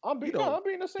Marcel. I'm being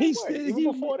the same way.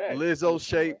 Even before that. Lizzo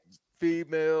shaped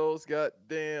females,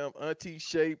 goddamn auntie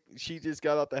shape. She just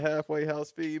got out the halfway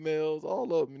house females.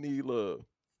 All of them need love.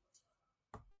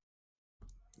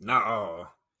 Not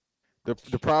all.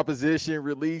 The proposition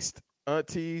released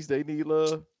aunties, they need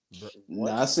love.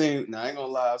 I ain't gonna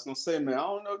lie. I was gonna say, man, I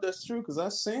don't know if that's true because I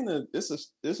seen this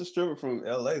a stripper from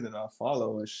LA that I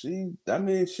follow, and she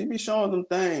be showing them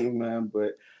things, man.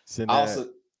 But I'm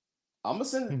gonna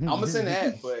send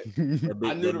that. But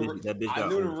I knew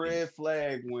the red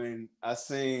flag when I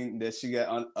seen that she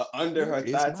got under her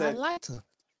thigh.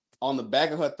 On the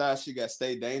back of her thigh, she got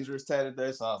 "Stay Dangerous" tatted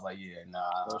there. So I was like, yeah,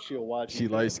 nah. So she'll watch. She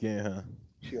light skinned, huh?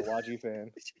 She a YG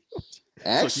fan.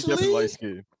 So she definitely Actually, light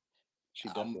skinned. She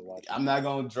definitely watched. I'm not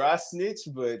gonna dry snitch,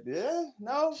 but yeah,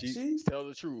 no, She tell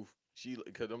the truth.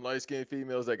 Because them light skinned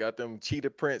females that got them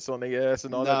cheetah prints on their ass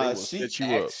and all that, they will set you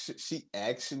up. She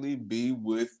actually be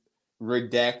with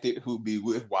Redacted, who be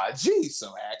with YG.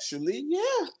 So actually,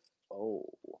 yeah. Oh,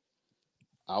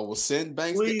 I will send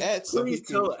Banks the at. So please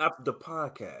tell after the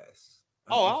podcast.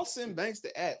 Oh, I'll send Banks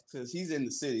the at because he's in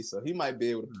the city, so he might be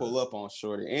able to pull up on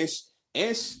Shorty. All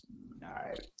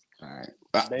right.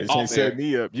 They can't set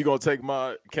me up. You gonna take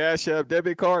my Cash App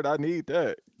debit card? I need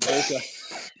that.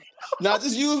 Now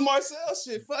just use Marcel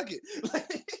shit. Fuck it.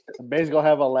 Bane's gonna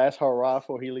have a last hurrah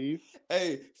before he leave.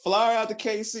 Hey, fly her out to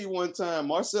KC one time.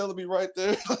 Marcel will be right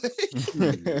there.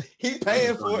 He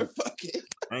paying for it. Fuck it.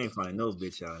 I ain't find no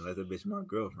bitch out unless that bitch my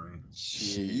girlfriend.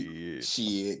 Shit. You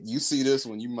see this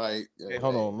one, you might. Hey,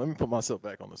 hold on. Let me put myself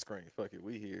back on the screen. Fuck it.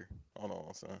 We here. Hold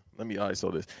on, son. Let me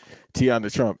ISO this.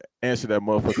 Tiana Trump, answer that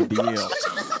motherfucking DM.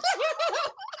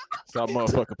 Stop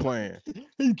motherfucking playing.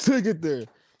 He took it there.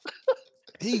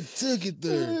 He took it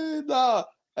there. Nah,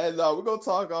 we're gonna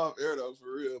talk off air though,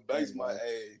 for real. Banks might,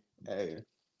 hey,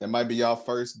 that might be y'all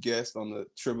first guest on the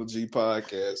Triple G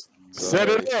podcast. So, set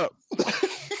it up.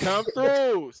 Come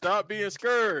through. Stop being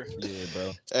scared. Yeah,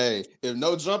 bro. Hey, if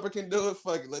no jumper can do it,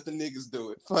 fuck it. Let the niggas do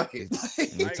it. Fuck it. I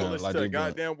ain't gonna listen to a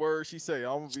goddamn word she say.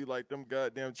 I'm gonna be like them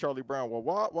goddamn Charlie Brown. Well,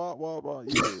 wah.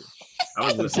 Yeah. I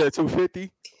was just said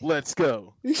 250. Let's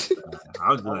go.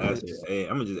 I was gonna ask her. Hey,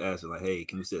 I'm gonna just ask her like, hey,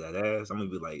 can you sit that ass? I'm gonna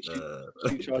be like,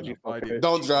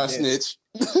 don't dry snitch.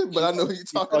 But I know who you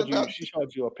talking about. She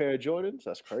charged you a pair of Jordans.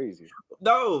 That's crazy.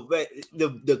 No, but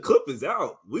the clip is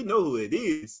out. We know who it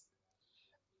is.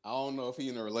 I don't know if he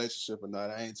in a relationship or not.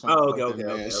 I ain't trying to okay.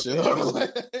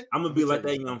 I'm gonna be like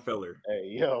that young feller. Hey,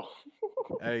 yo.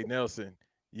 Hey, Nelson.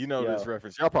 You know this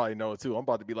reference. Y'all probably know it too. I'm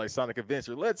about to be like Sonic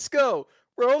Adventure. Let's go.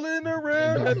 Rolling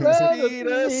around at the speed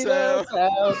of sound.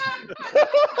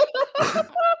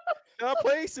 Got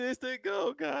places to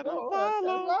go. Gotta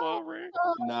follow my ring.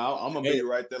 Now I'm gonna be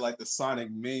right there like the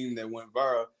Sonic meme that went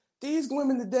viral. These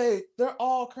women today, they're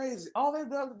all crazy. All they've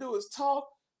done to do is talk,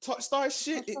 start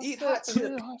shit, and eat hot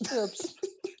chips.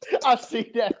 I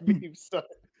see that meme, son.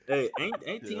 Hey,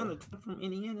 ain't Tiana from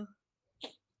Indiana?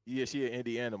 Yeah, she in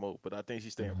Indiana mode, but I think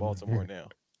she's staying in Baltimore now.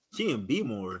 She in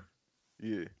B-more.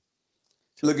 Yeah.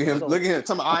 Look at him.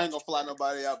 Tell me, I ain't gonna fly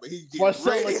nobody out, but he getting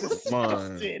ready.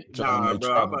 Nah,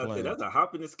 bro. I'm about to say that's a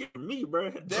hop in the skip for me,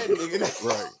 bro. That nigga.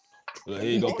 Right. Well,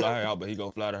 he ain't gonna fly her out, but he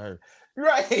gonna fly to her.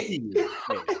 Right.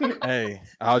 Hey,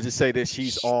 I'll just say that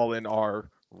she's all in our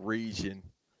region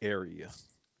area.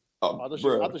 Oh, I thought you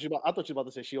were about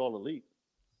to say she all elite.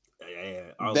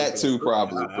 Yeah, that too,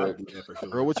 probably.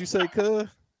 Bro, what you say, cuz?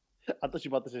 I thought you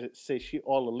were about to say she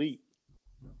all elite.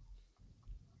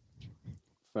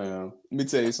 Fam, let me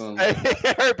tell you something. Hey,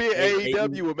 her being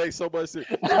AEW would make so much sense.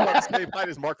 You want to stay fight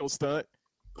as Marco Stunt?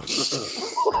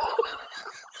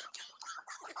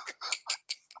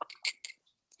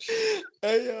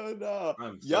 Hey yo, nah.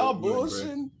 Y'all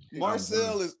bullshitting.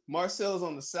 Marcel is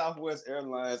on the Southwest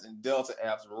Airlines and Delta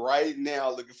apps right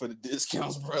now looking for the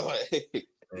discounts, bro. Like,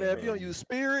 man, if you don't use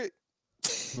Spirit,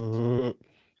 I'll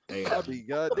be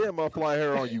goddamn. I'll fly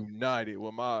her on United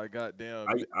with my goddamn.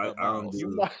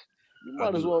 You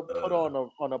might as well put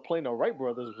on a plane the Wright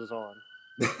brothers was on.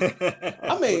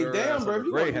 I mean, damn, bro.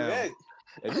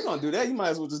 If you're gonna do that, you might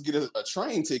as well just get a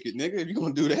train ticket, nigga. If you're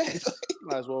gonna do that, you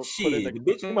might as well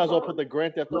put the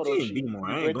Grand Theft Auto. You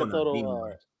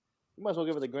might as well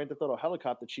give her the Grand Theft Auto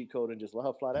helicopter cheat code and just let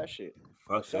her fly that shit.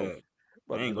 Fuck that.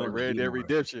 I ain't going Red Dead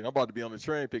Redemption. I'm about to be on the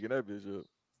train picking that bitch up.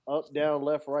 Up, down,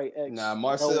 left, right, X. Nah,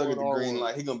 Marcel get the green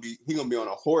light. He gonna be on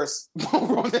a horse.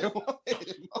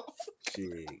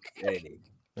 Shit. Hey.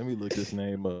 Let me look this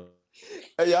name up.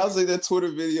 Hey, y'all see that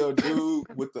Twitter video, dude,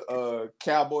 with the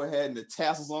cowboy hat and the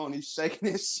tassels on? He's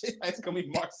shaking his shit. It's gonna be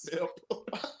Marcel.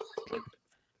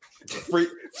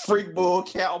 freak bull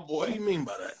cowboy. What do you mean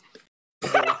by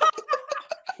that?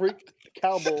 Freak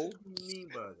cowboy. What do you mean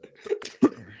by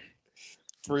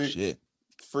that?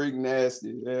 Freak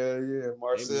nasty. Yeah.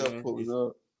 Marcel pulling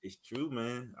up. It's true,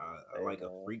 man. I like a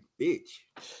freak bitch.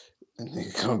 And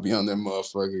nigga gonna be on that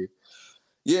motherfucker.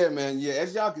 Yeah, man. Yeah,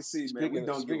 as y'all can see, man, we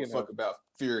don't give a fuck about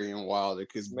Fury and Wilder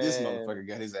because this motherfucker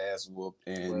got his ass whooped.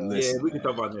 And listen, yeah, we can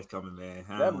talk about this coming, man.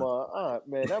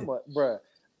 Bruh.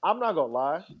 I'm not gonna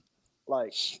lie.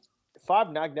 Like, 5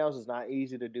 knockdowns is not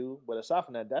easy to do, but aside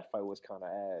from that fight was kind of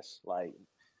ass. Like,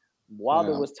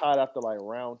 Wilder was tied after like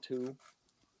round 2.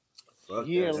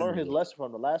 He didn't learn his lesson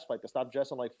from the last fight to stop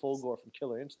dressing like Fulgore from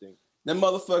Killer Instinct. That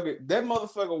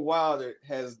motherfucker Wilder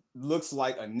looks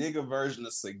like a nigga version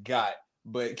of Sagat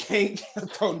but can't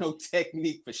throw no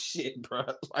technique for shit, bro.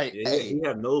 Like, he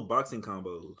have no boxing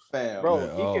combos, fam.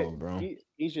 Bro,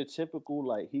 he's your typical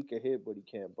like he can hit, but he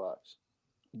can't box,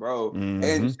 bro. Mm-hmm.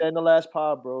 And you said in the last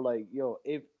pod, bro, like yo,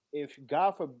 if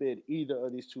God forbid either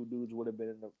of these two dudes would have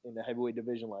been in the heavyweight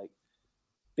division like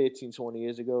 15, 20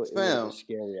 years ago, it would have been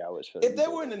scary hours for if they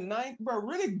were in the ninth, bro,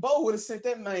 Riddick Bowe would have sent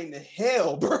that man to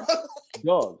hell, bro.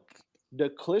 Dog, the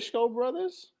Klitschko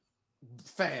brothers,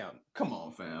 fam, come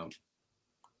on, fam.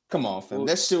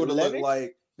 That shit would have looked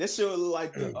like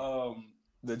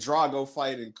the Drago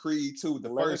fight in Creed 2, the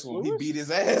first one. He beat his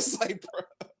ass, like, bro.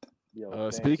 Yo,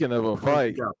 speaking of a fight,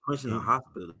 he got punched in the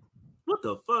hospital. What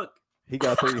the fuck? He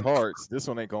got 3 hearts. This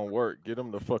one ain't gonna work. Get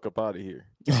him the fuck up out of here.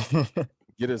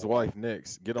 Get his wife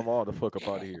next. Get them all the fuck up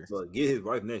out of here. So get his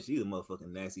wife next. She's a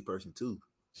motherfucking nasty person too.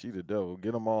 She the devil.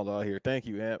 Get them all out here. Thank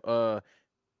you, Amp.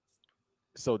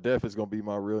 So Def is gonna be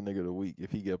my real nigga of the week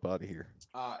if he get up out of here.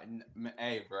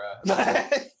 Hey,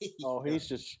 bro.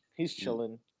 He's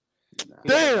chilling.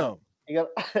 Damn.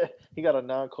 He got a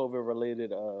non-COVID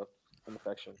related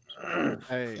infection.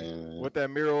 Hey, what that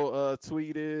Miro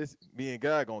tweet is? Me and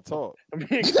God gonna talk. Me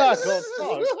and God gonna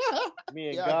talk. Me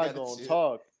and God gonna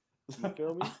talk. You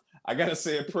feel me? I gotta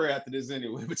say a prayer after this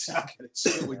anyway, but y'all gotta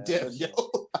chill with Def, yo.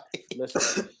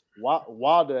 Listen,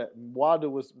 Wilder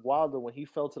when he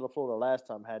fell to the floor the last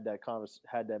time had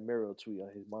that Miro tweet on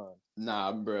his mind.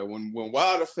 Nah, bro. When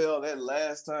Wilder fell that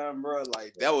last time, bro,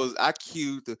 like that was I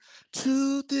cued the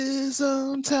 "Truth Is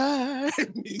Untied"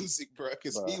 music, bro,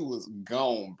 because he was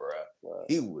gone, bro.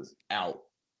 He was out.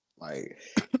 Like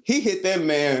he hit that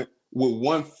man with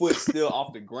one foot still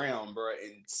off the ground, bro,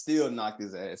 and still knocked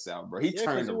his ass out, bro. He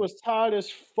turned. He was tired as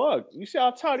fuck. You see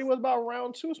how tired he was about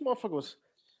round 2? This motherfucker was.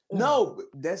 No, but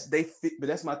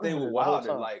that's my thing with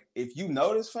Wilder. Like, if you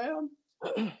notice, fam,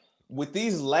 with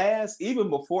these last, even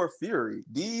before Fury,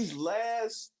 these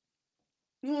last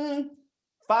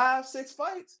 5-6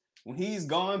 fights, when he's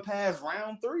gone past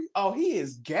round 3, oh, he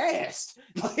is gassed.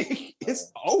 Like,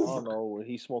 it's over. I don't know,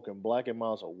 he's smoking Black and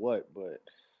Miles or what, but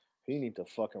he need to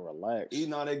fucking relax.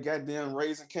 Eating all that goddamn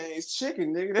Raising Cane's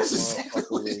chicken, nigga. That's exactly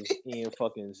what it is. Eating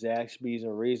fucking Zaxby's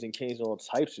and Raising Cane's and all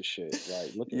types of shit.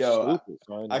 Like, looking stupid,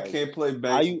 son. I can't play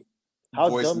bass. How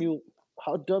dumb you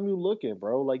looking,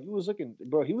 bro? Like, he was looking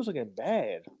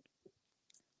bad.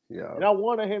 Yeah. And I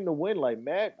wanted him to win. Like,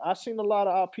 man, I seen a lot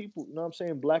of our people, you know what I'm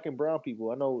saying? Black and brown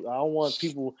people. I know I don't want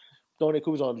people throwing their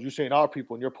coups on you saying our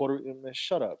people and you're Puerto Rican. Man,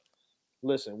 shut up.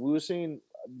 Listen, we were seeing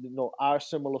our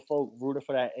similar folk rooting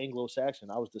for that Anglo-Saxon.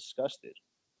 I was disgusted.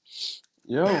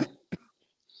 Yo. I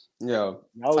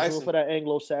was rooting for that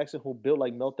Anglo-Saxon who built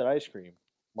like melted ice cream.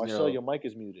 Marcel, your mic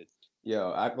is muted.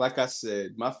 Yo, like I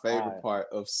said, my favorite part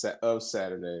of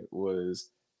Saturday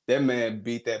was that man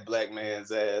beat that black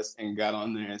man's ass and got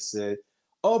on there and said,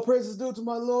 "All praises due to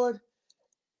my Lord.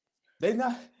 They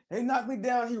knocked me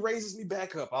down. He raises me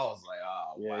back up." I was like,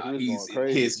 "Oh, wow, he's in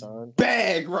his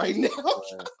bag right now."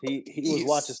 He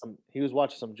was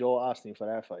watching some Joel Osteen for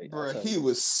that fight, bro. He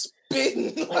was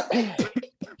spitting.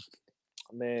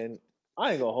 Man,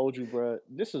 I ain't gonna hold you, bro.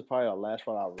 This is probably our last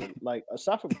fight. I really like.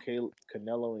 Aside from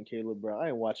Canelo and Caleb, bro, I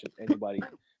ain't watching anybody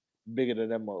bigger than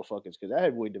them motherfuckers because that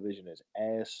heavyweight division is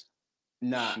ass.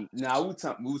 Nah.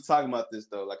 We was talking about this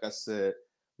though. Like I said,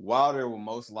 Wilder will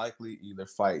most likely either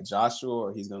fight Joshua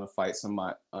or he's gonna fight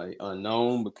somebody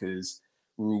unknown because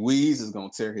Ruiz is gonna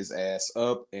tear his ass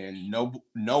up, and no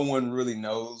one really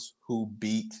knows who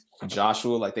beat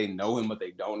Joshua. Like they know him, but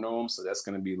they don't know him, so that's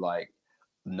gonna be like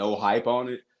no hype on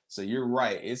it. So you're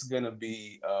right. It's gonna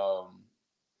be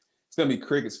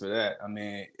crickets for that. I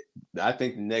mean, I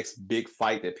think the next big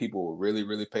fight that people will really,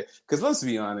 really pay. Because let's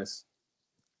be honest,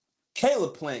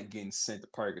 Caleb Plant getting sent to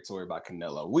purgatory by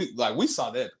Canelo. We saw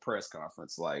that at the press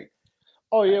conference. Like,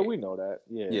 oh yeah, we know that.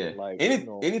 Yeah. Like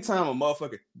anytime a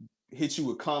motherfucker hit you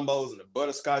with combos in a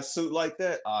butterscotch suit like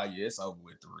that, yeah, it's over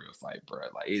with the real fight, bro.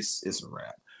 Like it's a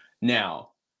wrap. Now,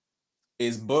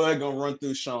 is Bud gonna run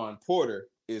through Sean Porter?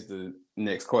 Is the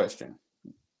next question.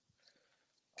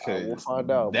 We'll find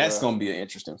out. That's gonna be an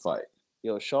interesting fight.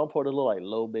 Yo, Sean Porter look like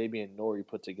Lil Baby and Nori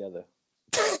put together.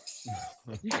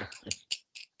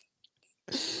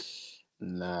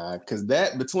 Nah, because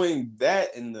between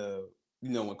that and the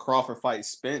when Crawford fights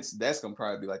Spence, that's gonna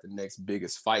probably be like the next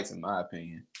biggest fights in my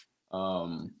opinion.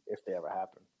 If they ever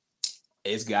happen.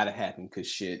 It's gotta happen because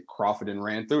shit, Crawford and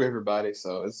ran through everybody,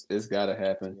 so it's gotta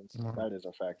happen. That is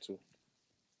a fact too.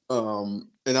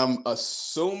 And I'm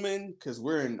assuming because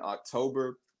we're in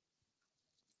October,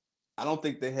 I don't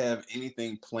think they have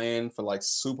anything planned for like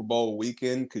Super Bowl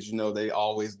weekend because they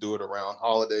always do it around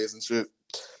holidays and shit.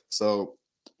 So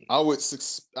I would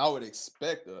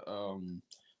expect a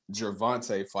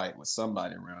Gervonta fight with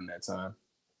somebody around that time.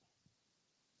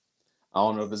 I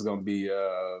don't know if it's gonna be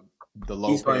the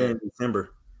Lopez. He's fighting in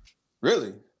December.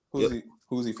 Really?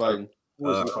 Who's he fighting?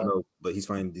 I don't know, but he's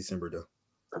fighting in December though.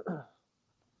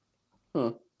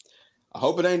 Huh. I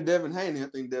hope it ain't Devin Haney. I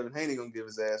think Devin Haney gonna give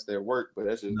his ass their work, but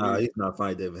that's just he's not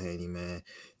fighting Devin Haney, man.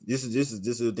 This is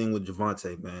the thing with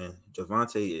Gervonta, man.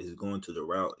 Gervonta is going to the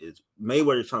route. Is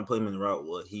Mayweather trying to play him in the route?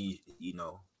 What he,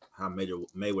 how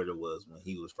Mayweather was when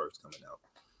he was first coming out,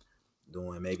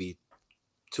 doing maybe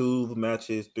 2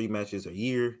 matches, 3 matches a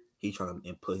year. He trying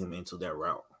to put him into that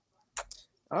route.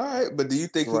 All right, but do you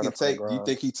think he can take? Do you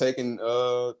think he taking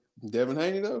Devin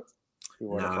Haney though?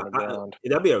 Nah,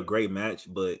 that'd be a great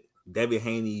match, but Devin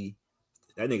Haney,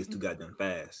 that nigga's too goddamn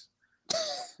fast.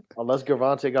 Unless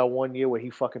Gervonta got 1 year where he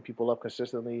fucking people up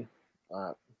consistently,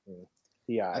 I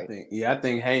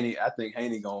think Haney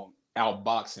gonna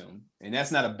outbox him, and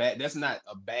that's not a bad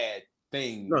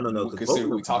thing. No. Consider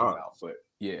what we talking about, but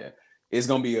yeah, it's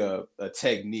gonna be a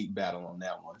technique battle on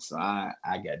that one. So I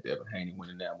got Devin Haney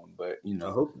winning that one, but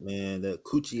I hope, man, that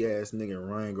coochie ass nigga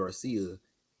Ryan Garcia,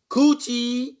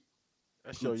 coochie.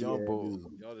 That's your young bull.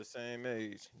 Y'all the same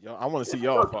age. I want to see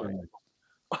y'all fight.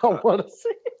 I want to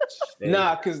see.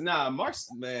 Mark,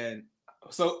 man.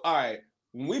 So all right,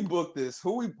 when we book this,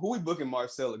 who we booking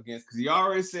Marcel against? Because he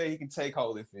already said he can take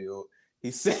Holyfield. He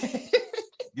said,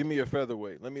 "Give me a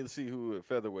featherweight. Let me see who a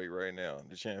featherweight right now,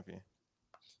 the champion."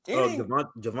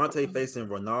 Gervonta facing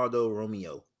Ronaldo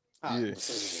Romeo. Yeah.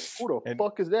 Who the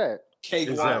fuck is that?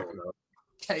 Cakewalk.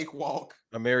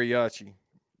 A mariachi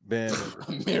band.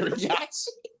 Mariachi.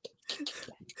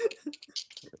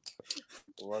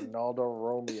 Ronaldo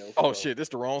Romeo. Oh shit, this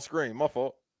the wrong screen. My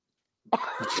fault.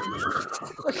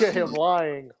 Look at him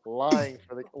lying. Ronaldo.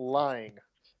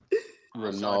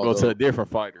 Go to a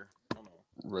different fighter.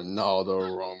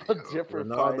 Ronaldo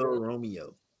Romeo.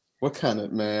 Romeo. What kind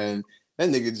of man? That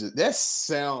nigga that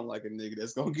sound like a nigga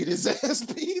that's gonna get his ass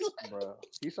beat. Bro,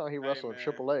 he saw he wrestled in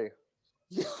AAA.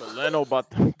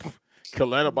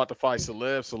 Kaleno about to fight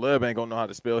Celeb. Celeb ain't gonna know how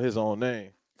to spell his own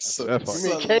name. You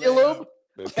mean Caleb?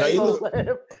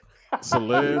 Celeb,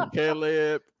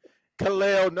 Caleb.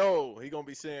 Kaleo, no, he gonna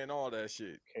be saying all that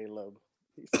shit. Caleb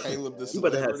the he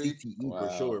about to have celebrity. CTE for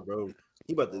sure, bro.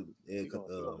 He about to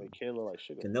Caleb like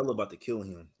sugar. Canelo about to kill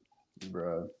him,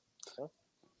 bro.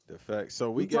 The fact.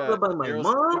 So we you got. Talk about my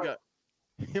mom?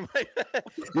 You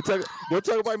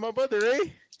talk about my mother, eh?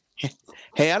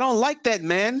 Hey, I don't like that,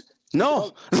 man.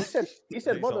 No, he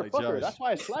said motherfucker. That's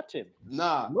why I slapped him.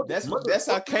 Nah, that's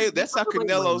how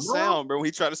Canelo sound, bro. When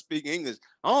he try to speak English,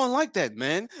 I don't like that,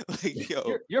 man. Like,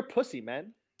 yo, you're pussy,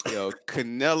 man. Yo,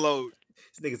 Canelo.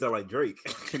 This nigga sound like Drake.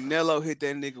 Canelo hit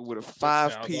that nigga with a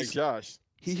 5-piece. Like Josh.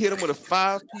 He hit him with a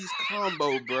 5-piece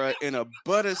combo, bro, in a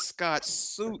butterscotch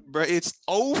suit, bro. It's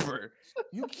over.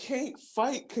 You can't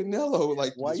fight Canelo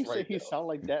like why this. Why you say he sound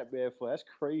like that, man? For that's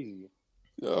crazy.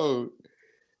 Yo,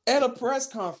 at a press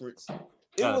conference,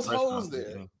 it was hoes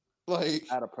there. Man. Like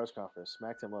at a press conference,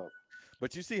 smacked him up.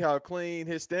 But you see how clean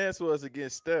his stance was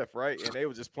against Steph, right? And they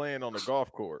were just playing on the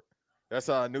golf court. That's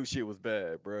how I knew shit was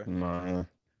bad, bro. Nah.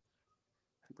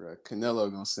 Bro,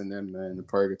 Canelo gonna send that man to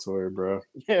purgatory, bro.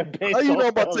 Yeah, how you know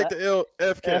about take the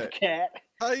F-Cat?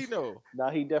 How you know?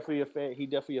 Nah, he definitely a fan. He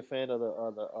definitely a fan of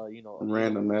the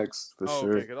Random X for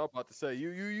sure. Okay, cause I'm about to say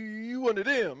you one of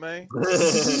them, man.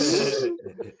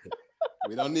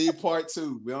 We don't need part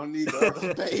 2. We don't need the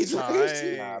other page.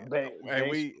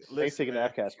 They taking the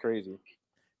F-Cat's crazy.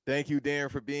 Thank you,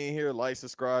 Darren, for being here. Like,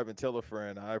 subscribe, and tell a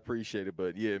friend. I appreciate it.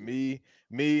 But yeah, me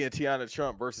and Tiana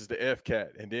Trump versus the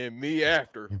F-Cat. And then me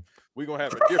after. We're going to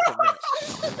have a different match.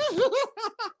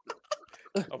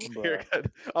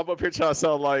 I'm up here trying to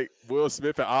sound like Will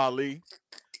Smith and Ali.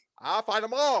 I'll fight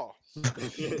them all.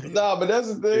 Nah, but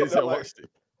that's the thing.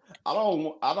 I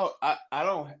don't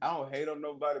hate on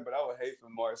nobody, but I would hate for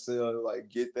Marcel to like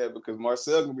get that because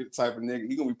Marcel gonna be the type of nigga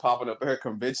he gonna be popping up at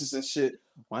conventions and shit.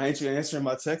 Why ain't you answering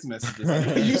my text messages?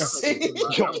 Like, you see,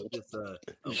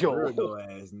 Virgo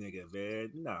ass nigga,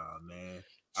 man. Nah, man.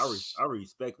 I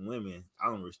respect women. I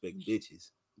don't respect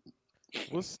bitches.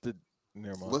 What's the?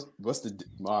 Never mind. What's the?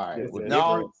 All right.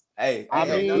 No. Hey.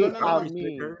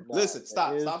 No. Listen.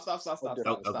 Stop.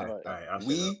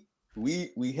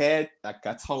 We had, like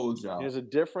I told y'all, there's a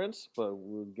difference, but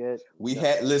we'll get.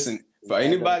 Listen, for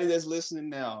anybody that's listening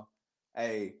now,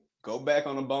 hey, go back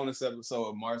on the bonus episode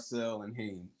of Marcel and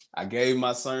Heem. I gave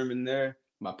my sermon there.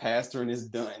 My pastoring is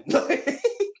done.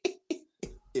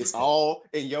 It's all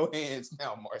in your hands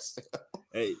now, Marcel.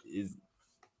 Hey,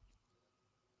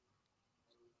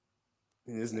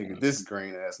 this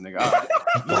green ass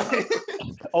nigga.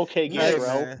 Okay,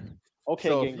 Gabriel. Okay,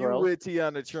 so gang if you're girls. with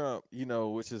Tiana Trump, you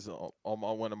know, which is on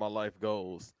one of my life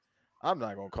goals, I'm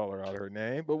not gonna call her out her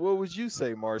name, but what would you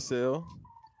say, Marcel?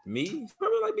 Me? She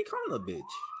probably like be calling a bitch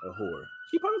a whore.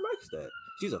 She probably likes that.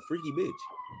 She's a freaky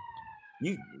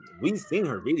bitch. We've seen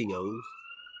her videos.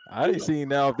 I ain't seen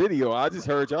now video. I just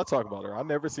heard y'all talk about her. I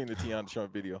never seen the Tiana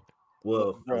Trump video.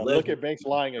 Well, Bro, look at Banks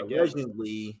lying again.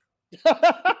 Allegedly,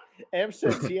 M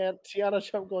said Tiana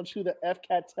Trump going to chew the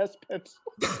FCAT test pencil.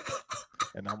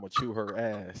 And I'm gonna chew her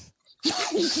ass.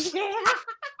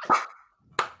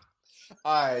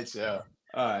 All right, y'all.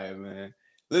 All right, man.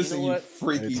 Listen, you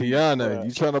freaky. Hey, Tiana,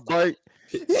 you trying to bite?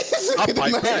 I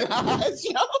bite back.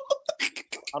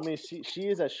 I mean, she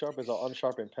is as sharp as an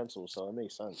unsharpened pencil, so it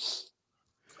makes sense.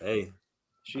 Hey,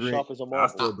 she's sharp as a marble. I'll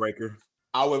still break her.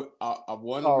 I want to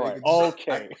All make right, a joke.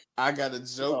 okay. I got a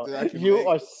joke that I can you make.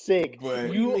 are sick.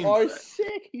 But you are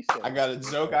sick. He said. I got a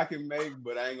joke I can make,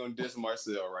 but I ain't gonna diss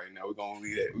Marcel right now. We're gonna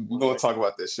leave that. We're gonna talk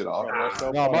about that shit off.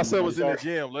 No, Marcel was in the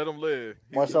gym. Let him live.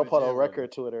 Marcel put a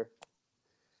record Twitter.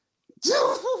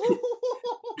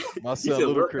 Marcel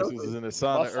Ludacris was in the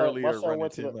sauna earlier.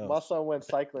 My son went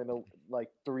cycling like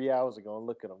 3 hours ago, and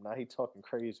look at him now. He talking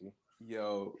crazy.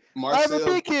 Yo, Marcel, I'm a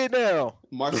big kid now.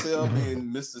 Marcel being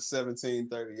Mr.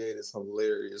 1738 is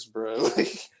hilarious, bro.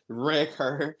 Like, wreck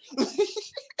her.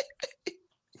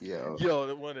 Yo,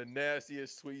 one of the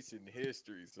nastiest tweets in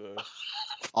history, son.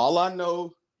 All I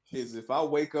know is if I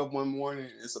wake up one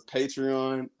morning, it's a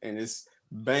Patreon, and it's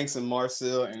Banks and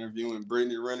Marcel interviewing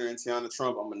Brittany Renner and Tiana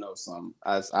Trump, I'm gonna know something.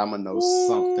 I'm gonna know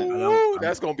something.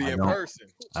 That's gonna be in person.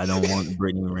 I don't want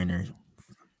Brittany Renner.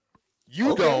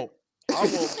 You don't. I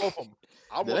want both of them.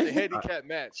 I want the handicap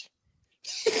match.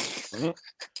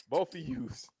 Both of you.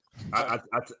 I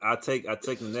take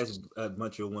the next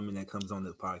bunch of women that comes on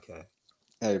the podcast.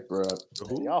 Hey, bro,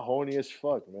 y'all horny as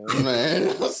fuck, man.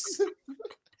 Man,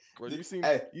 bro, you seen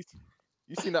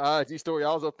the IG story?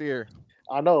 I was up there.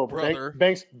 I know, brother.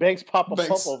 Banks pop a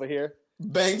pump over here.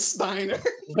 Banks Steiner.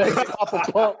 Banks pop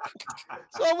a pump.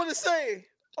 So I want to say,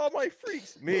 all my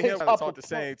freaks. Me and him talk the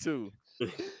same too.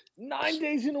 9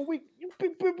 days in a week, you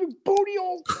big booty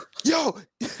on. Yo,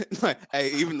 like,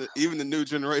 hey, even the new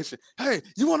generation. Hey,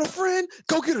 you want a friend?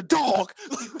 Go get a dog.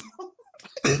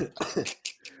 What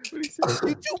he said?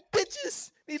 You two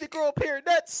bitches need to grow a pair of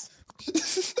nuts.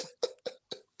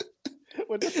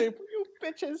 What they say for you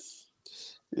bitches?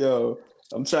 Yo,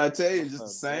 I'm trying to tell you, just the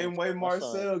same way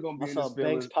Marcel gonna be in this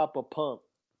Banks pop a pump.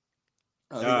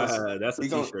 That's a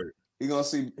t-shirt. He gonna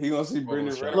see Brittany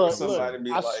Renner look, somebody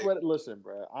be I like, swear, listen,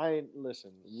 bro.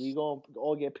 Listen. We gonna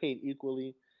all get paid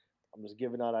equally. I'm just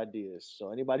giving out ideas.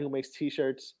 So anybody who makes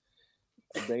t-shirts,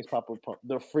 Banks pop a pump.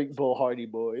 The Freak Bull Hardy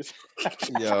Boys.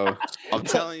 Yo, I'm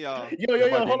telling y'all. Yo,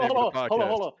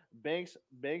 hold on.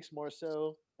 Banks,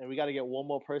 Marcel, and we got to get one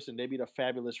more person. They be the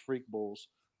Fabulous Freak Bulls.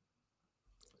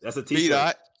 That's a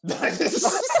t-shirt.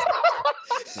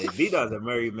 Hey, B-Dot's a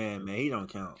married man. He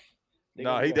don't count.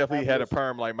 No, he definitely had a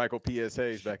perm like Michael P.S.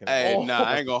 Hayes back in the day. day. Nah,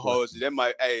 I ain't gonna hold you. That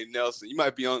might, hey, Nelson, you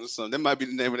might be on something. That might be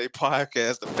the name of their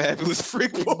podcast, The Fabulous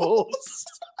Freak Bulls.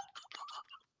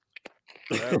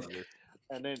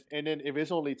 And then if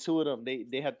it's only two of them,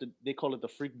 they call it the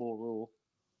Freak Bull rule.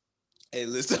 Hey,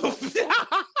 listen.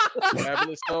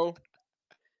 Fabulous though.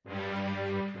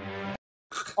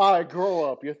 All right,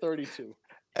 grow up. You're 32.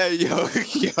 Hey, yo.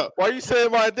 Why you saying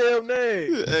my damn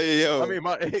name? Hey, yo. I mean,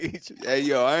 my age. Hey,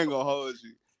 yo, I ain't gonna hold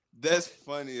you. That's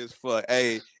funny as fuck.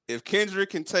 Hey, if Kendrick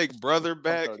can take Brother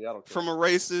back from a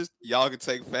racist, y'all can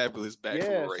take Fabulous back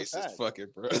from a racist. Fuck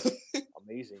it, bro.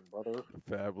 Amazing, brother.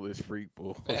 Fabulous Freak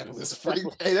Bull. Fabulous Freak.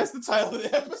 Hey, that's the title of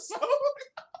the episode.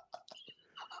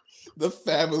 The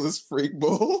Fabulous Freak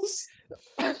Bulls.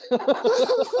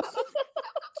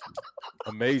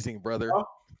 Amazing, brother.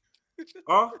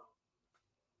 Oh.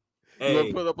 Hey, you want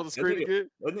to put it up on the screen again?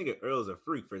 That nigga Earl's a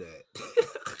freak for that.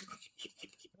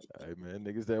 Hey man,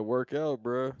 niggas that work out,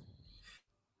 bro.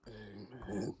 Hey,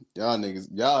 y'all niggas,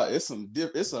 it's something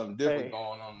different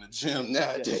going on in the gym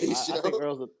nowadays. I think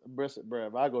Earl's bro.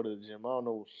 If I go to the gym, I don't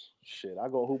know shit. I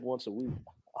go hoop once a week.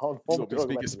 I don't know. You gonna be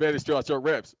speaking Spanish throughout your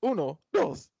reps. Uno,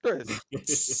 dos, tres.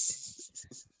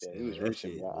 Yeah, he was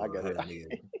reaching. I got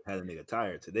it. Had a nigga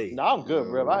tired today. No, I'm good,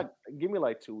 bro. Give me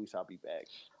like 2 weeks, I'll be back.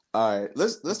 All right,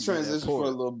 let's transition for a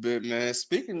little bit, man.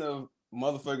 Speaking of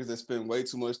motherfuckers that spend way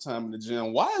too much time in the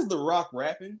gym, why is The Rock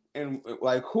rapping? And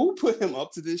like, who put him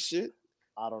up to this shit?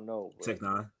 I don't know.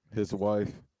 Tech-Nine, his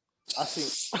wife. I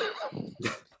seen.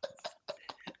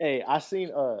 Hey, I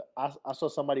saw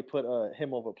somebody put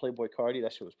him over Playboy Cardi.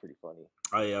 That shit was pretty funny.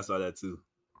 Oh yeah, I saw that too.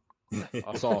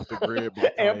 I saw off the grid.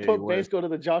 And put Banks go to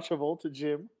the John Travolta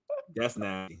gym. That's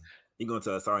nasty. He going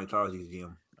to a Scientology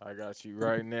gym. I got you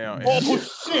right now. Oh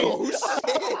shit! He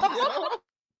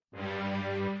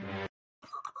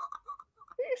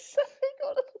said he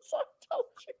go to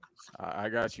Scientology. I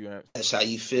got you, Amp. That's how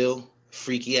you feel,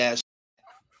 freaky ass.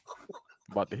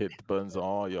 About to hit the buttons on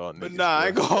all y'all niggas. But nah, I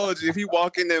ain't gonna hold you. If he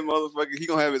walk in that motherfucker, he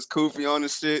gonna have his koofy on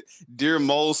and shit. Dear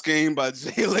Mole Scheme by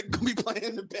Jay Lick gonna be playing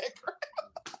in the background.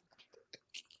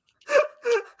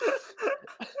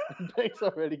 Banks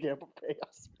already getting prepared.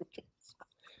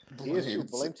 He is true.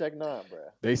 Blame Tech 9, bro.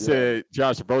 They said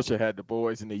Josh Rocha had the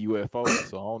boys in the UFO,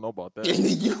 so I don't know about that. In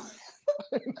the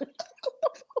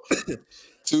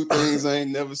Two things I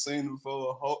ain't never seen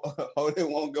before. Ho they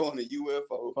won't go in the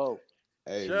UFO. Oh.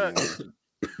 Hey, Church. man.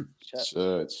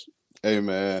 Church. Hey,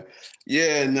 man.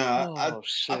 Yeah, nah. I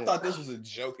thought this was a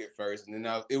joke at first, and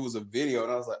then it was a video,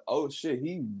 and I was like, oh, shit,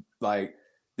 he, like,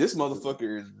 this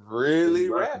motherfucker is really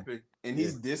rapping, and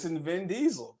he's dissing Vin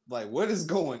Diesel. Like, what is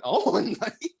going on?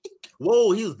 Like,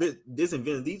 whoa, he was dissing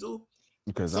Vin Diesel?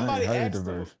 Because I ain't heard the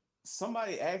verse.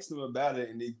 Somebody asked him about it,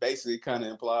 and he basically kind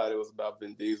of implied it was about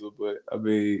Vin Diesel. But I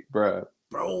mean, bro,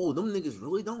 them niggas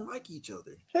really don't like each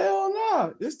other. Hell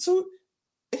no, it's too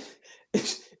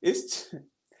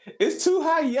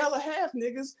high yellow half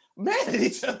niggas mad at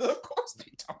each other. Of course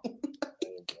they don't.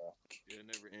 It'll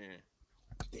never end.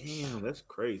 Damn, that's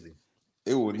crazy.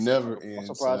 It would never end. I'm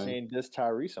surprised he ain't dissed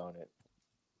Tyrese on it.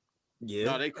 Yeah,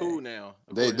 no, they cool now.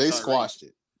 They squashed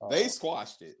it. They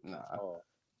squashed it. Nah.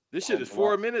 This shit is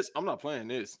 4 minutes. I'm not playing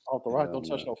this. Off the rock, don't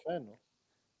touch no fan though.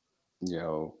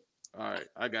 Yo. All right,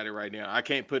 I got it right now. I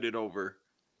can't put it over,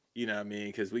 you know what I mean?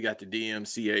 Because we got the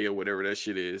DMCA or whatever that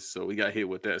shit is. So we got hit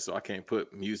with that. So I can't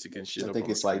put music and shit. I think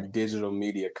it's like Digital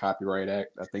Media Copyright Act.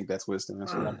 I think that's what it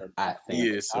stands for. I think.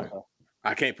 Yeah, so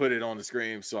I can't put it on the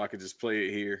screen, so I could just play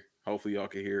it here. Hopefully y'all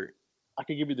can hear it. I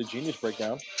can give you the Genius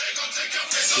breakdown.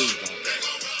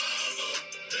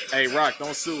 Hey, Rock,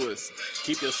 don't sue us.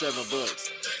 Keep your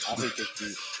 $7. I think it's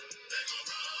beat.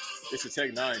 It's a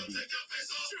Tech 9 beat.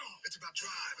 It's about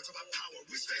drive. It's about power.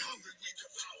 We stay hungry. We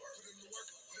devour. Put in the work.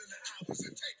 Put in the hours it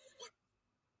takes.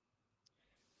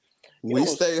 We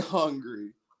stay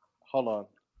hungry. Hold on.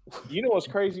 You know what's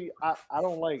crazy? I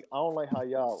don't like how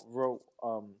y'all wrote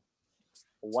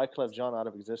Wyclef Jean out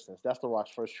of existence. That's The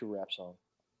Rock's first true rap song.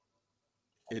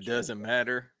 It doesn't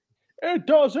matter. It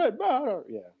doesn't matter.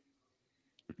 Yeah.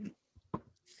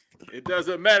 It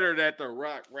doesn't matter that The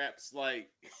Rock raps like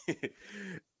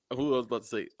who I was about to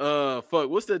say? Fuck,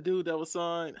 what's that dude that was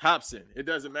signed? Hobson. It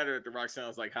doesn't matter that The Rock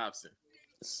sounds like Hobson.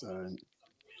 Son.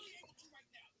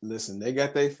 Listen, they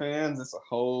got their fans. It's a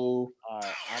whole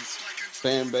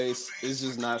fan base. It's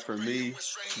just not for me.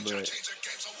 But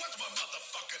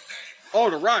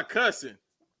The Rock cussing.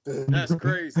 That's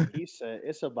crazy. He said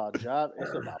it's about job,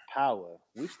 it's about power.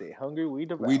 We stay hungry, we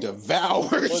devour. We devour.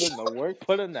 Put in the work,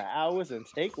 put in the hours, and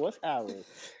take what's ours.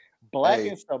 Black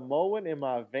and Samoan in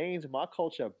my veins, my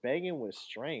culture banging was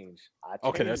strange.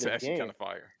 Okay, that's actually kind of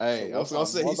fire. Hey, I was gonna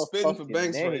say he's spitting for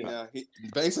Banks right now.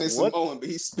 Banks ain't Samoan, but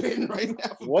he's spitting right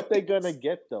now. What they gonna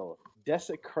get though?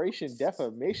 Desecration,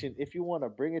 defamation. If you want to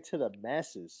bring it to the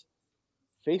masses,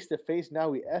 face to face. Now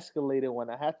we escalated when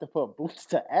I had to put boots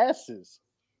to asses.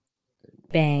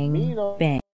 Bang,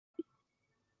 bang.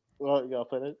 Well, y'all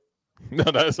finish? No,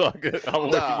 that's all good.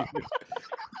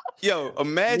 Yo,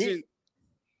 imagine.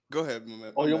 Go ahead,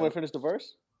 man. Oh, you want me to finish the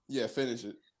verse? Yeah, finish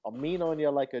it. I'm mean on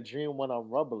you like a dream when I'm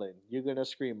rumbling. You're gonna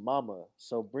scream mama.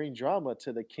 So bring drama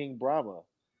to the King Brahma.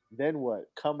 Then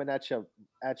what? Coming at you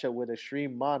with a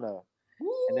stream mana.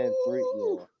 And then three,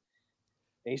 yeah.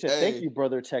 And he said, thank you,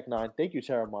 brother Tech 9. Thank you,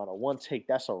 Terramana. One take,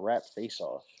 that's a rap face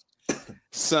off.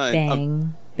 Son,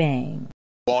 bang, bang.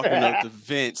 Walking up to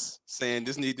Vince saying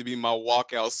this need to be my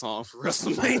walkout song for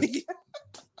WrestleMania.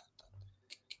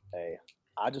 Hey,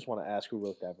 I just want to ask who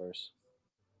wrote that verse.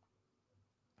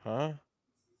 Huh?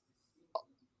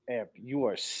 Amp, you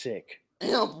are sick.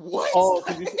 Amp, what? Oh,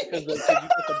 because you put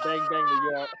the bang bang to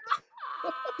your.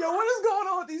 Yo, what is going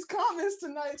on with these comments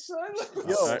tonight, son?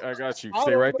 Yo, I got you.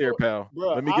 Stay right there, pal.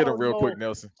 Bro, let me get him real quick,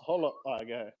 Nelson. Hold up. All right,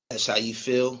 go ahead. That's how you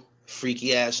feel,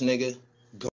 freaky ass nigga.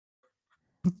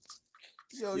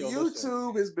 Yo,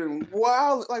 YouTube has been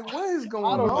wild. Like, what is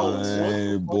going on?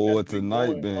 Hey, boy,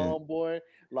 tonight, man. Boy,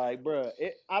 like, bro,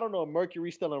 I don't know if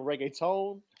Mercury's still in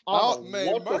reggaeton. Oh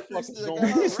man, Mercury's still got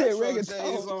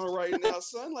reggaeton on right now,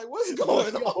 son. Like, what's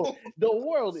going on? The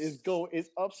world is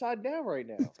upside down right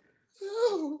now.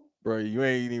 Bro, you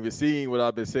ain't even seen what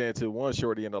I've been saying to one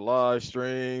shorty in the live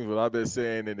streams, what I've been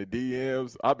saying in the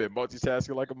DMs. I've been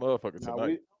multitasking like a motherfucker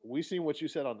tonight. We seen what you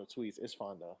said on the tweets. It's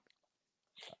fine though.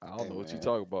 I don't know what you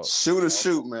talking about.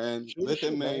 Shoot, man. Let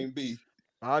that man be.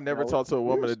 I never talked to a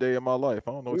woman a day in my life.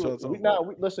 I don't know what y'all talking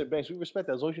about. Listen, Banks, we respect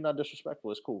that. As long as you're not disrespectful,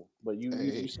 it's cool. But you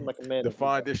seem like a man.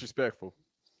 Define disrespectful.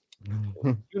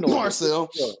 You know,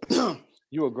 Marcel.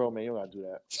 You a grown man. You don't gotta do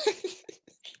that.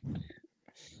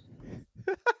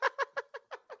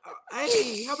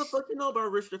 Hey, how the fuck you know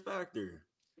about Richard Factor?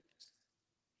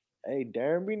 Hey,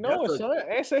 Darren, we know it, son.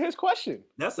 Answer his question.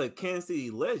 That's a Kansas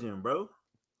City legend, bro.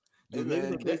 The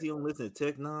niggas in KC don't listen to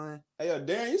Tech Nine. Hey, yo,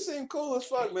 Darren, you seem cool as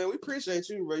fuck, man. We appreciate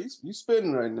you, bro. You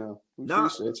spitting right now. We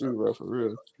appreciate you, bro, for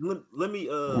real. Let me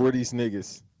Who are these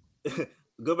niggas?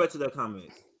 Go back to that comment.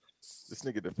 This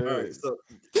nigga the feds. So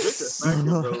Richard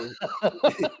Factor,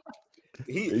 bro.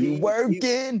 he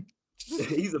working.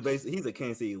 He's a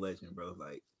Kansas City legend, bro.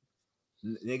 Like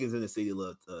niggas in the city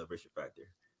love Richard Factor.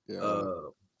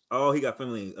 Yeah. He got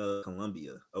family in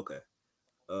Columbia. Okay.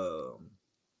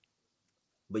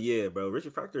 But yeah, bro,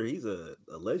 Richard Factor, he's a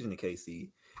legend in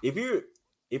KC. If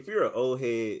you're an old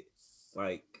head,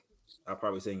 like I'll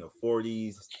probably say in your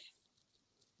 40s,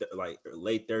 like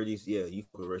late 30s, yeah, you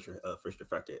put Richard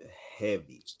Factor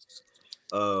heavy.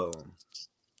 Then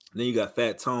you got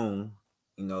Fat Tone.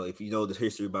 You know, if you know the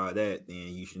history about that, then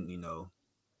you should,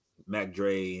 Mac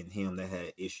Dre and him that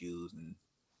had issues and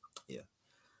yeah.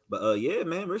 But yeah,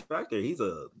 man, Richard Factor, he's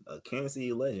a Kansas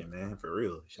City legend, man, for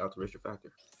real. Shout out to Richard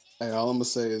Factor. Hey, all I'm gonna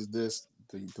say is this: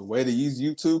 the way these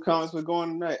YouTube comments were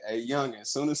going tonight. Hey, young, as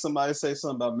soon as somebody say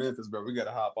something about Memphis, bro, we gotta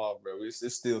hop off, bro.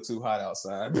 It's still too hot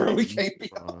outside, bro. We can't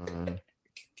be on.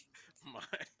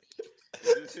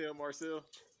 Is this him, Marcel?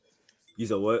 You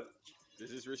said what?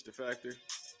 This is Richard Factor.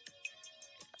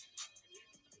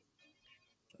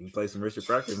 You can play some Richard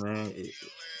Factor, man.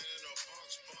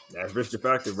 That's Richard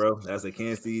Factor, bro. That's a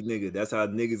Kansas City nigga. That's how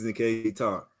niggas in KC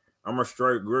talk. I'm a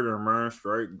straight gritter, man.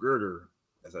 Straight gritter.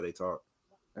 That's how they talk.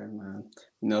 Hey,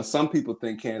 man. Some people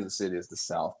think Kansas City is the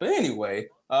South, but anyway,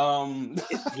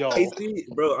 KC,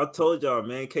 bro. I told y'all,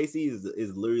 man. KC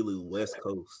is literally West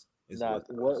Coast.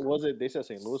 What was it? They said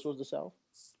St. Louis was the South.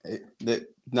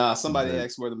 Somebody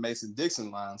asked where the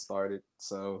Mason-Dixon line started,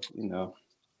 so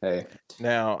hey.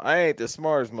 Now I ain't the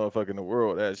smartest motherfucker in the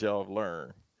world, as y'all have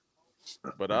learned,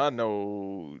 but I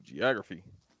know geography.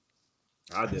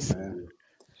 I just.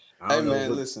 Hey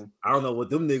man, listen. I don't know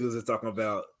what them niggas are talking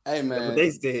about. Hey man, what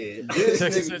they said.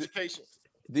 Texas education.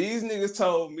 These niggas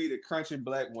told me the Crunchy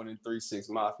Black one in 3-6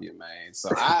 Mafia, man. So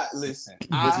this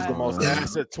is the most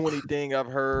acid 20 thing I've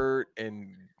heard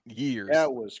in years.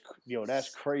 That was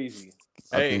that's crazy.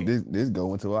 Hey, I think this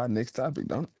go into our next topic,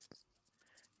 don't it?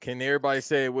 Can everybody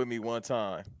say it with me one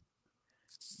time?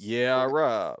 Yeah,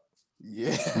 Rob.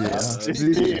 Yeah.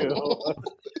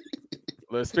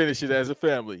 Let's finish it as a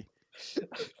family.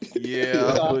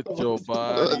 Yeah, I put your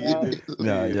body.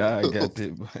 Nah, y'all got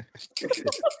that.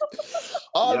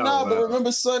 But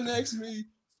remember, son asked me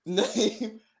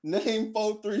name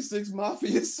 4-3-6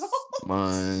 Mafia songs.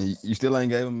 Man, you still ain't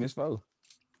gave him Miss 4.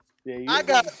 Yeah, I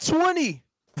got 20.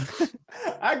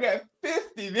 I got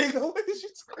 50, nigga. What is you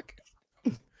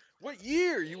talking? What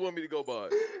year you want me to go by?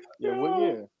 Yeah, what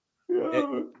year?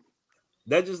 Yeah.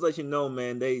 That just lets you know,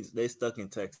 man. They stuck in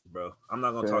Texas, bro. I'm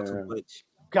not gonna talk too much.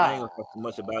 I ain't gonna talk too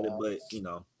much about it, but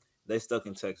they stuck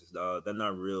in Texas, dog. They're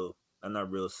not real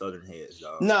Southern heads,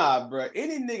 dog. Nah, bro.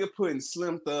 Any nigga putting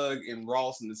Slim Thug and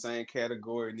Ross in the same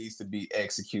category needs to be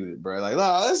executed, bro. Like,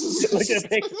 nah, this is look at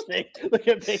Baker's face. Look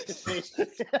at Baker's face.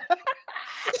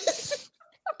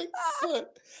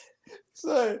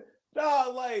 son, nah,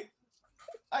 like,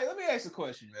 let me ask you a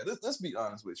question, man. Let's be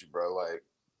honest with you, bro. Like,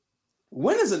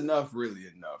 when is enough really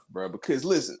enough, bro? Because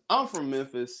listen, I'm from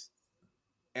Memphis.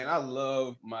 And I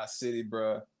love my city,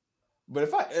 bro. But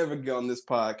if I ever get on this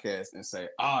podcast and say,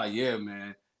 yeah,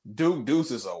 man, Duke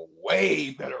Deuce is a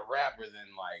way better rapper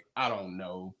than, like, I don't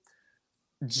know,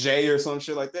 Jay or some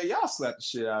shit like that, y'all slap the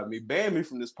shit out of me. Ban me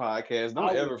from this podcast.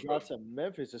 Don't ever drive to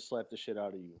Memphis to slap the shit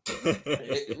out of you.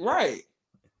 Right.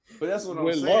 But that's what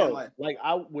I'm saying. Love. Like,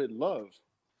 I would love.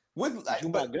 With, like, you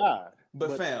my guy.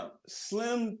 But fam,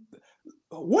 Slim...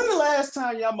 When the last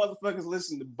time y'all motherfuckers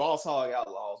listened to Boss Hog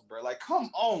Outlaws, bro? Like,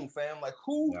 come on, fam. Like,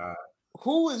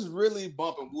 who is really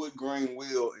bumping Wood Grain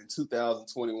Wheel in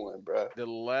 2021, bro? The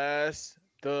last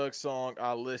Thug song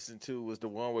I listened to was the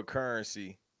one with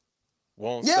Currency.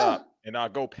 Won't Stop. And I'll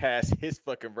go past his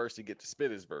fucking verse to get to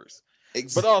Spitter's verse.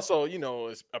 But also,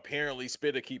 it's apparently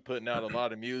Spitter keep putting out a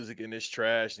lot of music and it's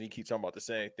trash and he keeps talking about the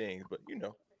same things. But,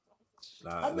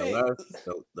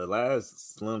 the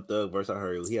last Slim Thug verse I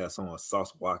heard, he had a song with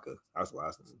Sauce Walker. That's the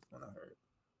last one I heard.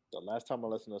 The last time I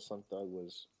listened to Slim Thug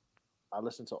I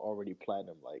listened to Already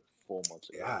Platinum like 4 months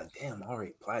ago. God damn,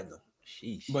 Already Platinum.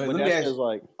 Sheesh. But But let me that's ask because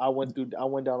like I went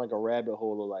down like a rabbit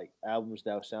hole of like albums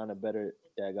that sounded better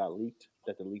that got leaked,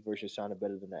 that the leaked version sounded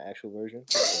better than the actual version.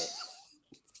 But...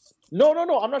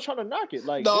 No, I'm not trying to knock it.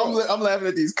 Like, No, bro, I'm laughing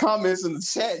at these comments in the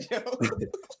chat, yo.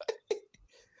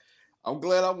 I'm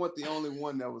glad I wasn't the only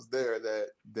one that was there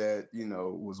that you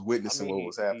know was witnessing what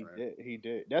was happening. He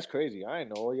did. That's crazy. I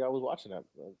didn't know y'all was watching that.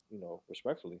 You know,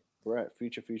 respectfully, Brett,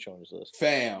 Future on this list.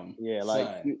 Fam, Yeah,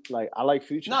 son. like I like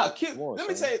Future. Nah, kid, let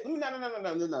me say,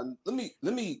 no. Let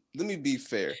me be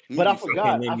fair. But I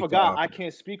forgot. I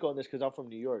can't speak on this because I'm from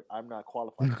New York. I'm not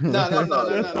qualified. No. I'm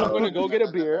gonna go get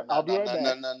a beer. I'll be right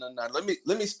back. No.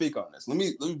 Let me speak on this. Let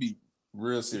me be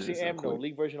real serious. See, no,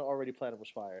 league version already planned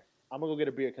was fire. I'm gonna go get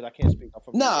a beer because I can't speak. I'm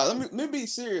from let me be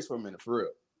serious for a minute, for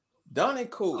real. Donnie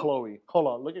cool. Chloe, hold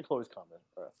on. Look at Chloe's comment.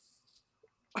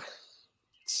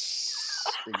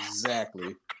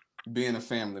 Exactly. Being a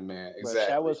family man. Exactly. Bro,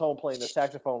 Chad was home playing the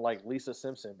saxophone like Lisa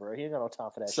Simpson, bro. He ain't got no time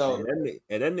for that. So shit.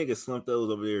 that nigga Slim Thug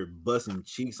was over there busting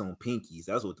cheeks on pinkies.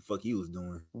 That's what the fuck he was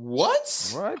doing.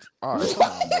 What? All right,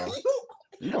 come on, bro.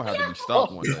 You gonna have to be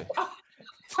stopped one day.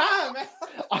 Time, man.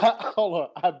 Hold on.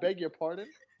 I beg your pardon.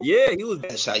 Yeah, he was.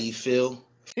 That's how you feel.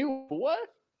 He what?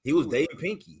 He was dating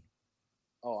Pinky.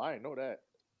 Oh, I didn't know that.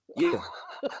 Yeah.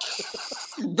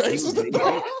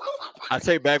 I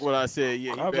take back what I said.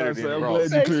 Yeah, I'm glad you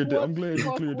cleared that. I'm glad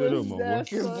you cleared that up, my boy.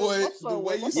 Boy, the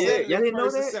way you said it, didn't know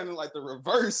that? Sounded like the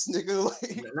reverse, nigga.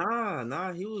 Like,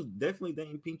 nah, he was definitely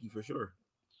dating Pinky for sure.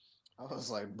 I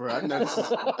was like, bro, I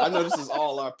know this is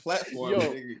all our platform. Yo,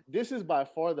 nigga. This is by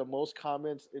far the most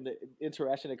comments in the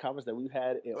interaction and comments that we've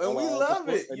had. And we love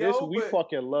it, yo. We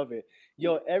fucking love it.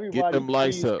 Yo, everybody, get them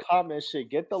likes up. Comment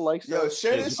shit. Get the likes up. Yo,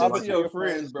 share this shit to your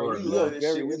friends, bro. We love this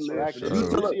shit. We live for this.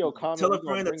 Tell a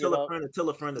friend to tell a friend to tell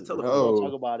a friend to tell a friend.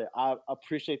 Talk about it. I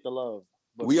appreciate the love.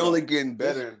 But we only getting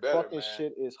better and better, fucking man.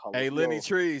 Shit is hilarious. Hey, Lenny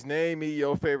Trees, name me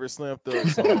your favorite Slim Thug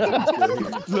song.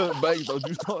 Look, baby, don't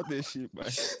you start this shit,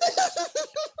 man.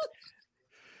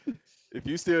 If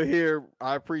you still here,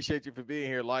 I appreciate you for being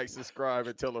here. Like, subscribe,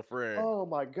 and tell a friend. Oh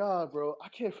my god, bro! I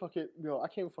can't fucking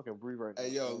breathe right now. Hey,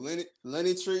 yo,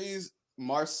 Lenny Trees,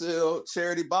 Marcel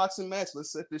charity boxing match.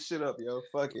 Let's set this shit up, yo.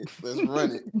 Fuck it, let's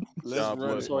run it. Let's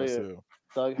run it. Latoya,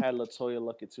 Thug had Latoya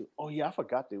Lucky too. Oh yeah, I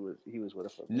forgot he was with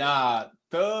her. Nah,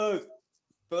 Thug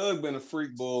been a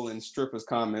freak bull in strippers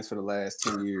comments for the last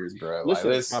 10 years, bro. Listen,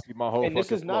 like, copy my whole. And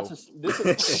this is not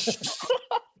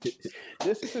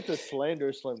this isn't to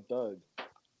slander Slim Thug.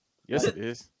 Yes, it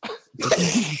is.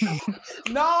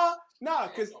 nah,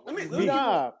 because let me keep it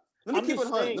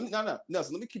 100. No,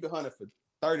 let me keep it 100 for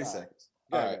 30 seconds.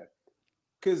 All right.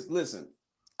 Because listen,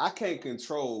 I can't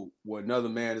control what another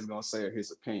man is gonna say or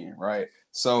his opinion, right?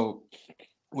 So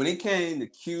when it came to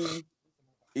Q,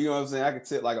 you know what I'm saying? I could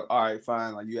tell, like, all right,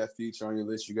 fine, like you got Future on your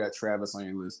list, you got Travis on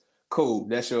your list. Cool,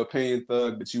 that's your opinion,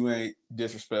 Thug, but you ain't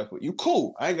disrespectful. You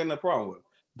cool. I ain't got no problem with it.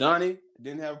 Donnie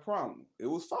didn't have a problem. It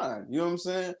was fine. You know what I'm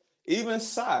saying? Even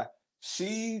Psy,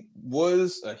 she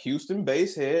was a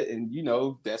Houston-based head, and you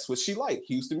know that's what she liked,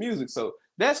 Houston music. So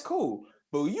that's cool.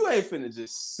 But you ain't finna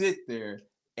just sit there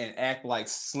and act like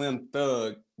Slim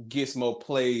Thug gets more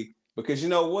play, because you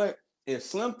know what? If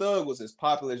Slim Thug was as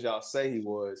popular as y'all say he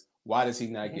was, why does he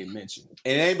not get mentioned?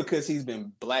 It ain't because he's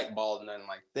been blackballed or nothing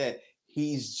like that.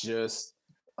 He's just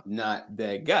not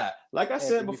that guy. Like I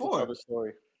said before.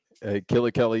 Hey,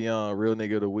 Killer Kelly Young, real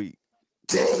nigga of the week.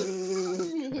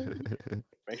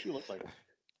 Makes you look like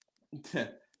him.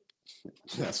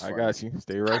 I got you.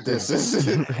 Stay right there.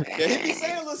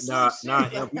 Nah,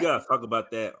 we gotta talk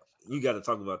about that. You gotta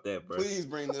talk about that, bro. Please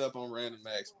bring it up on Random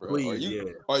Acts, bro. Please,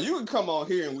 or you can come on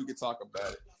here and we can talk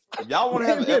about it. If y'all want to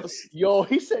have an episode. Yo,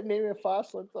 he said naming 5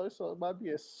 Slim Thugs, so it might be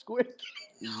a squid.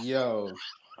 Yo.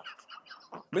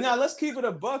 But now let's keep it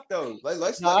a buck though.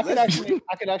 I could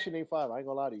actually name 5. I ain't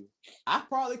gonna lie to you. I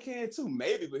probably can too,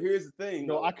 maybe. But here's the thing.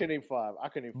 No, I could name 5.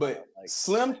 But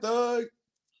Slim Thug,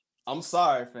 I'm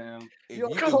sorry, fam.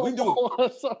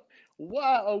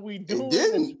 Why are we doing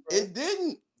this? It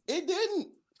didn't.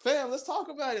 Fam, let's talk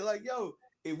about it. Like, yo,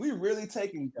 if we really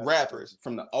taking rappers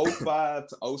from the 05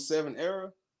 to 07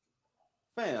 era,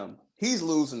 fam, he's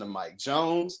losing to Mike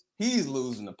Jones. He's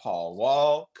losing to Paul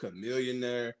Wall,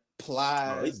 Chamillionaire,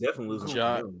 Plies. He's definitely losing to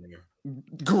Chamillionaire.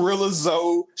 Gorilla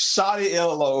Zoe, Shotty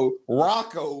L.O.,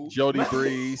 Rocco, Jody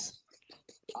Breeze.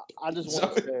 I just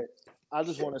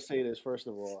want to say this first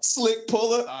of all. Slick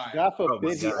Puller. God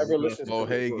forbid he ever listens to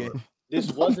Hagen. This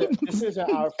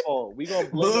isn't our fault. We gonna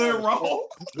blame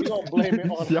it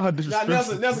on y'all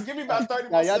disrespectful. Nelson, give me about 30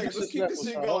 more seconds. Let's keep this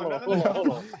shit going. Hold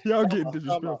on. Y'all getting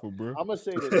disrespectful, bro. I'm gonna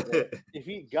say this, bro.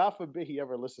 If God forbid he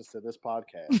ever listens to this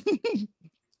podcast,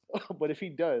 but if he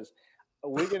does,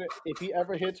 we're gonna if he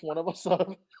ever hits one of us up.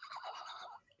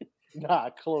 Nah,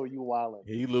 Chloe, you wildin'.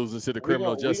 He loses to the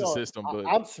criminal justice system, but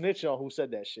I'm snitching on who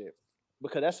said that shit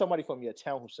because that's somebody from your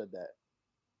town who said that.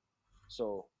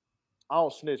 So I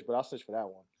don't snitch, but I'll snitch for that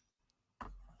one.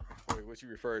 Wait, what you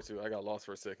referred to? I got lost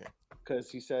for a second.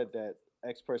 Because he said that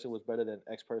X person was better than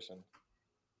X person.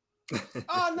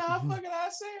 Oh, nah, fucking I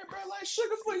said, bro. Like,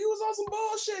 Sugarfoot, you was on some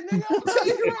bullshit, nigga. I'm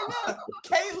telling you right now.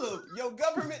 Caleb, your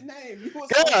government name. You was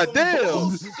God on damn.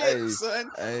 some bullshit, son.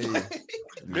 Hey,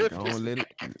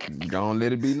 don't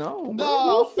let it be known, bro.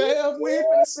 No, fam, we ain't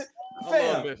finna sit.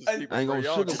 Fam, I ain't gonna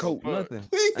sugarcoat nothing.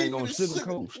 I ain't gonna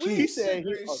sugarcoat shit. He said,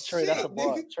 Trey, that's a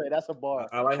bar. Trey, that's a bar.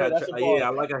 I like Trey, how I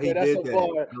like how he did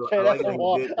that. Trey, that's a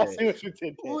bar. I see what you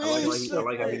did there. I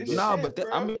like how he did that. Nah, but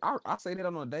I mean, I say that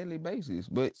on a daily basis.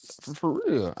 But for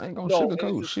real, I ain't gonna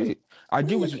sugarcoat shit. I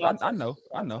do what you. I know.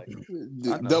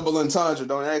 Double entendre.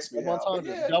 Don't ask me.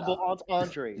 Double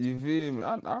entendre. You feel me?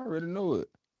 I already know it.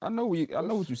 I know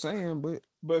what you're saying,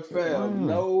 but fam,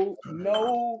 no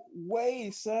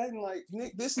way, son. Like,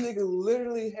 this nigga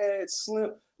literally had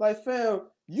Slim. Like, fam,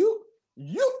 you.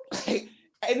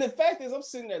 And the fact is, I'm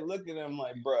sitting there looking at him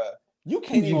like, bruh, you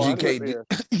can't even.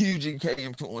 UGK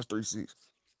influenced 3-6.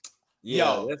 Yeah,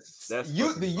 yo, that's the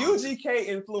UGK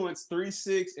influenced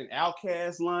 3-6 and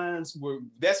Outkast lines were.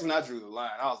 That's when I drew the line.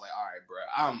 I was like, all right, bro,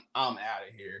 I'm out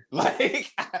of here.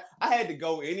 Like, I had to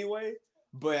go anyway.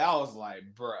 But I was like,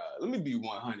 bruh, let me be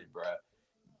 100, bruh.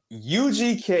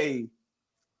 UGK.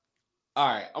 All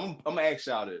right, I'm gonna ask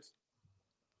y'all this.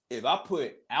 If I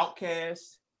put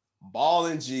Outkast, Ball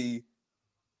and G,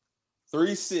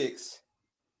 3-6,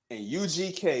 and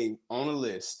UGK on a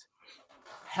list,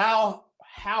 how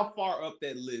far up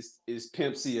that list is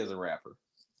Pimp C as a rapper?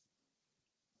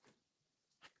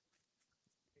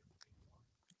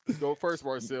 Go first,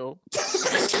 Marcel.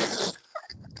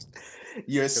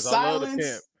 Your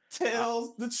silence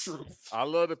tells the truth. I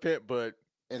love the Pimp,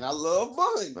 and I love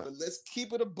Bun, but let's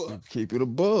keep it a buck. Keep it a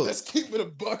buck. Let's keep it a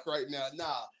buck right now.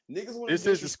 Nah, niggas want. This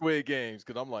is the Squid Games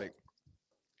because I'm like,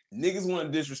 niggas want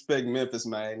to disrespect Memphis,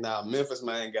 man. Nah, Memphis,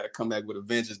 man, got to come back with a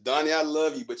vengeance. Donnie, I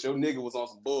love you, but your nigga was on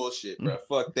some bullshit, bro.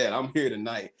 Fuck that. I'm here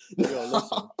tonight. Yo,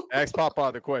 listen. Ask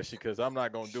Papa the question because I'm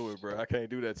not gonna do it, bro. I can't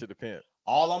do that to the Pimp.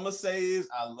 All I'm gonna say is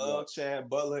I love Chad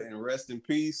Butler and rest in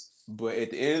peace. But at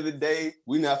the end of the day,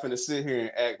 we're not gonna sit here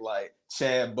and act like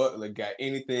Chad Butler got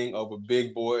anything over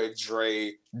Big Boy,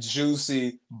 Dre,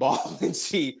 Juicy, Ball and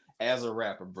G as a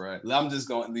rapper, bro. I'm just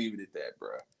gonna leave it at that,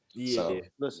 bro. Yeah, so,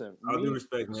 listen. All due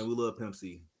respect, man. We love Pimp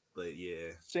C, but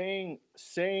yeah, saying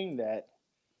that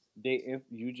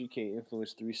UGK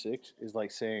influenced 3-6 is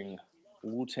like saying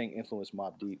Wu-Tang influenced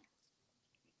Mobb Deep.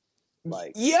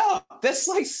 Like, yeah, that's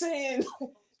like saying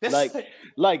that's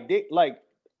like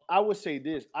I would say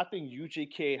this. I think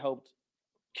UGK helped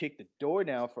kick the door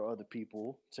down for other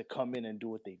people to come in and do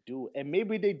what they do, and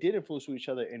maybe they did influence each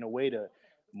other in a way to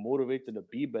motivate them to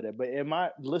be better. But am I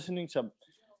listening to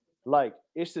like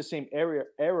it's the same era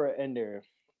and they're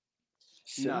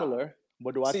similar? Nah.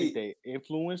 But do I think they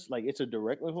influence? Like it's a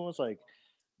direct influence? Like,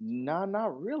 nah,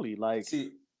 not really. Like,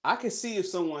 see, I can see if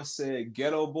someone said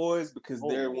Ghetto Boys because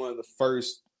they're one of the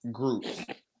first groups.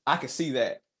 I can see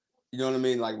that. You know what I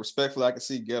mean? Like, respectfully, I can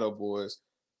see Ghetto Boys.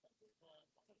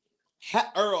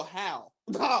 Earl, how?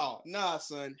 Oh, nah,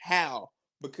 son, how?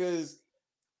 Because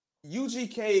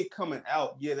UGK coming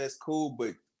out, yeah, that's cool,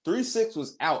 but 3-6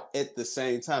 was out at the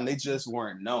same time. They just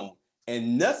weren't known.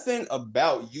 And nothing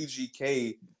about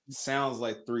UGK sounds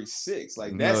like 3-6.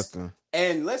 Like, that's nothing.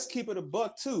 And let's keep it a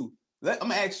buck, too. I'm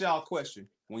going to ask y'all a question.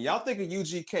 When y'all think of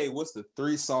UGK, what's the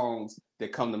 3 songs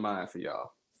that come to mind for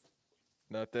y'all?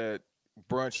 Not that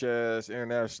brunch ass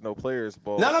international players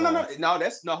ball. No.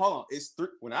 That's no. Hold on. It's 3.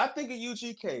 When I think of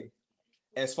UGK,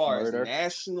 as far as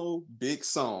national big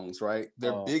songs, right?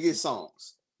 Their biggest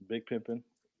songs. Big Pimpin'.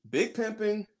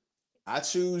 I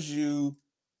Choose You.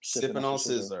 Sipping on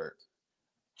Scissor.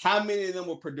 How many of them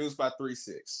were produced by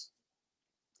 3-6?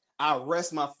 I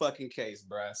rest my fucking case,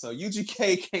 bruh. So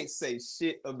UGK can't say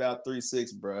shit about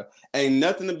 3-6, bruh. Ain't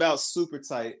nothing about Super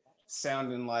Tight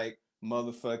sounding like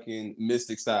motherfucking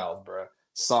Mystic Styles, bruh.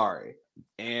 Sorry.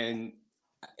 And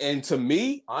to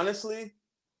me, honestly,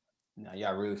 now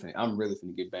y'all really think I'm really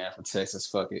finna get banned from Texas.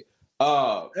 Fuck it.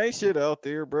 Ain't shit out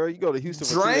there, bro. You go to Houston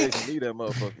for 2 days and need that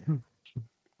motherfucker.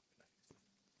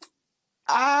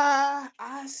 I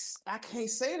can't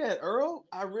say that, Earl.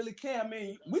 I really can't.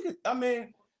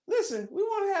 Listen,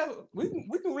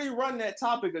 we can rerun that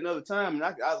topic another time, and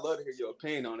I'd love to hear your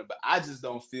opinion on it. But I just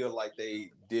don't feel like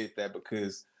they did that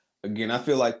because, again, I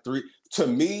feel like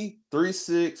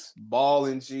 3-6, Ball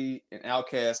and G, and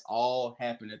Outkast all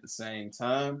happened at the same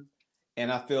time,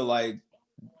 and I feel like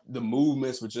the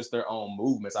movements were just their own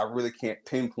movements. I really can't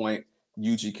pinpoint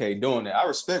UGK doing that. I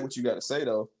respect what you got to say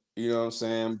though. You know what I'm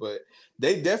saying? But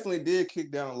they definitely did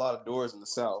kick down a lot of doors in the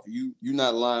South. You're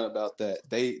not lying about that.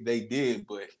 They did,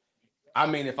 but I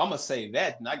mean, if I'm gonna say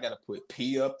that, then I gotta put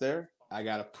P up there. I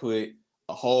gotta put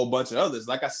a whole bunch of others.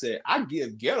 Like I said, I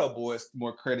give Ghetto Boys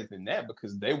more credit than that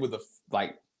because they were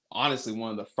honestly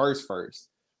one of the first.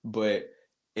 But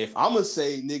if I'm gonna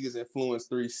say niggas influenced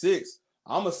 3-6,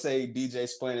 I'm gonna say DJ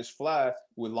Spanish Fly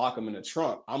would lock him in the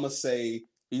trunk. I'm gonna say,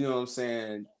 you know what I'm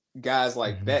saying, guys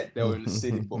like that were in the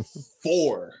city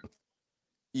before,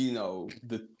 you know,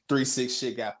 the 3-6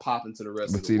 shit got popping to the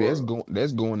rest of the world. But see,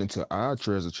 that's going into our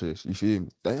treasure chest. You feel me?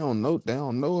 They don't know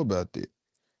about that.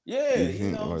 Yeah,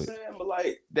 you know what I'm saying? But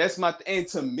like, that's and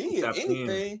to me,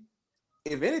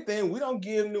 if anything, we don't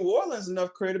give New Orleans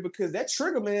enough credit because that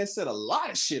Trigger Man set a lot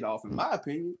of shit off, in my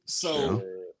opinion. So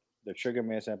the Trigger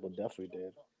Man sample definitely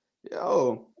did.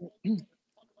 Yo.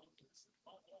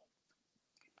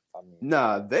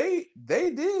 Nah, they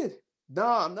did.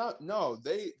 No,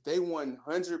 they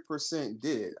 100%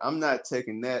 did. I'm not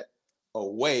taking that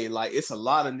away. Like, it's a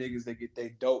lot of niggas that get their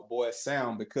dope boy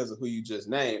sound because of who you just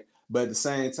named. But at the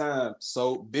same time,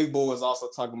 so Big Boy was also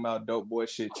talking about dope boy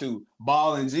shit too.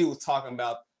 Ball and G was talking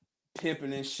about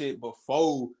pimping and shit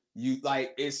before you.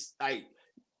 Like, it's like,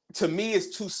 to me,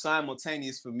 it's too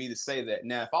simultaneous for me to say that.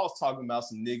 Now, if I was talking about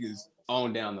some niggas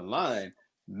on down the line,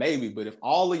 maybe. But if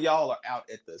all of y'all are out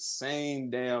at the same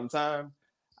damn time,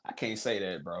 I can't say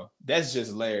that, bro. That's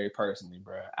just Larry personally,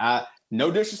 bro. No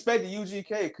disrespect to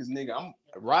UGK, because nigga, I'm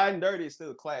Riding Dirty is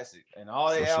still a classic, and all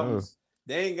their albums,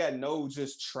 they ain't got no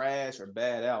just trash or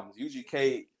bad albums.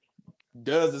 UGK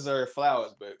does deserve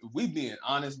flowers, but if we being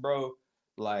honest, bro,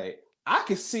 like, I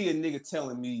could see a nigga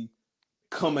telling me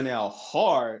coming out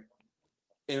hard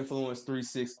influence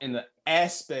 3-6 in the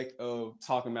aspect of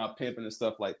talking about pimping and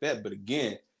stuff like that. But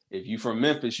again, if you from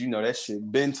Memphis, you know that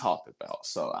shit been talked about.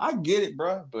 So I get it,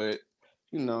 bro. But,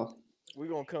 you know. We're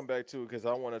going to come back to it because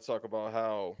I want to talk about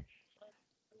how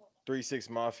 3-6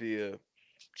 Mafia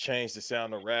changed the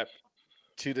sound of rap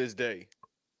to this day.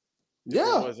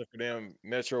 Yeah. If it wasn't for them,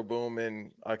 Metro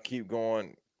Boomin, I keep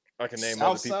going. I can name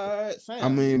Southside other people. Fam. I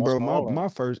mean, bro, my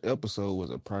first episode was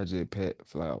a Project Pat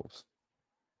Flowers.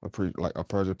 A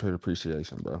Project Pat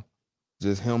Appreciation, bro.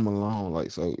 Just him alone.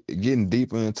 Like, so getting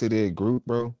deeper into that group,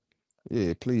 bro.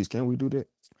 Yeah, please, can we do that?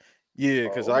 Yeah,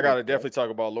 because I gotta definitely talk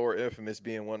about Lord Infamous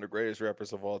being one of the greatest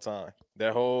rappers of all time.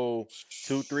 That whole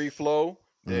 2-3 flow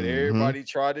that everybody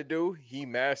tried to do, he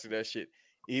mastered that shit,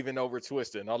 even over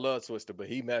Twista. And I love Twista, but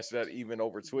he mastered that even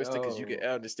over Twista because you can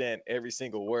understand every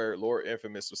single word Lord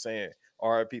Infamous was saying.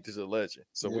 R.I.P. to the legend.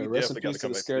 So we definitely got to come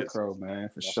back to Scarecrow, man,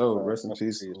 for sure. Rest in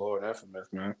peace to Lord Infamous,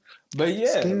 man. But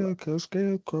yeah,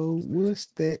 Scarecrow, what's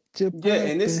that?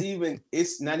 And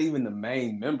it's not even the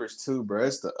main members too, bro.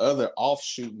 It's the other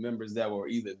offshoot members that were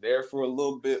either there for a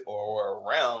little bit or were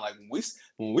around. Like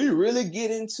when we really get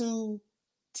into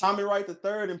Tommy Wright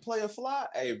III and Playa Fly,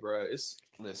 hey, bro,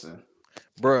 listen,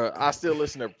 bro. I still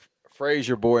listen to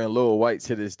Frazier Boy and Lil White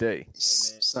to this day.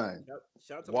 Son.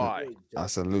 Shout out to Why? my boy Justin, I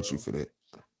salute you for that.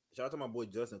 Shout out to my boy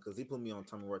Justin because he put me on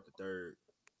Tommy Wright III,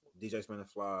 DJ Spanish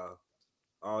Fly,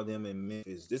 all of them in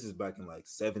Memphis. This is back in like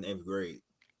 7th, 8th grade.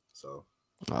 So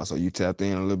you tapped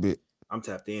in a little bit. I'm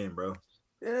tapped in, bro.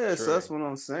 Yeah, so that's what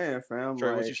I'm saying, fam.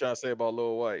 Trey, what you trying to say about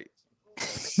Lil White?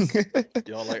 You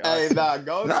don't like? Hey,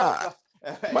 go. Nah.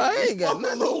 Hey, but I ain't got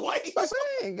nothing. Lil White.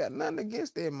 I ain't got nothing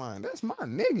against that, man. That's my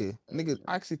nigga. Nigga,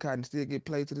 Oxycontin still get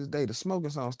played to this day. The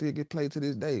Smoking Song still get played to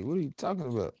this day. What are you talking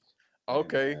about?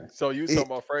 Okay, so you talking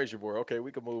about Frazier Boy? Okay,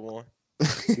 we can move on.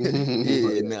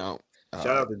 Yeah, now. Shout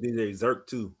out to DJ Zerk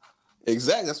too.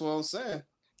 Exactly, that's what I'm saying.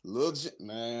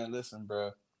 Man, listen,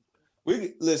 bro.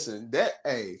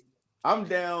 I'm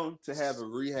down to have a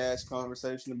rehash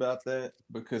conversation about that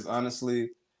because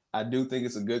honestly, I do think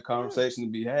it's a good conversation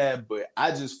to be had, but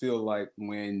I just feel like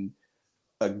when,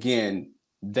 again,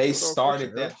 they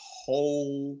started that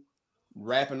whole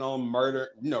rapping on murder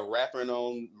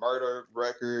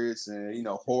records and,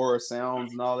 horror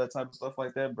sounds and all that type of stuff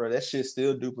like that, bro, that shit's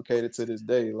still duplicated to this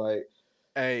day. Like,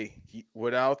 hey,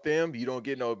 without them, you don't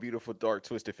get no Beautiful Dark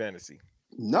Twisted Fantasy.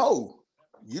 No,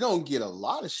 you don't get a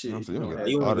lot of shit. You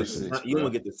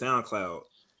don't get the SoundCloud.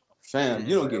 Fam,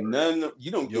 you don't get none.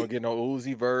 You don't get no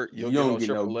Uzi Vert. You don't get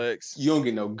no Triple X. You don't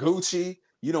get no Gucci.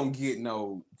 You don't get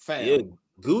no fam. Yeah,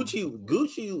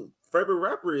 Gucci favorite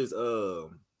rapper is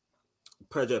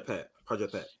Project Pat.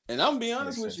 And I'm be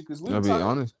honest with you because I'll be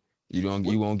honest. You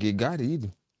won't get Gotti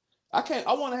either.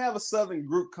 I want to have a Southern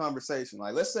group conversation.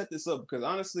 Like, let's set this up because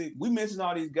honestly, we mentioned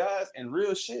all these guys and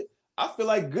real shit. I feel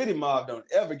like Goody Mob don't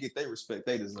ever get their respect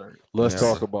they deserve. Let's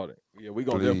talk about it. Yeah, we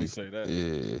gonna definitely say that.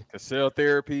 Yeah. Cause Cell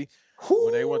Therapy,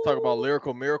 when they want to talk about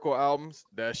Lyrical Miracle albums,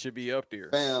 that should be up there.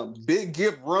 Fam, Big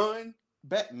Gip Run,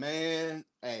 Batman.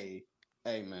 Hey,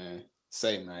 man.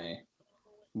 Say, man.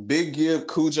 Big Gip,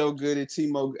 Cujo Goody,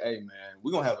 Timo. Hey, man.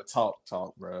 We're gonna have a talk,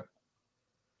 bro.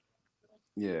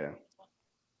 Yeah.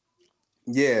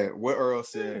 Yeah, what Earl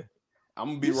said. I'm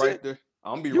gonna be right there.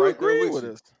 I'm gonna be right there with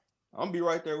you. I'm gonna be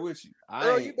right there with you.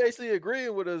 Earl, you basically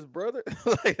agreeing with us, brother.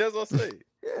 Like that's what I say.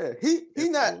 Yeah, he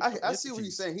not. I see what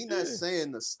he's saying. He's not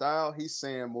saying the style. He's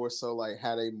saying more so like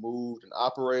how they moved and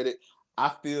operated. I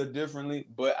feel differently,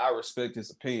 but I respect his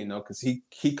opinion though, because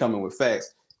he coming with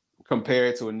facts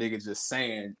compared to a nigga just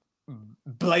saying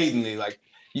blatantly like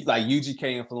UGK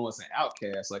influencing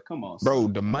Outkast. Like, come on, son. Bro.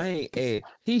 The main ad,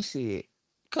 he said,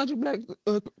 Country Black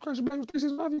with 3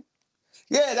 6 Mafia.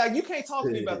 Yeah, like you can't talk to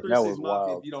me about 3 6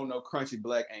 Mafia if you don't know Crunchy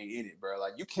Black ain't in it, bro.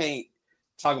 Like you can't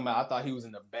talk about. I thought he was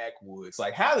in the backwoods.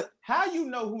 Like how you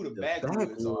know who the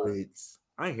backwoods are?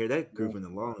 I ain't hear that group in the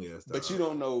longest. But you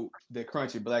don't know that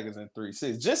Crunchy Black is in 3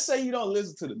 6. Just say you don't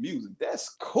listen to the music. That's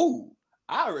cool.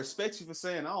 I respect you for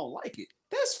saying I don't like it.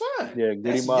 That's fine. Yeah,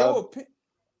 Goody Mob.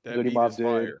 Goody Mob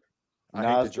did.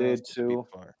 Nas did too.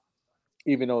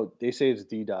 Even though they say it's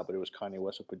D-Dot, but it was Kanye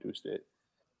West who produced it,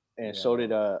 and so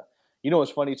did You know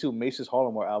what's funny too? Mace's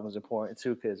Harlem album is important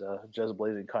too because Just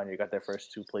Blaze and Kanye got their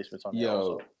first 2 placements on there.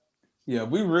 Also. Yeah,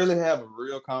 we really have a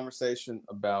real conversation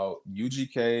about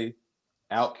UGK,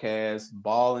 Outkast,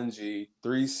 Ball and G,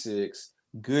 3 6,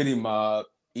 Goody Mob,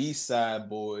 East Side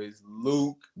Boys,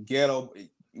 Luke, Ghetto.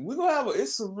 We're gonna have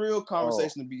it's a real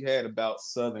conversation to be had about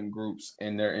Southern groups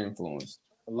and their influence.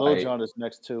 Lil Jon is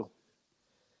next too.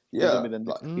 Yeah,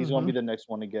 he's gonna be the next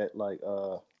one to get like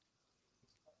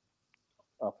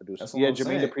producer. Yeah,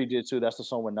 Jermaine Dupri did too. That's the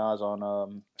song with Nas on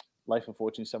Life in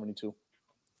 1472.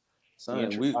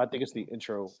 I think it's the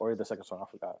intro or the second song. I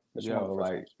forgot.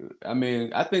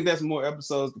 I think that's more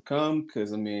episodes to come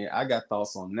because I got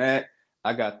thoughts on that.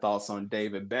 I got thoughts on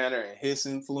David Banner and his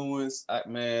influence.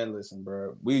 Listen,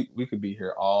 bro, we could be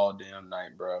here all damn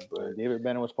night, bro. But David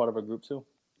Banner was part of a group too.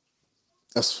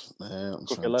 I'm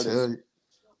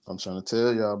trying to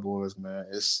tell y'all boys, man.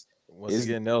 Once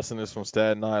again, Nelson is from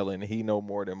Staten Island. He know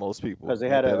more than most people because they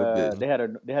had a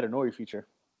Nori feature.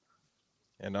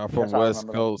 And I'm from West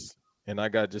Coast, and I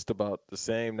got just about the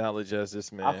same knowledge as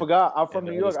this man. I forgot. I'm from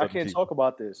New York. I can't talk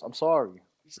about this. I'm sorry.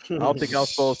 I don't think I'm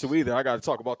supposed to either. I got to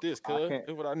talk about this, cuz.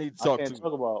 That's what I need to talk to. I can't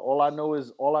talk about. All I know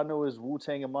is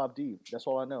Wu-Tang and Mobb Deep. That's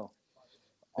all I know.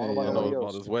 I know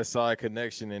about his West Side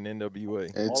Connection and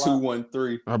NWA. And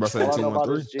 213. I'm about to say 213. All I know about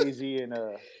is Jay-Z and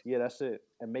that's it.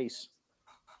 And Mace.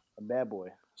 And Bad Boy.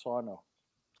 That's all I know.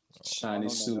 Shiny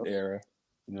suit era.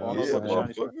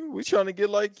 We trying to get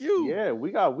like you. Yeah,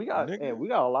 we got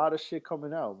a lot of shit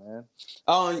coming out, man.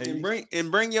 Oh, and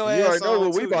bring your ass. You already know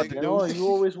what we about to do. You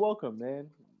always welcome, man.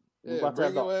 Yeah, about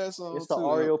bring your ass on. It's the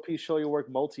REOP Show Your Work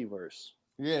multiverse.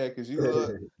 Yeah, because you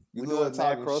love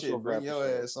talking shit. Bring your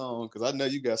ass on, because I know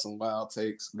you got some wild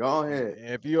takes. Go ahead.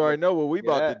 And if you already know what we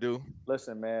about to do,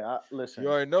 listen, man. Listen. You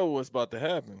already know what's about to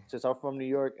happen. Since I'm from New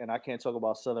York and I can't talk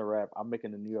about Southern rap, I'm making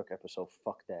the New York episode.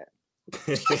 Fuck that.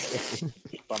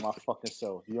 By my fucking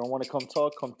self. You don't want to come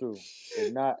talk, come through.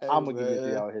 If not, I'm gonna give you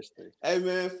 3 hour history. Hey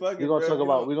man, fuck it. We're gonna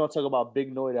talk about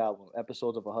Big Noid album,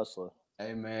 episodes of a Hustler.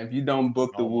 Hey man, if you don't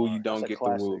book the Woo, you don't get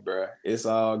the Woo, bro. It's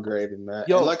all gravy, man.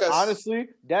 Yo, honestly,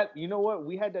 you know what?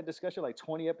 We had that discussion like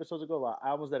 20 episodes ago about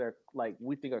albums that are like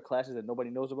we think are classics that nobody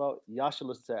knows about. Y'all should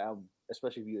listen to that album,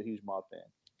 especially if you're a huge Mob fan.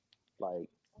 Like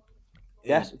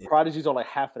Prodigy's on like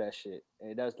half of that shit,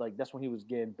 and that's when he was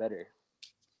getting better.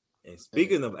 And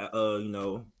speaking of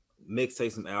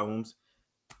mixtapes and albums,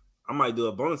 I might do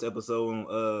a bonus episode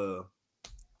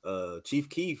on Chief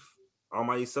Keef,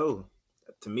 Almighty Soul.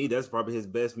 To me, that's probably his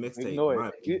best mixtape. Hey, you're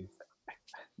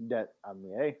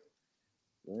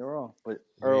wrong. But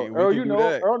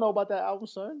Earl know about that album,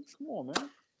 son. Come on, man.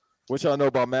 What y'all know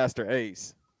about Master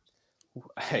Ace?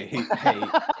 Hey.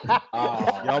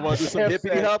 Y'all want to do some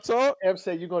hippity hop talk? Em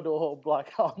said you're gonna do a whole block.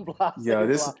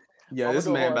 This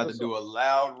man about to do a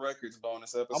Loud Records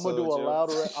bonus episode. I'm gonna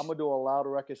do a Loud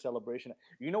Record celebration.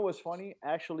 You know what's funny?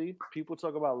 Actually, people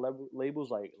talk about labels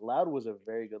like Loud was a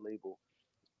very good label,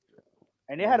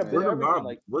 and they had a bit of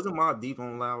everything. Wasn't Mobb Deep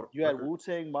on Loud? You had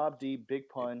Wu-Tang, Mobb Deep, Big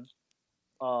Pun,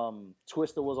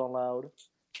 Twista was on Loud.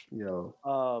 Yo,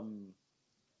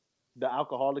 the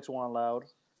Alcoholics were on Loud.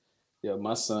 Yeah,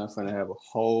 my son finna have a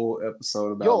whole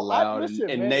episode about Loud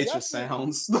and nature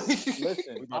sounds.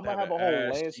 Listen, I'm gonna have a whole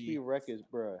Land Speed Records,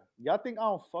 bro. Y'all think I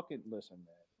don't fucking listen,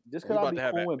 man? Just We because I'll about be to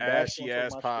have cool an and bash ashy on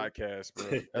ass my shit. podcast,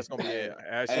 bro. That's gonna be an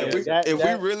ashy Hey, ass. if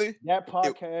we really that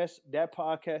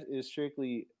podcast is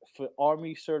strictly for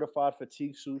Army certified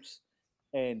fatigue suits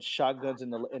and shotguns in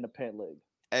the pant leg.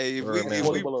 Hey, Word, man.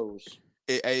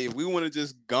 if we want to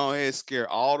just go ahead and scare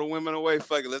all the women away,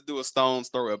 fuck it. Let's do a Stone's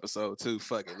Throw episode too.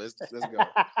 Fuck it. Let's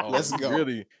go. Let's go.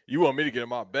 Really? You want me to get in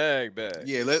my bag back?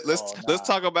 Yeah, let's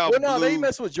talk about. Well, no, they blue.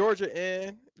 mess with Georgia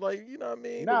and like you know what I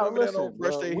mean. Nah, the women that don't listen,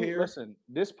 brush bro, their hair. listen.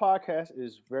 This podcast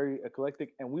is very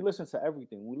eclectic, and we listen to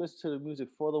everything. We listen to the music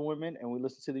for the women, and we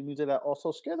listen to the music that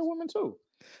also scare the women too.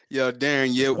 Yo, Darren,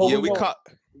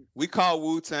 we call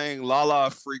Wu-Tang Lala a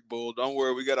freak bull. Don't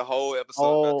worry, we got a whole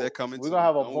episode about that coming. We're gonna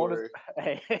have a bonus.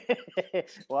 Hey,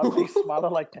 why Big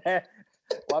smiling like that?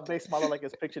 Why Big smiling like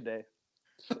it's picture day?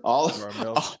 All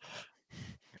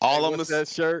I'm that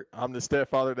shirt. I'm the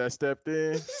stepfather that stepped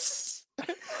in.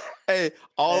 Hey,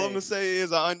 all I'm gonna say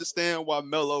is I understand why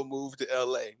Melo moved to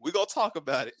LA. We gonna talk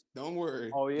about it. Don't worry.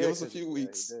 Oh yeah, give us a few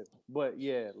weeks. But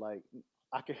yeah, like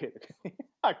I can hit it.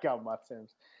 I got my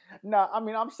Sims. Nah, I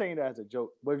mean I'm saying that as a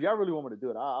joke. But if y'all really want me to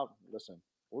do it, I'll listen.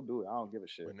 We'll do it. I don't give a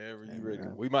shit. Whenever you ready.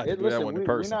 We might do that one in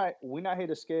person. We're not here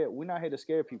to scare. We're not here to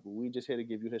scare people. We just here to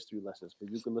give you history lessons.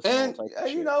 But you can listen to all types of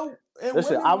shit. You know,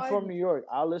 listen, I'm from New York.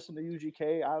 I listen to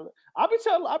UGK. I be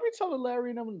telling Larry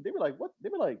and them. They be like, what? They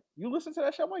be like, you listen to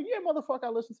that shit? I'm like, yeah, motherfucker, I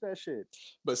listen to that shit.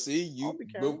 But see,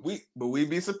 but we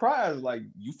be surprised. Like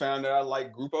you found out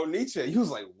like Grupo Nietzsche. You was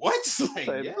like, what?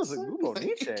 Like, it was a Grupo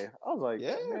Nietzsche. I was like,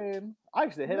 man, I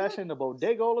used to hear that shit in the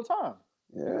bodega all the time.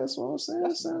 Yeah, that's what I'm saying.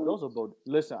 Those are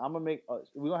listen, I'm gonna make.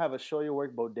 We're gonna have a Show Your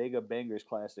Work Bodega Bangers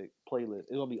classic playlist.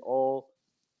 It's gonna be all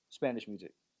Spanish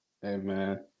music. Hey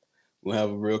man, we'll have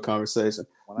a real conversation.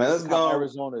 Man, let's go.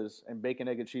 Arizona's and bacon,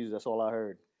 egg, and cheese. That's all I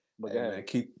heard. But hey man,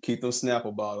 keep those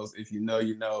Snapple bottles. If you know,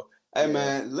 you know. Hey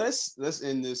man, let's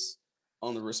end this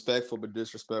on a respectful but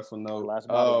disrespectful note. Last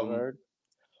bottle you heard.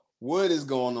 What is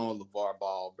going on with LeVar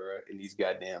Ball, bro, in these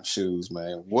goddamn shoes,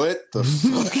 man? What the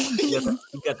fuck? You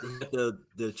got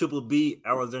the Triple B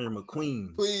Alexander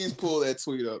McQueen. Please pull that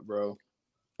tweet up, bro.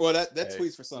 Well, that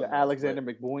tweet's for something. The Alexander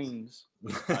McQueens.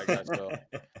 I got y'all.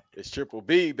 It's Triple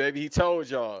B, baby. He told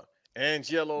y'all.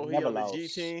 Angelo, he on the G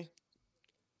team.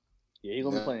 Yeah, he's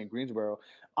gonna be playing Greensboro.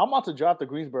 I'm about to drop the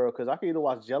Greensboro because I can either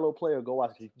watch Jello play or go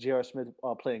watch J.R. Smith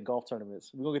play in golf tournaments.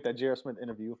 We're gonna get that J.R. Smith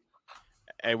interview.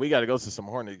 Hey, we got to go to some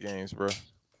Hornet games, bro.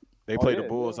 They play the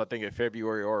Bulls, I think, in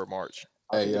February or March.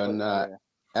 Hey,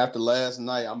 after last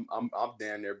night, I'm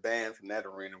down there banned from that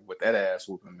arena with that ass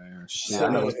whooping, man. Shit, I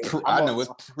know it's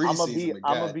preseason.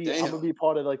 I'm gonna be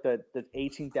part of like the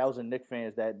 18,000 Knicks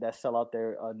fans that sell out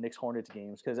their Knicks Hornets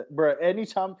games. Because, bro,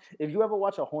 anytime if you ever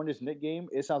watch a Hornets Knicks game,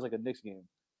 it sounds like a Knicks game.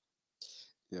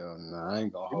 Yo, I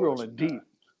ain't gonna. You're rolling deep.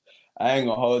 I ain't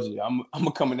gonna hold you. I'm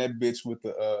gonna come in that bitch with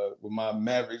my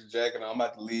Mavericks jacket. I'm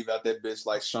about to leave out that bitch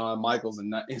like Shawn Michaels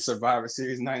in Survivor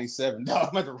Series '97. I'm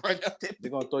about to run out there. They're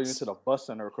gonna throw you into the bus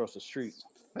center across the street.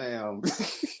 Fam.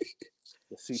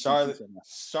 Charlotte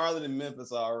and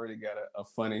Memphis already got a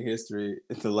funny history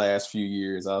in the last few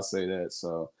years. I'll say that.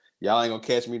 So y'all ain't gonna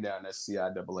catch me down that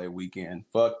CIAA weekend.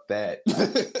 Fuck that.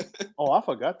 Oh, I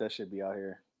forgot that shit be out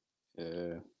here.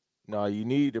 Yeah. No, you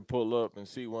need to pull up and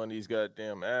see one of these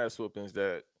goddamn ass whoopings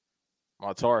that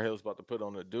my Tar Heels about to put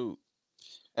on the dude.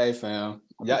 Hey, fam.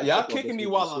 Y'all kicking me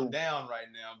while I'm down right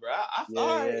now, bro.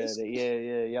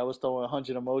 I was throwing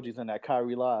 100 emojis in that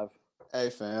Kyrie live. Hey,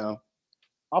 fam.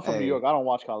 I'm from New York. I don't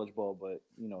watch college ball, but,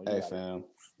 you know. Hey, fam.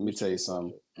 Let me tell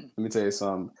you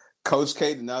something. Coach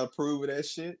K did not approve of that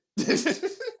shit.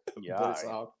 Yeah.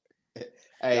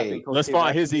 Hey, let's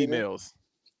find his emails.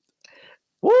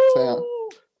 Woo!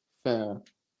 Fam.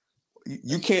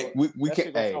 You can't. We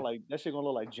can't. Hey, that shit gonna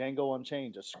look like Django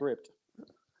Unchained, a script.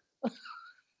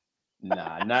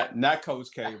 Nah, not Coach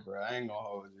K, bro. I ain't gonna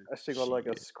hold you. That shit gonna look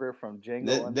like a script from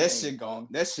Django Unchained.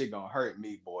 That shit gonna hurt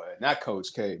me, boy. Not Coach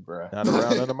K, bro. Not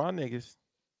around none of my niggas.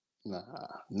 Nah,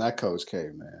 not Coach K,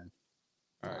 man.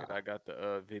 All right, I got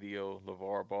the video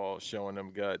LeVar Ball showing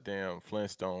them goddamn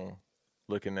Flintstone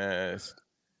looking ass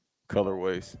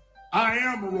colorways. I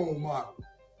am a role model.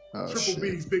 Oh, Triple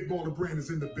B's Big Baller brand is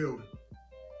in the building.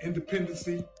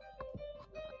 Independency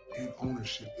and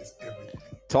ownership is everything.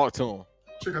 Talk to him.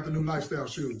 Check out the new lifestyle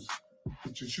shoes.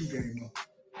 Get your shoe game up.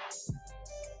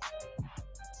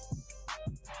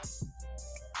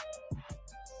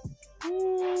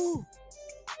 Woo.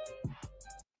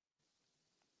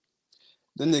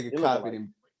 The nigga copied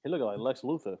him. He looked like Lex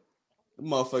Luthor. The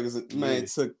motherfuckers,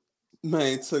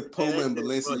 took Puma and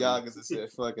Balenciagas and said,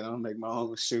 "Fuck it, I'm gonna make my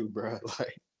own shoe, bro."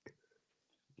 Like,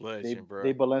 legend, bro.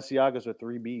 They Balenciagas are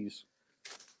 3 Bs.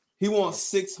 He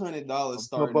wants $600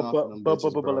 starting off of them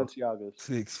bitches, bro. Balenciagas.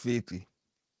 $650.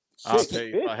 I'll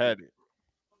pay if I had it.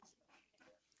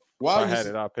 Why if I had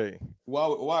it, I'll pay.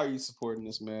 Why are you supporting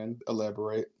this, man?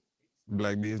 Elaborate.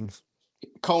 Black business.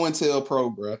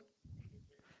 COINTELPRO, bro.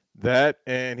 That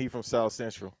and he from South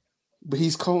Central. But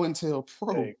he's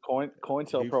COINTELPRO. Hey,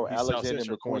 COINTELPRO, He's South Alexander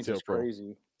Central McQueen is COINTELPRO.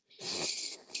 crazy.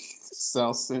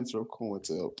 South Central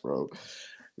COINTELPRO.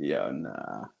 Yeah,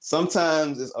 nah.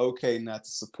 Sometimes it's okay not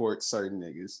to support certain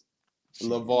niggas.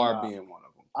 LeVar being one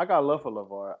of them. I got love for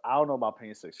LeVar. I don't know about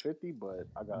paying $650, but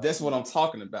I got. That's what I'm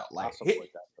talking about. Like,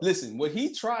 listen, what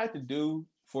he tried to do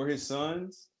for his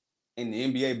sons, and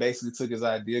the NBA basically took his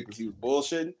idea because he was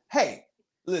bullshitting. Hey,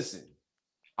 listen,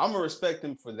 I'm gonna respect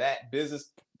him for that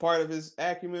business part of his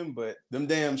acumen, but them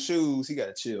damn shoes, he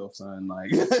gotta chill, son.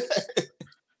 Like,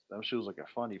 them shoes looking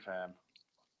funny, fam.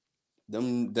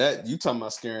 That you talking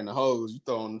about scaring the hoes? You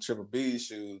throwing the Triple B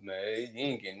shoes, man? You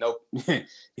ain't getting no, you ain't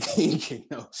getting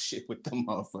no shit with them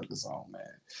motherfuckers on, man.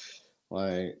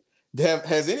 Like,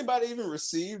 has anybody even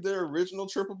received their original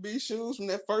Triple B shoes from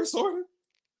that first order?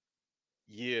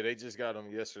 Yeah, they just got them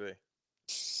yesterday.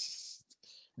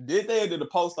 Did they, or did the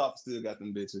post office still got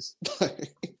them bitches?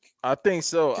 I think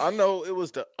so. I know it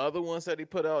was the other ones that he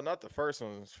put out, not the first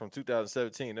ones from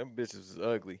 2017. Them bitches was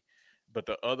ugly. But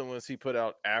the other ones he put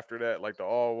out after that, like the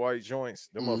all white joints,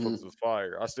 them motherfuckers was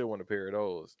fire. I still want a pair of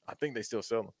those. I think they still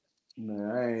sell them.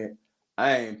 Man,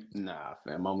 I ain't nah,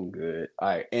 fam. I'm good. All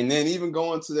right, and then even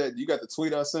going to that, you got the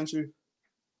tweet I sent you.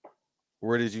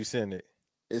 Where did you send it?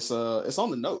 It's on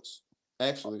the notes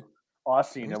actually. Oh, I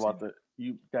seen about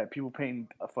that people paying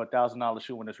for $1,000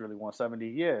 shoe when it's really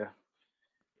 $170. Yeah,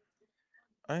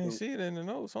 I ain't see it in the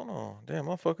notes. Hold on, damn,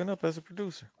 I'm fucking up as a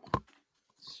producer.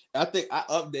 I think I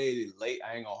updated late.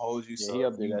 I ain't gonna hold you. Yeah, so he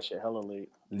updated that shit hella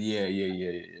late.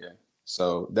 Yeah.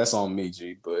 So that's on me,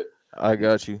 G. But I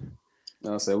got you.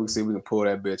 I'll say we can see if we can pull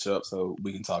that bitch up so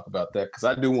we can talk about that because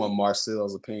I do want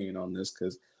Marcel's opinion on this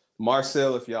because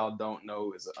Marcel, if y'all don't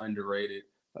know, is an underrated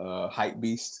hype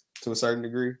beast to a certain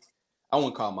degree. I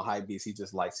wouldn't call him a hype beast. He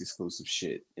just likes exclusive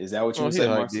shit. Is that what you would say,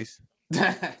 Marcel?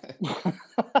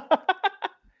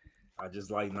 I just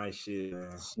like nice shit,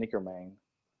 man. Sneaker man.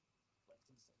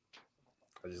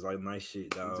 I just like nice shit,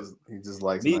 dog. He just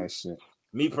likes nice shit.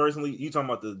 Me personally, you talking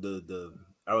about the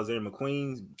Alexander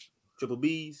McQueen's Triple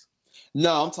B's?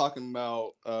 No, I'm talking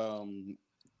about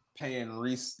paying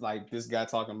Reese like this guy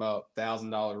talking about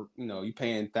 $1,000. You know, you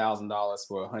paying $1,000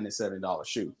 for a $170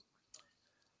 shoe.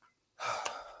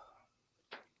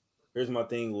 Here's my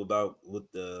thing about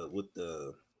with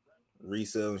the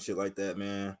resale and shit like that,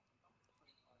 man.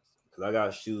 Cause I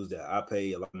got shoes that I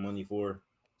pay a lot of money for.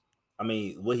 I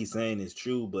mean, what he's saying is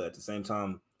true, but at the same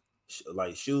time,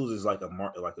 like shoes is like a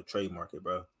market, like a trade market,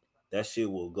 bro. That shit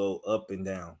will go up and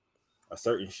down. A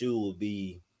certain shoe will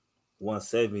be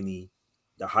 170.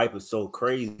 The hype is so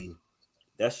crazy.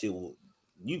 That shit will,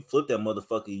 you flip that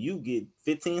motherfucker, you get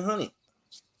 1,500.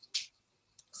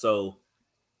 So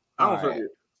I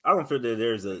don't feel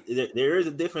that there is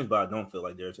a difference, but I don't feel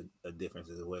like there's a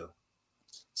difference as well.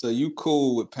 So you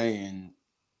cool with paying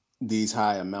these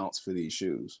high amounts for these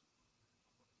shoes?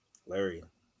 Larry,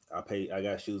 I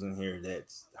got shoes in here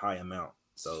that's high amount.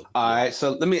 So all right,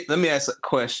 so let me ask a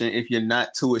question. If you're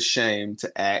not too ashamed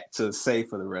to say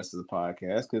for the rest of the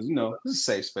podcast, because you know this is a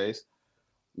safe space.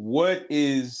 What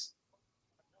is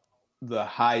the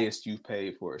highest you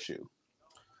paid for a shoe?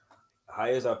 The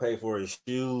highest I paid for a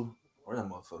shoe. Where that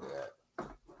motherfucker at?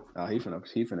 Oh, he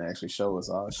finna actually show us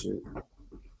all shit.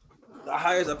 The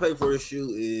highest I paid for a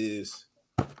shoe is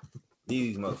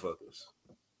these motherfuckers.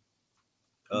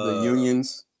 The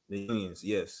Unions? The Unions,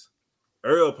 yes.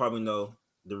 Earl probably know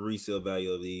the resale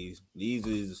value of these. These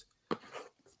is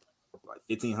like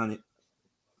 1,500.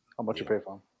 How much you pay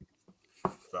for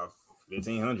them? About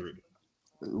 1,500.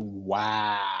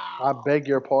 Wow. I beg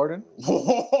your pardon?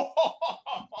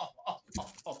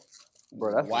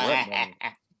 Bro, that's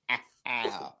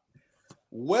wow.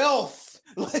 Wealth.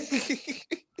 What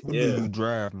do you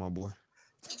drive, my boy?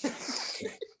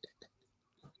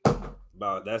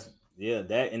 About that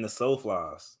and the Soul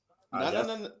Flies.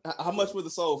 No. How much were the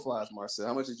Soul Flies, Marcel?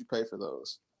 How much did you pay for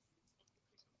those?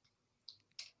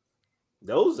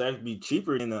 Those actually be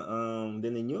cheaper than the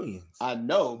Unions. I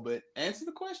know, but answer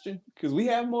the question because we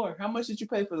have more. How much did you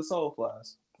pay for the Soul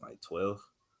Flies? Like 12.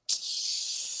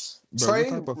 Bro, what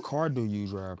type of car do you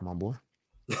drive, my boy?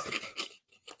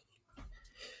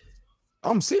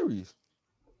 I'm serious.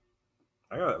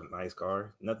 I got a nice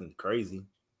car. Nothing crazy.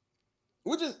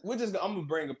 We're just I'm gonna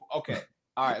bring up okay.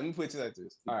 All right, let me put you like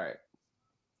this. All right.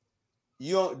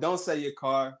 You don't say your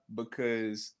car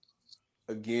because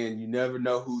again, you never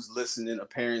know who's listening.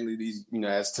 Apparently, these,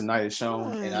 as tonight is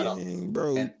shown, and I don't,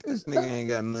 bro. and This nigga ain't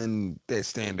got nothing that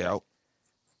stand out.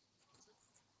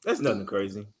 That's nothing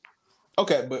crazy.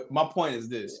 Okay, but my point is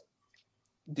this: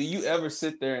 do you ever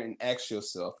sit there and ask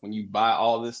yourself when you buy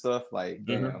all this stuff, like,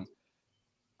 damn,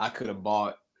 I could have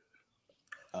bought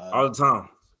all the time?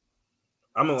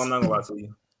 I'm not gonna lie to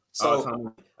you. So all the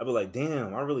time, I be like,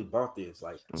 damn, I really bought this.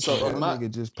 Like, so my nigga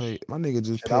just paid. My nigga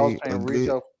just paid. I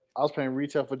was paying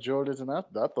retail for Jordans, and I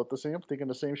thought the same. I'm thinking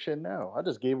the same shit now. I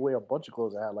just gave away a bunch of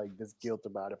clothes. I had like this guilt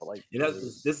about it for like. And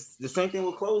that's this the same thing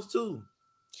with clothes too.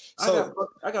 So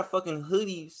I got fucking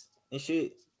hoodies and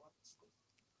shit.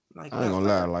 Like, I ain't gonna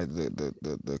lie, like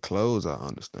the clothes I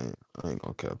understand. I ain't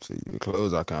gonna cap to you. The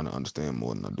clothes I kind of understand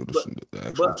more than I do the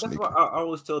actual. But that's why I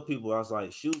always tell people, I was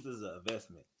like, shoes is an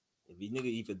investment.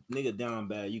 If a nigga down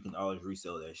bad, you can always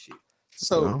resell that shit.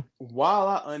 So while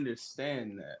I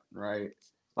understand that, right?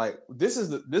 Like this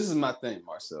is my thing,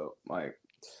 Marcel. Like,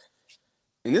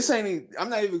 and this ain't. I'm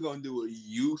not even gonna do a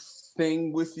youth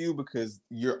thing with you because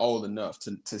you're old enough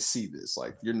to see this.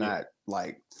 Like, you're not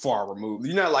like far removed.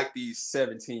 You're not like these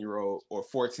 17-year-old or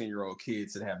 14-year-old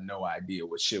kids that have no idea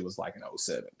what shit was like in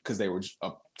 07 because they were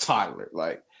a toddler.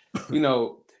 Like,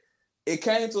 it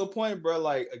came to a point, bro.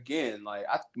 Like, again, like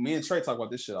me and Trey talk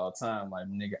about this shit all the time. Like,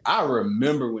 nigga, I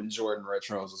remember when Jordan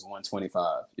Retros was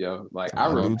 125. Yo, like I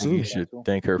remember. You should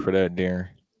thank her for that, Darren.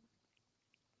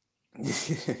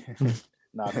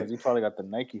 Nah, because he probably got the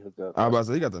Nike hookup. I was about to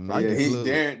say he got the Nike.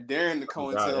 Yeah, Darren the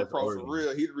COINTELPRO for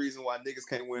real. He the reason why niggas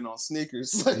can't win on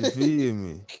sneakers. You feel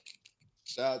me?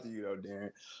 Shout out to you though,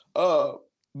 Darren.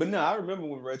 But no, I remember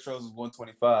when Retros was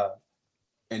 125,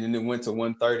 and then it went to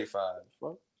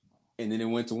 135, and then it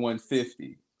went to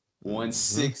 150,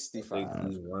 165,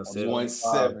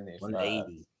 170,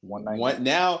 180,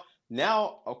 190.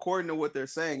 Now, according to what they're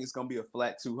saying, it's gonna be a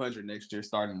flat 200 next year,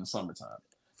 starting in the summertime.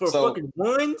 For fucking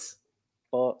ones.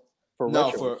 For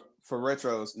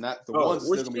retros, not the ones.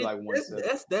 Still gonna be like 170.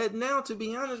 That's that now, to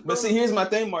be honest. Bro. But see, here's my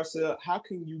thing, Marcel. How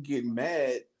can you get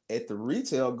mad at the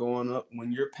retail going up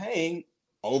when you're paying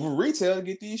over retail to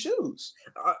get these shoes?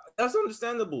 That's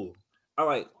understandable. I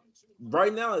like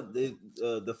right now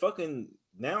the fucking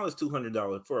now is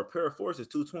 $200 for a pair of Force is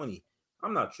 $220.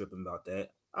 I'm not tripping about that.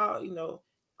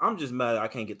 I'm just mad I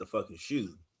can't get the fucking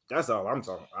shoe. That's all I'm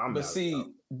talking. But see,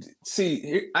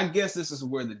 here, I guess this is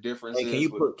where the difference is. Can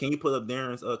you put up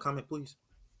Darren's comment, please?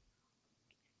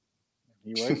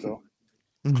 You right though.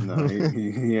 No,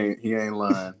 he ain't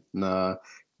lying. Nah,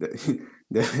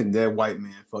 that white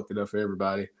man fucked it up for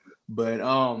everybody. But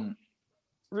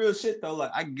real shit though.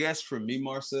 Like, I guess for me,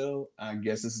 Marcel, I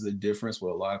guess this is a difference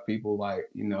with a lot of people. Like,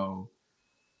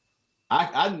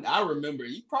 I remember,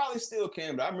 you probably still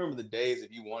can, but I remember the days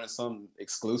if you wanted something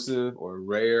exclusive or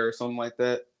rare or something like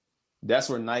that, that's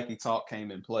where Nike Talk came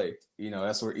in play.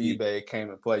 That's where eBay came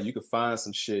in play. You could find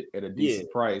some shit at a decent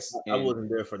price. I wasn't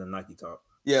there for the Nike Talk.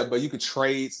 Yeah, but you could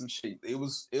trade some shit. It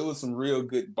was some real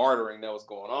good bartering that was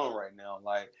going on right now.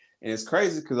 Like, and it's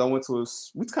crazy because I went to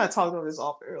we kind of talked about this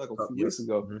off air like a few weeks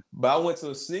ago, but I went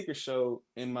to a sneaker show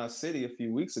in my city a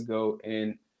few weeks ago,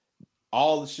 and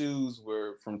all the shoes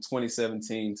were from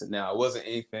 2017 to now. It wasn't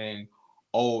anything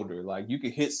older. Like, you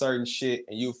could hit certain shit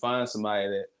and you'll find somebody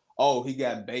that, he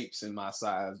got Bapes in my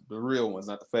size, the real ones,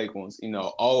 not the fake ones. They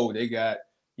got,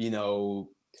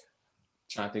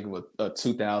 trying to think of a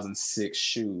 2006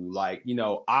 shoe, like,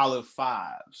 Olive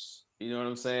Fives. You know what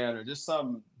I'm saying? Or just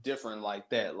something different like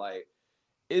that. Like,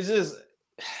 it's just,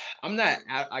 I'm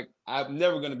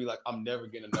never going to be like, I'm never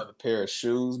getting another pair of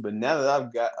shoes. But now that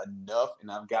I've got enough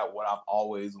and I've got what I've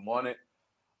always wanted,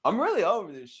 I'm really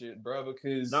over this shit, bro,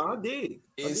 because I did.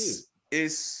 It's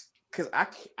because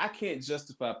I can't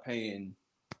justify paying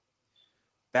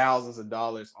thousands of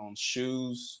dollars on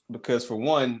shoes because, for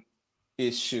one,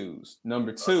 it's shoes.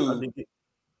 Number two,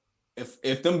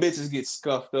 if them bitches get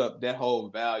scuffed up, that whole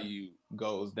value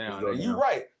goes down. And you're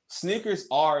right. Sneakers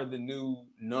are the new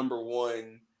number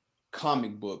one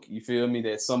comic book. You feel me?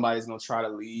 That somebody's gonna try to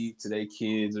leave to their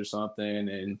kids or something,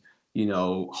 and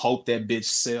hope that bitch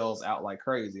sells out like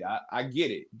crazy. I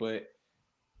get it, but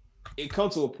it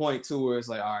comes to a point too where it's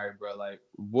like, all right, bro, like,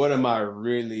 what am I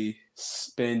really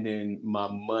spending my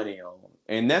money on?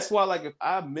 And that's why, like, if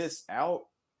I miss out,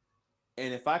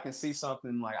 and if I can see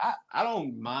something, like, I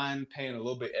don't mind paying a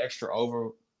little bit extra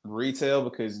over retail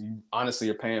because honestly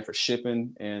you're paying for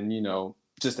shipping and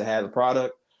just to have the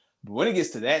product. But when it gets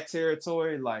to that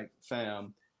territory, like,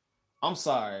 fam, I'm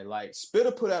sorry, like,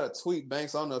 Spitter put out a tweet,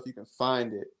 Banks, I don't know if you can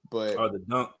find it, but the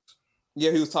Dunks.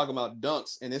 Yeah, he was talking about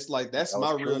Dunks, and it's like, that's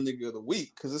my real nigga of the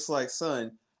week, because it's like,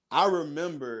 son, I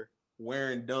remember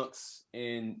wearing dunks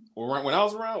when I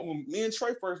was around when me and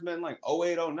Trey first met in like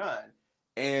 08, 09.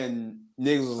 And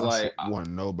niggas was like,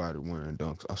 wasn't nobody wearing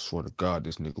dunks. I swear to God,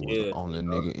 this nigga was the only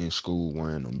nigga in school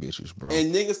wearing them bitches, bro.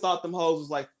 And niggas thought them hoes was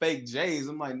like fake J's.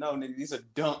 I'm like, no, nigga, these are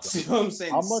dunks. You know what I'm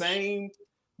saying?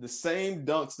 The same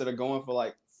dunks that are going for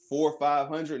like 400 or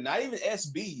 500, not even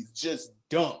SBs, just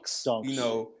dunks. You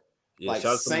know, like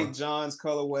St. John's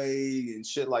colorway and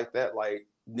shit like that. Like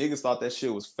niggas thought that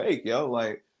shit was fake, yo.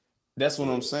 Like that's what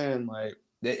I'm saying. Like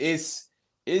that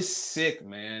it's sick,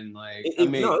 man. Like I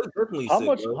mean, no, it's definitely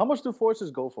sick, bro. How much do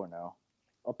Forces go for now?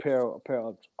 A pair of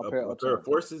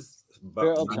Forces.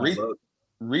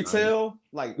 Retail,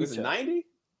 like is it 90?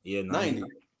 Yeah, 90.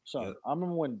 So yeah. I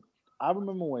remember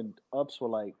when ups were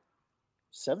like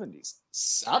 70.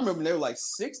 I remember they were like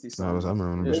 60 something. I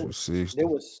remember this was 60. They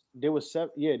was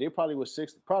they probably was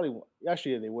 60. Probably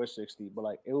actually they were 60, but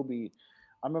like it would be.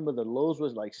 I remember the lows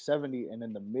was like 70, and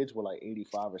then the mids were like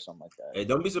 85 or something like that. Hey,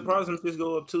 don't be surprised when things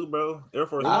go up too, bro. Air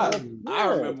Force. I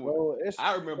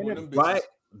remember when them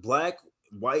black,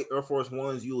 white Air Force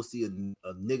Ones. You will see a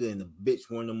nigga and a bitch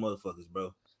wearing them motherfuckers,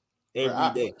 bro.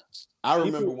 Every day. I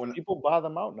remember when people buy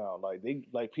them out now.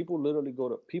 Like people literally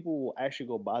people will actually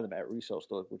go buy them at resale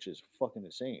stores, which is fucking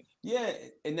insane. Yeah,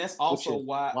 and that's also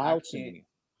why I can't.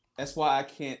 That's why I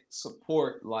can't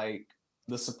support like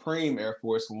the Supreme Air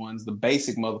Force Ones, the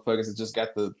basic motherfuckers that just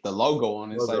got the logo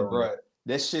on it. It's like, bro,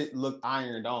 that shit look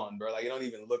ironed on, bro. Like it don't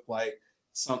even look like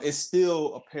it's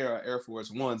still a pair of Air Force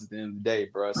Ones at the end of the day,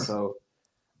 bro. So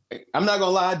I'm not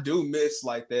gonna lie, I do miss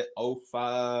like that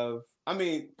 05. I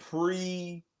mean,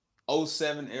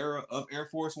 pre-07 era of Air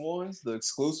Force Ones, the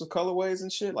exclusive colorways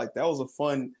and shit. Like that was a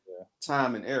fun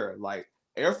time and era. Like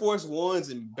Air Force Ones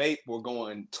and Bape were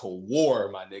going to war,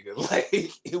 my nigga. Like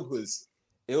it was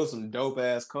some dope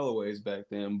ass colorways back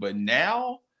then. But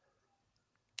now,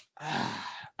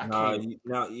 now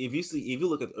if you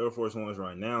look at the Air Force Ones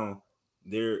right now,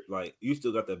 they're like you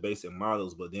still got the basic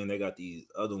models, but then they got these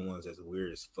other ones that's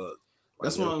weird as fuck. Like,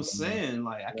 that's what I'm saying.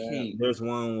 Like I can't. There's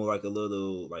one with like a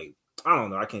little like I don't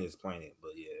know. I can't explain it,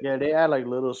 but yeah. Yeah, they add like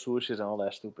little swooshes and all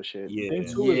that stupid shit. Yeah, the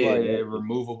thing too is like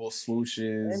removable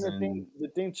swooshes. And the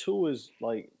thing too is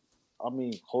like, I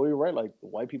mean, Chloe right, like the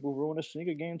white people ruin the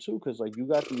sneaker game too, because like you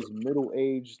got these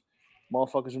middle-aged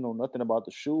motherfuckers who know nothing about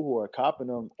the shoe who are copping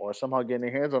them or somehow getting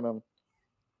their hands on them,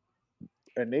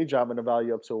 and they dropping the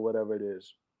value up to whatever it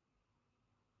is.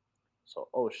 So,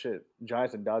 oh shit,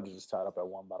 Giants and Dodgers is tied up at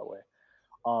 1, by the way.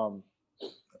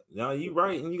 Now you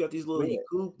right, and you got these little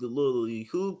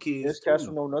hoop kids. There's cats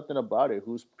who know nothing about it.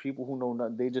 Who's people who know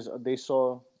nothing. They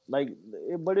saw like,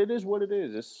 but it is what it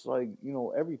is. It's like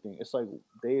everything. It's like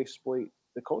they exploit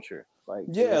the culture. Like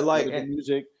the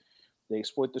music, they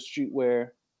exploit the streetwear,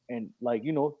 and like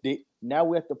now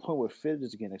we're at the point where fit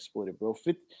is getting exploited, bro.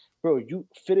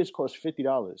 Fitteds cost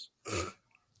 $50.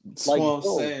 That's what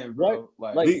I'm saying, bro.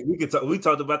 Like we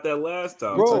talked about that last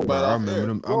time. Bro, I remember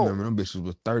them. I remember them bitches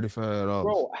was $35.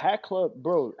 Bro, Hat Club,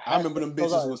 bro. I remember them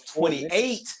bitches was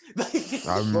 28.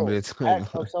 I remember that too. Hat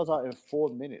Club sells out in 4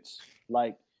 minutes.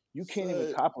 Like you can't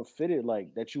even cop a fitted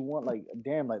like that you want. Like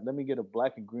damn, like let me get a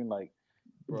black and green. Like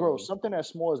bro, something as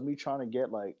small as me trying to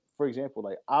get like, for example,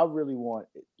 like I really want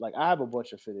like I have a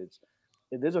bunch of fitteds.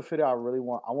 If there's a fitted I really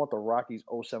want, I want the Rockies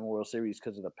 07 World Series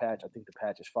because of the patch. I think the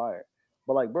patch is fire.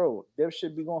 But like, bro, there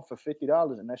should be going for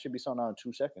 $50, and that should be sold out in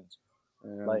 2 seconds.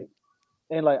 Yeah. Like,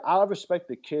 and like, I respect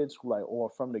the kids who like,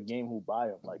 or from the game who buy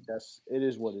them. Like, it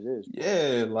is what it is. Bro.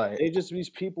 Yeah, like they just these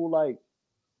people like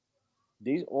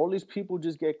all these people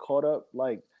just get caught up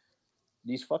like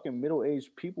these fucking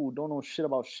middle-aged people who don't know shit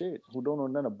about shit, who don't know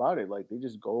nothing about it. Like, they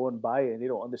just go and buy it and they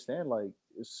don't understand. Like,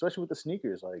 especially with the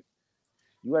sneakers, like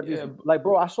you got these like,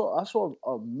 bro. I saw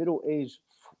a middle-aged.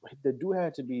 The dude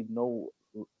had to be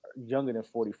younger than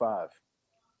 45.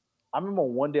 I remember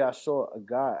one day I saw a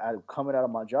guy coming out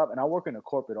of my job, and I work in a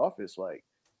corporate office. Like,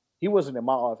 he wasn't in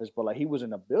my office, but like he was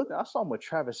in a building. I saw him with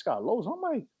Travis Scott Lowe's. I'm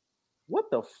like, what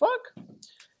the fuck?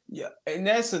 Yeah, and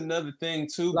that's another thing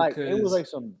too. Like because it was like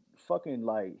some fucking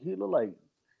like he looked like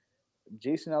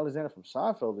Jason Alexander from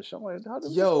Seinfeld or something. Like,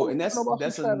 and that's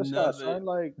another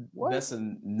like what? That's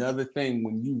another thing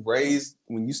when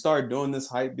you start doing this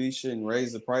hype beast shit and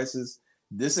raise the prices.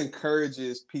 This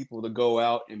encourages people to go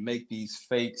out and make these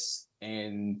fakes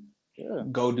and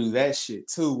go do that shit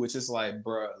too, which is like,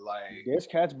 bro, like there's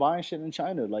cats buying shit in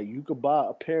China. Like you could buy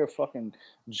a pair of fucking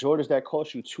Jordans that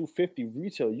cost you $250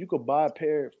 retail. You could buy a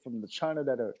pair from the China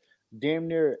that are damn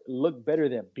near look better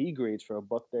than B grades for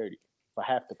 $130 for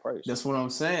half the price. That's what I'm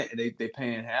saying. They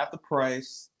paying half the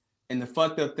price, and the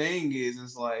fucked up thing is,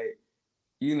 it's like,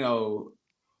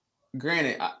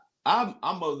 granted, I'm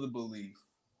of the belief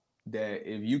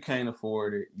that if you can't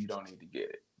afford it, you don't need to get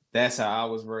it. That's how I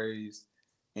was raised.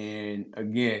 And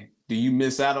again, do you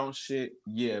miss out on shit?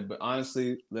 Yeah, but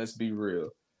honestly, let's be real.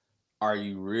 Are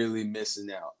you really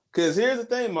missing out? Because here's the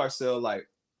thing, Marcel, like,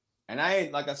 and I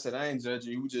ain't, like I said, I ain't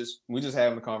judging you. We just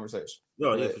having a conversation.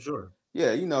 Oh, yeah, for sure.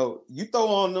 Yeah, you know, you throw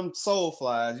on them soul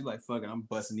flies, you like, fuck it, I'm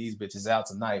busting these bitches out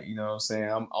tonight. You know what I'm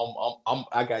saying?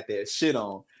 I got that shit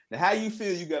on. Now, how you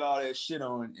feel you got all that shit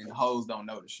on and the hoes don't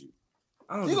notice you?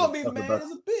 You gonna be mad as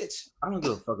a bitch. I don't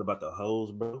give a fuck about the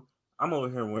hoes, bro. I'm over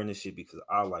here wearing this shit because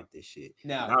I like this shit.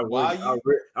 Now, I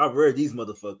wear these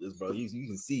motherfuckers, bro. You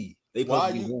can see they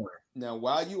supposed to be worn. Now,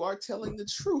 while you are telling the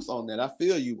truth on that, I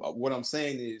feel you. What I'm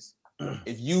saying is,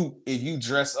 if you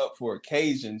dress up for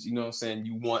occasions, you know what I'm saying,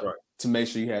 you want to make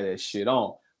sure you have that shit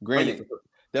on. Granted,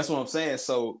 that's what I'm saying.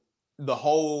 So the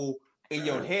whole in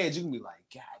your head, you can be like,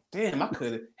 God damn, I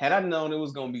could have, had I known it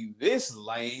was gonna be this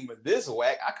lame or this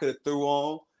whack, I could have threw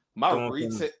on my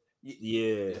retail.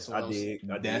 Yeah, I did.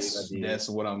 That's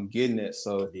what I'm getting at.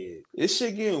 So this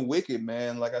shit getting wicked,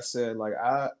 man. Like I said, like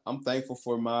I'm thankful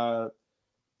for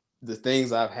the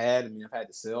things I've had. I mean, I've had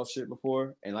to sell shit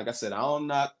before, and like I said, I don't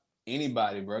knock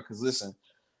anybody, bro. Because listen,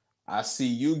 I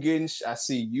see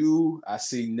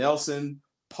Nelson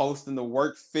posting the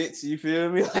work fits. You feel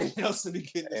me? Like Nelson be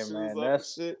getting the shoes off and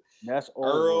shit. That's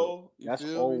old work. That's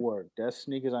old work. That's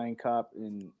sneakers I ain't copped,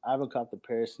 and I haven't copped a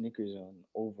pair of sneakers in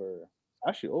over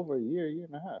a year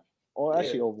and a half. Or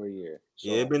actually over a year. So,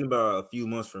 yeah, it's been about a few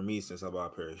months for me since I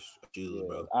bought a pair of shoes,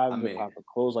 bro. I've been popping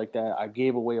clothes like that. I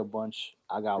gave away a bunch.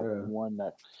 I got one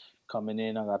that coming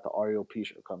in. I got the REOP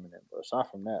shirt coming in. But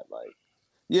aside from that, like,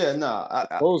 the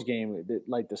clothes game,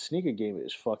 like the sneaker game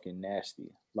is fucking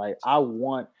nasty. Like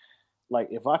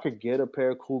if I could get a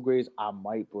pair of Cool Grades, I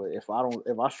might. But if I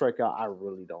strike out, I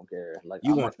really don't care. Like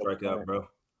you won't strike out, bro.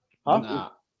 Huh? Nah.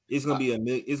 It's gonna be a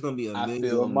million. With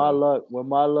my luck,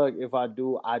 if I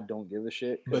do, I don't give a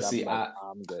shit. But see,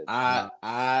 I'm good.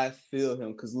 I feel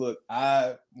him because look,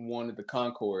 I wanted the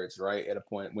Concords right at a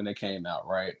point when they came out,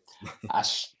 right? I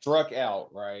struck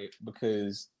out, right,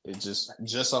 because it just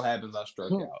so happens I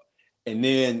struck out, and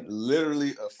then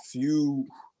literally a few.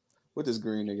 What this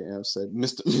green nigga Am said,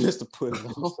 Mister Put It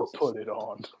On, put it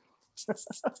on.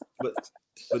 but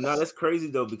now that's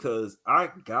crazy though, because I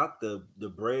got the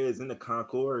breads and the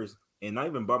Concords, and I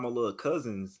even bought my little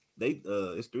cousins. They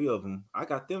it's 3 of them. I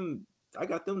got them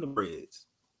the breads.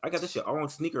 I got this shit all on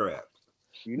Sneaker app.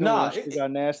 You know what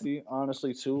got nasty,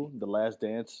 honestly, too? The Last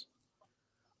Dance.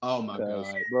 Oh my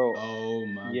god, bro. Oh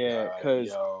my god. Yeah,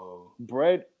 because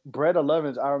bread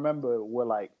 11s, I remember were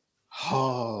like,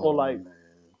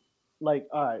 like,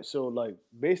 all right, so like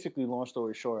basically, long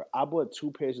story short, I bought 2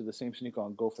 pairs of the same sneaker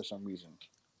on Go for some reason,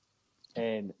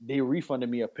 and they refunded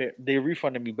me a pair. They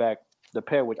refunded me back the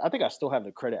pair, which I think I still have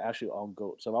the credit actually on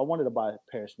Go. So if I wanted to buy a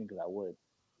pair of sneakers, I would.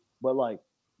 But like,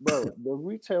 bro, the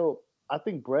retail, I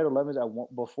think bread 11s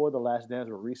before the Last Dance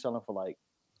were reselling for like,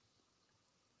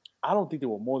 I don't think they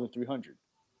were more than 300.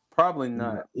 Probably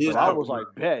not. But I was like,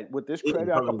 bet with this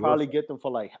credit, I could probably get them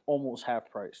for like almost half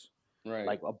price. Right,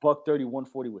 like $130,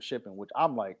 $140 with shipping, which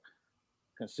I'm like,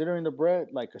 considering the bread,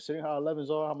 like considering how 11s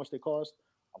are, how much they cost,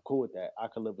 I'm cool with that. I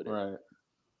could live with it. Right.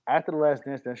 After the Last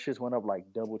Dance, that shits went up like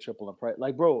double, triple in price.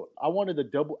 Like, bro, I wanted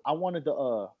the how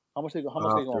much they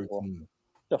going for?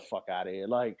 The fuck out of here!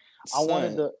 Like, I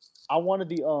wanted the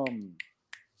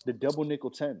double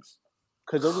nickel 10s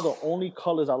because those are the only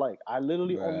colors I like. I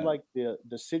literally only like the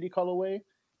city colorway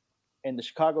and the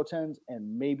Chicago 10s,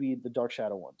 and maybe the Dark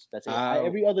Shadow ones. That's it.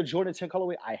 Every other Jordan 10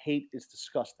 colorway, I hate. It's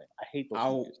disgusting. I hate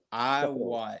those. I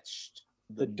watched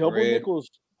the double nickels.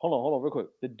 Hold on, real quick.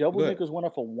 The double nickels went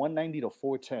up from 190 to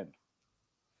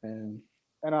 410.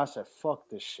 And I said, "Fuck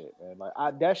this shit, man!"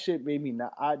 Like that shit made me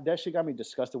not. That shit got me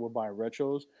disgusted with buying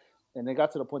retros, and it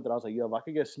got to the point that I was like, "Yo, if I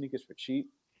could get sneakers for cheap,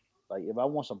 like if I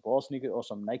want some ball sneakers or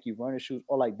some Nike running shoes,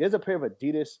 or like there's a pair of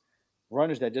Adidas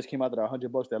runners that just came out that are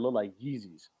 $100 that look like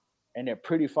Yeezys." And they're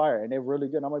pretty fire, and they're really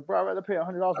good. And I'm like, bro, I'd rather pay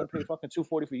 $100 than pay fucking $240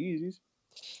 for Yeezys.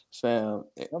 Fam,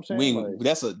 you know what I'm saying?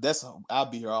 That's I'll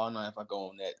be here all night if I go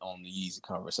on the Yeezy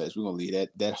conversation. We're gonna leave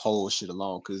that whole shit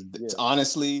alone because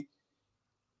honestly,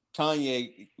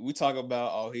 Kanye, we talk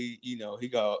about he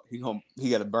got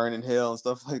to burn in hell and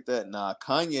stuff like that. Nah,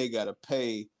 Kanye got to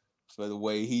pay for the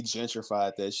way he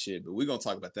gentrified that shit. But we're gonna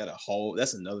talk about that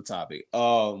that's another topic.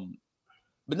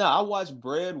 But I watched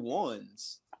bread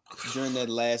ones during that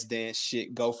Last Dance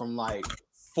shit go from like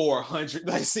 400,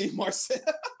 like see Marcel,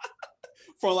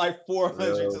 from like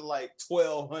 400 to like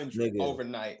 1,200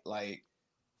 overnight. Like,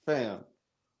 fam,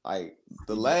 like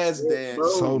the Last Dance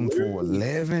sold them for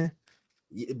 11.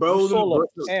 Yeah, bro,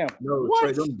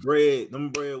 Trey, them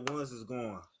bread ones is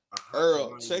gone.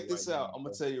 Earl, check this out. I'm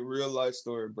gonna tell you a real life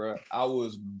story, bro. I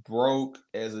was broke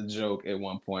as a joke at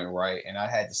one point, right? And I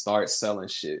had to start selling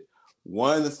shit.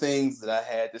 One of the things that I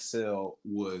had to sell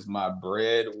was my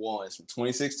bread ones from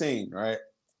 2016, right?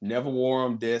 Never wore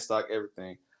them, dead stock,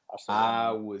 everything.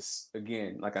 I was,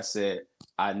 again, like I said,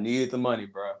 I needed the money,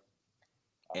 bro.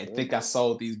 And I think I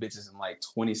sold these bitches in like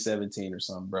 2017 or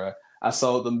something, bro. I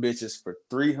sold them bitches for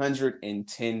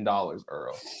 $310,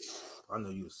 Earl. I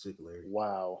know you was sick, Larry.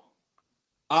 Wow.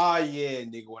 Ah, yeah,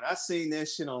 nigga. When I seen that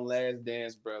shit on Last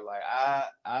Dance, bro, like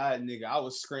I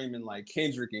was screaming like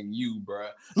Kendrick and you, bro.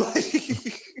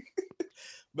 Like,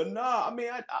 but nah, I mean,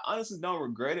 I honestly don't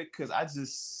regret it because I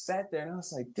just sat there and I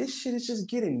was like, this shit is just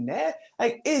getting that.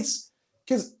 Like, it's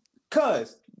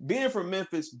cause being from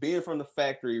Memphis, being from the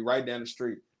factory right down the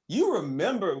street, you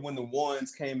remember when the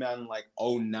ones came out in like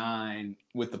 2009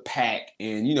 with the pack,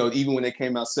 and you know, even when they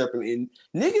came out separately, and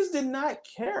niggas did not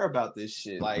care about this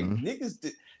shit. Like niggas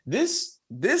did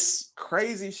this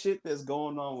crazy shit that's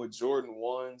going on with Jordan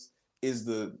ones is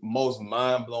the most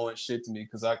mind-blowing shit to me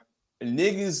because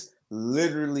niggas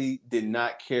literally did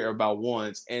not care about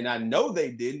ones, and I know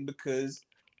they didn't because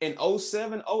in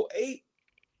 07, 08,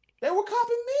 they were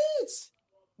copping mids.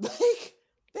 Like,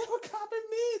 they were copping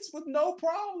mids with no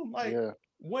problem. Like,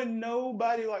 when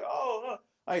nobody like,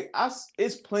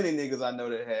 it's plenty niggas I know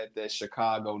that had that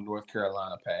Chicago, North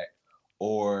Carolina pack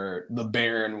or the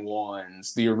Baron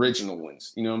ones, the original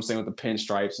ones. You know what I'm saying? With the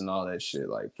pinstripes and all that shit.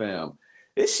 Like, fam,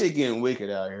 this shit getting wicked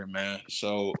out here, man.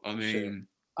 So, I mean,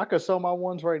 I could sell my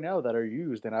ones right now that are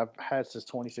used and I've had since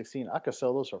 2016. I could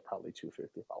sell those for probably $250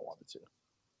 if I wanted to.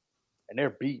 And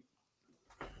they're beat.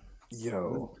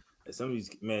 Yo. Some of these,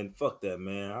 man, fuck that,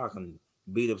 man. I can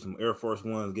beat up some Air Force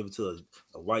Ones, give it to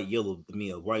a white yellow, to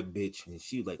me, a white bitch, and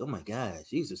she was like, oh my gosh,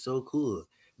 these are so cool.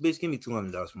 Bitch, give me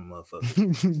 $200 from a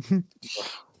motherfucker.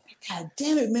 God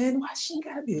damn it, man. Why she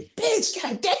gotta be a bitch?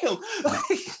 God damn.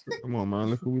 Come on, man.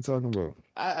 Look what we talking about.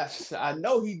 I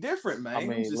know he different, man. I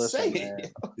mean,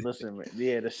 listen, man.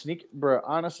 Yeah, the sneak, bro.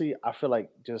 Honestly, I feel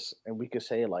like and we could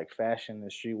say like fashion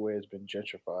and streetwear has been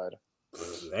gentrified.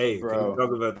 Hey, bro.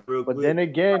 Talk about it real quick. But then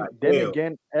again,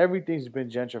 everything's been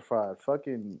gentrified.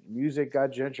 Fucking music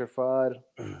got gentrified.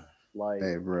 Like,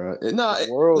 hey, bro, the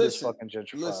world is fucking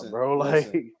gentrified, bro.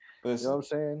 Like, you know what I'm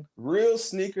saying? Real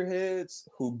sneakerheads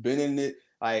who been in it,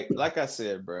 like I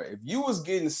said, bro. If you was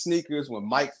getting sneakers when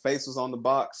Mike Face was on the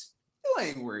box, you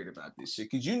ain't worried about this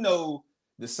shit because you know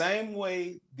the same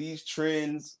way these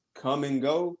trends come and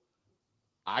go.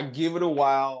 I give it a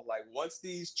while. Like once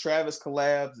these Travis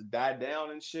collabs die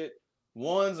down and shit,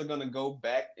 ones are gonna go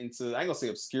back into, I ain't gonna say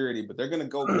obscurity, but they're gonna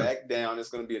go back down. It's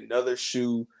gonna be another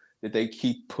shoe that they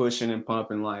keep pushing and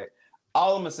pumping. Like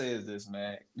all I'm gonna say is this,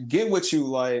 man: get what you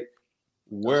like,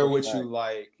 wear what you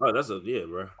like. Oh, that's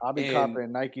bro. I'll be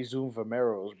copping Nike Zoom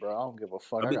Vomeros, bro. I don't give a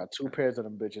fuck. I got 2 pairs of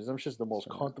them bitches. Them shit's the most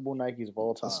comfortable Nikes of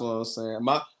all time. That's what I'm saying.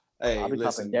 I'll be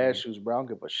copping dad shoes, bro. I don't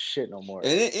give a shit no more. And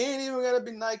it ain't even gotta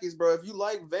be Nikes, bro. If you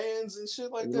like Vans and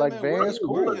shit like that, like man, Vans,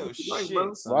 cool. Shit,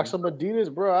 rock some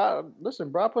Adidas, bro.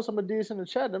 Listen, bro, I put some Adidas in the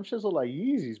chat. Them shits look like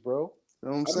Yeezys, bro. You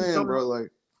know what I'm saying, bro?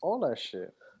 Like all that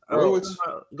shit. Go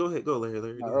ahead, go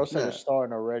Larry. Earl said it's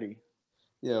starting already.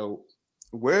 Yo,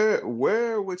 wear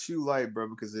what you like, bro.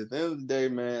 Because at the end of the day,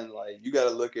 man, like you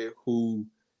gotta look at who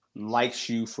likes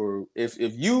you for if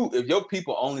your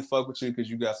people only fuck with you because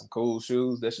you got some cool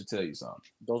shoes, that should tell you something.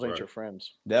 Those ain't your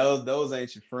friends. Those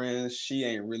ain't your friends. She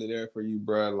ain't really there for you,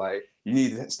 bro. Like you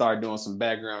need to start doing some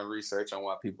background research on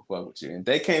why people fuck with you. And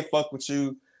they can't fuck with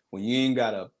you when you ain't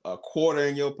got a quarter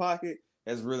in your pocket.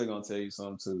 That's really gonna tell you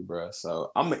something too, bro.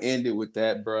 So I'm gonna end it with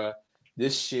that, bro.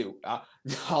 This shit,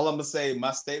 all I'm gonna say,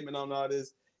 my statement on all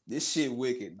this shit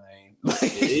wicked, man. Like,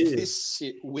 this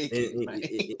shit wicked, man.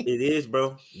 It is,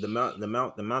 bro. The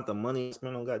amount of money I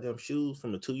spent on goddamn shoes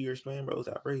from a 2-year span, bro, is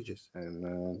outrageous. Hey,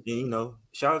 man. And you know,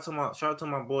 shout out to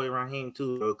my boy Raheem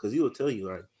too, bro, because he will tell you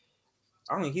like,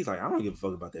 I don't give a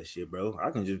fuck about that shit, bro. I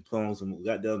can just put on some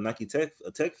goddamn Nike Tech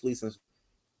fleece and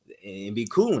be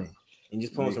cooling, and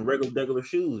just put on some regular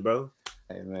shoes, bro.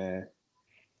 Hey, man.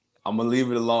 I'm gonna leave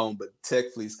it alone, but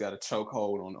Tech Fleece got a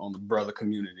chokehold on the brother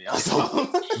community. Hey,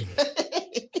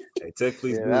 Tech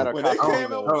Fleece, when they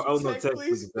came out with Tech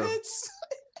Fleece fits.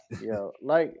 Yo,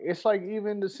 like it's like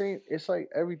even the same. It's like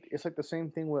the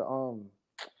same thing with I'm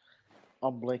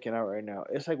blanking out right now.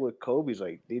 It's like with Kobe's.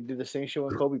 Like they did the same shit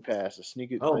when Kobe passed. The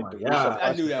sneakers. Oh my god!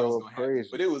 I knew that was gonna happen,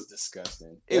 but it was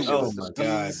disgusting. It was my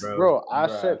god, bro. I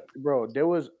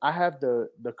have the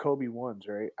Kobe ones,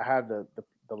 right? I have the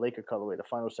Laker colorway, the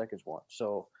final seconds one.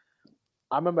 So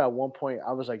I remember at one point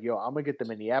I was like, "Yo, I'm gonna get the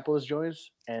Minneapolis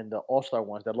joints and the All Star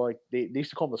ones that look like they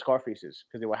used to call them the Scarfaces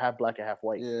because they were half black and half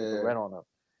white with the red on them."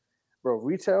 Bro,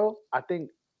 retail, I think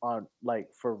on like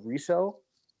for resale,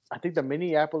 I think the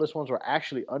Minneapolis ones were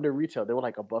actually under retail. They were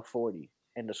like $140,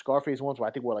 and the Scarface ones were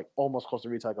I think were like almost close to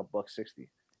retail, like $160.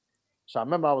 So I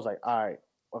remember I was like, "All right,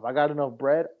 if I got enough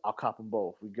bread, I'll cop them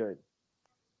both. We good."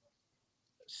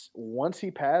 Once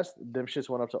he passed, them shits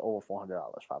went up to over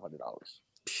 $400, $500.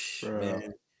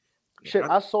 Man. Shit,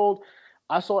 I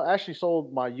actually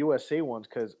sold my USA ones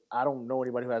because I don't know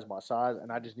anybody who has my size,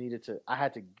 and I just needed to. I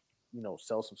had to,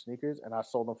 sell some sneakers, and I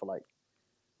sold them for like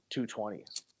 $220.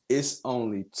 It's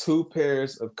only 2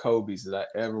 pairs of Kobe's that I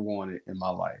ever wanted in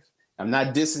my life. I'm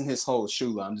not dissing his whole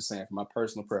shoe line. I'm just saying for my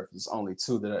personal preference, only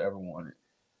 2 that I ever wanted: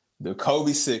 the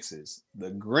Kobe 6s,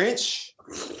 the Grinch,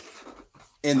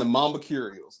 and the Mamba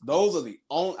Curios. Those are the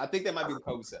only. I think that might be the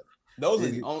Kobe 7. Those are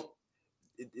the only.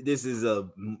 This is a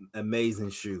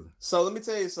amazing shoe. So let me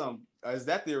tell you something. Is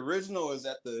that the original or is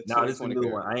that the No, this is the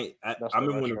new one. I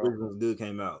remember when the original dude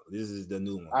came out. This is the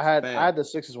new one. I had the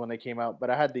 6s when they came out, but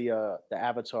I had the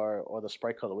Avatar or the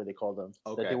Sprite color, what they call them.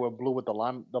 Okay. That they were blue with the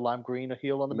lime green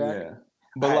heel on the back. Yeah.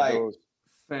 But like,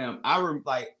 fam,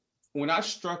 like when I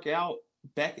struck out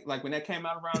back, like when that came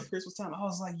out around Christmas time, I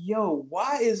was like, yo,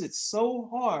 why is it so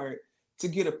hard to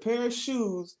get a pair of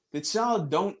shoes that y'all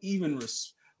don't even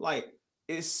like?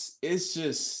 It's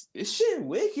shit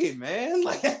wicked, man.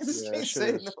 Like I just can't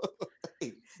say no.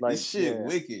 Like this shit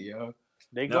wicked, yo.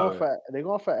 They going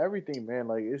for everything, man.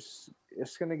 Like it's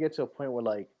gonna get to a point where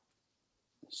like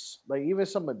even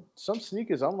some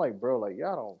sneakers, I'm like, bro, like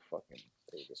y'all don't fucking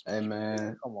pay this much. Hey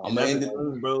man, come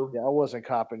on, bro. Y'all wasn't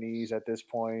copping these at this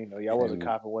point, or y'all wasn't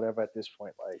copping whatever at this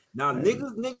point. Like now,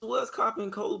 niggas was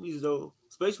copping Kobe's though,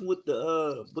 especially with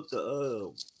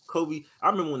the Kobe. I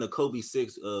remember when the Kobe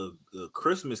 6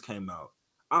 Christmas came out.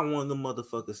 I wanted them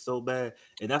motherfuckers so bad,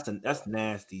 and that's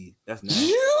nasty. That's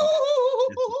nasty.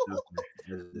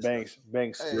 Banks,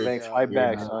 fight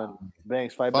back, son.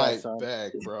 Banks, fight back, son.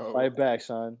 Bro. Fight back,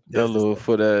 son. That little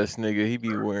foot ass nigga, he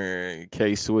be wearing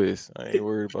K-Swiss. I ain't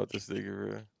worried about this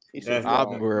nigga, bro.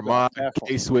 I'm wearing my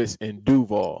K-Swiss and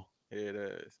Duval. Head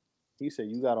ass. He said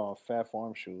you got on Fat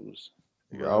Farm shoes.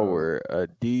 I wear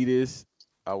Adidas.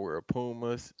 I wear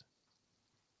Pumas.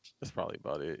 That's probably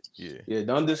about it. Yeah. Yeah,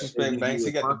 don't disrespect Banks.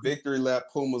 He got the Victory Lap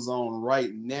Pumas on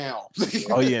right now.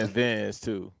 Oh yeah, and Vans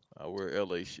too. I wear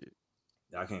LA shit.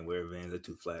 I can't wear Vans. They're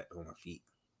too flat on my feet.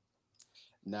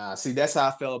 Nah, see, that's how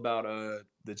I felt about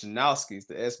the Janowskis,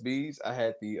 the SBs. I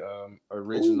had the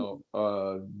original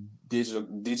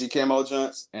Digi Camo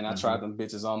joints, and I tried them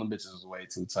bitches on. Them bitches was way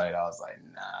too tight. I was like,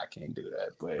 nah, I can't do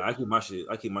that. But I keep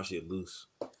my shit loose.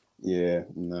 Yeah,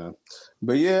 no.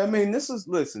 But yeah, I mean,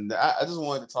 listen, I just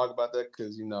wanted to talk about that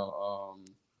because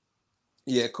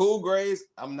Cool Grays,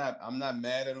 I'm not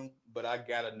mad at them, but I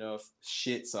got enough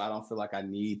shit, so I don't feel like I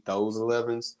need those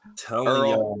 11s.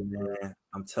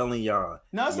 I'm telling y'all.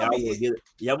 No,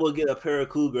 y'all will get a pair of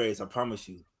Cool Grays. I promise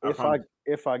you.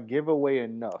 If I give away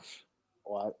enough,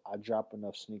 or I drop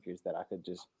enough sneakers that I could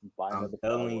just buy another. I'm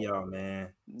telling y'all,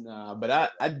 man. Nah, but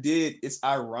I did. It's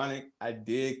ironic. I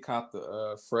did cop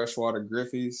the Freshwater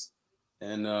Griffies,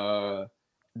 and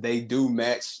they do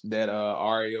match that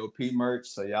RAOP merch.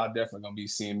 So y'all definitely gonna be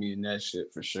seeing me in that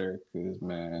shit for sure. Cause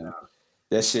man,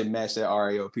 that shit matched that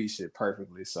RAOP shit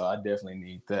perfectly. So I definitely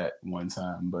need that one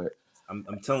time. But I'm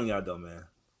telling y'all though, man.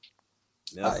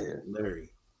 That's Larry.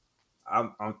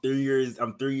 I'm 3 years.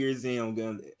 I'm 3 years in. I'm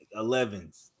going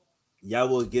 11s. Y'all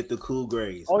will get the Cool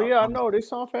Grays. Oh yeah, I know they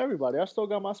song for everybody. I still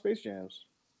got my Space Jams.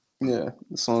 Yeah,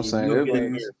 that's what I'm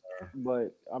saying.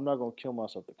 But I'm not gonna kill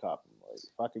myself to cop them. Like,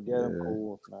 if I could get them,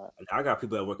 cool. If not, I got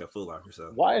people that work at Foot Locker.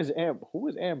 So who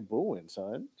is Am booing,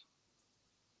 son?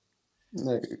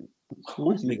 Like,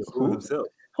 who himself?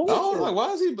 Like,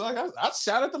 why is he like? I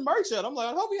shouted the merch at. I'm like,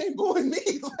 I hope he ain't booing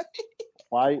me.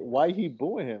 Why he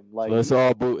booing him? Like, let's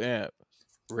all boo Amp.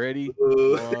 Ready?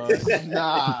 1,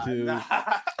 2,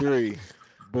 3.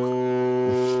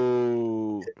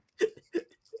 Boo.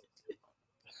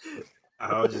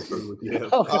 I was just with you.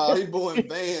 He booing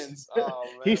Vans. Oh,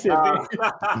 man. He said,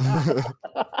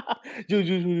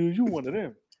 you one of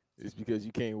them. It's because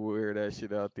you can't wear that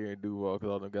shit out there in Duval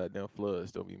because all them goddamn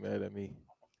floods. Don't be mad at me.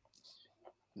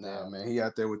 Nah, man, he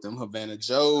out there with them Havana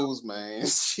Joes, man.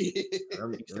 Shit.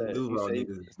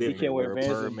 He can't wear Vans.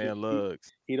 Birdman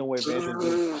lugs. He don't wear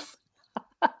Vans.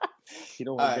 He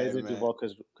don't wear Vans in Duval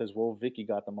because Will Vicky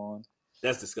got them on.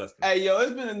 That's disgusting. Hey, yo,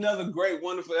 it's been another great,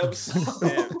 wonderful episode.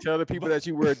 Man, tell the people that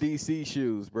you wear DC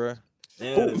shoes, bruh.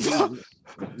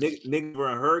 Niggas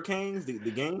run Hurricanes, the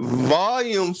game.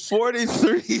 Volume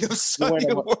 43 of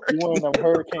Sunday Work. You want them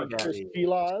Hurricane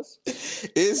Felines?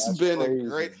 It's been crazy. A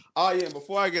great. Oh yeah,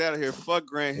 before I get out of here, fuck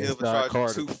Grant Hill for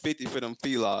charging $250 for them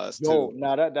felines. Yo,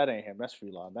 nah, that ain't him. That's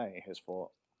Feline. That ain't his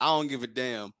fault. I don't give a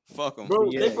damn. Fuck them. Bro,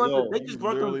 they just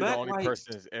brought them back. The only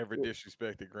person that's ever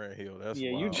disrespected Grant Hill. That's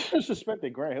wild. You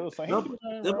disrespected Grant Hill. Them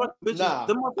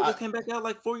motherfuckers came back out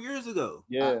like 4 years ago.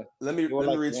 Yeah. Let me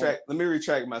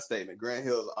retract my statement. Grant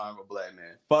Hill's an honorable black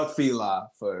man. Fuck Feli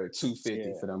for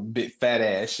 $250 for them big fat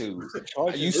ass shoes. Them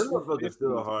motherfuckers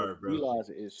still hard, bro. Felines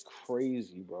is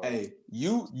crazy, bro. Hey,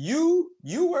 you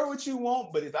wear what you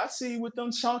want, but if I see you with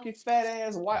them chunky fat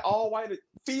ass all white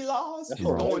Felines, that's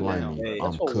going down.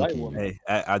 Hey,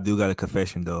 I do got a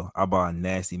confession though. I bought a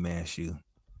nasty man shoe.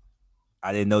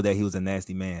 I didn't know that he was a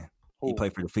nasty man. Who? He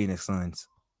played for the Phoenix Suns.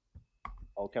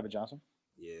 Oh, Kevin Johnson?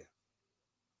 Yeah.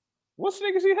 What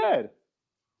sneakers he had?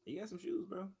 He got some shoes,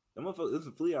 bro. Them motherfuckers, this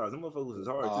was flea hours. Them motherfuckers was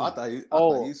hard too. I thought he I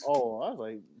was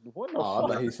like, what the fuck? I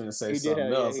thought he was finna say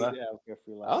something else.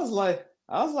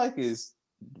 I was like, is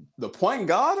the point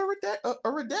guard a redacted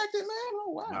man?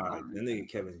 Oh wow. Nah, that nigga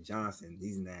Kevin Johnson,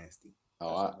 he's nasty.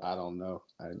 Oh, I don't know.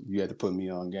 You had to put me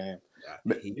on game.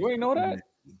 But you ain't know that?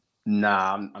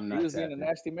 Nah, I'm not. He was being a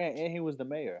nasty man, and he was the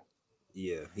mayor.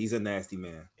 Yeah, he's a nasty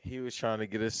man. He was trying to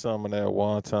get us some of that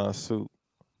wonton soup.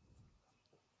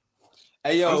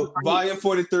 Hey yo, volume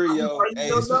 43, yo. Hey,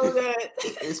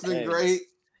 it's been great.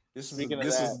 This was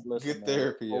good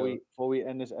therapy, yo. Before we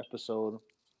end this episode,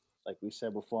 like we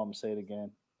said before, I'm gonna say it again.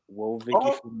 Whoa,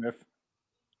 Vicky Smith.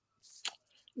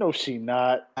 No, she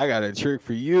not. I got a trick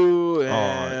for you.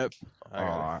 And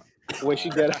Where she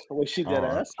dead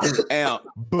ass? Amp.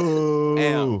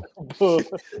 Boo.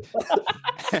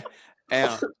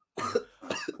 Amp.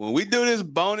 When we do this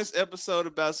bonus episode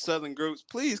about Southern groups,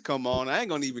 please come on. I ain't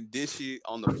gonna even dish you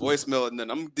on the voicemail and then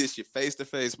I'm gonna dish you face to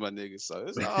face, my nigga. So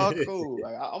it's all cool.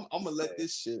 Like, I'm gonna let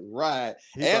this shit ride.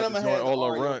 And I'm gonna have all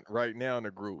a run right now in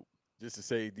the group just to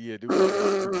say, yeah, dude.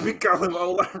 We call him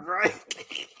all right.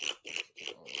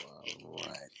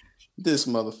 This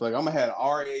motherfucker. I'm gonna have an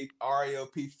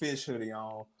RAOP fish hoodie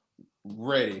on,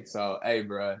 ready. So, hey,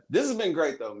 bro, this has been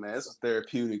great though, man. This is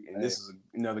therapeutic, and this is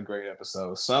another great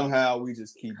episode. Somehow we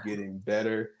just keep getting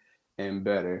better and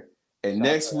better, and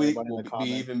next week will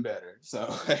be even better.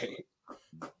 So, hey.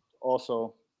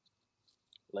 Also,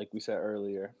 like we said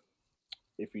earlier,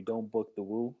 if you don't book the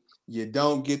woo, you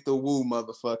don't get the woo,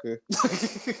 motherfucker.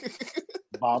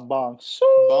 Bong bong.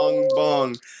 Bong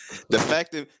bong. The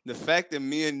fact that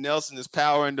me and Nelson is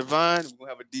power and divine, we'll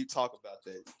have a deep talk about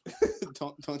that.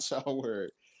 don't y'all worry.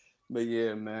 But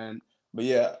yeah, man. But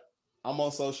yeah, I'm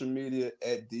on social media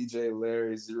at DJ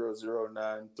Larry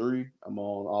 0093. I'm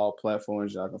on all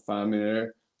platforms. Y'all can find me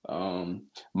there.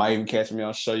 Might even catch me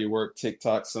on Show Your Work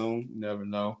TikTok soon. You never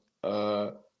know.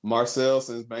 Marcel,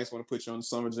 since Banks want to put you on the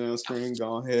Summer Jam screen,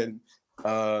 go ahead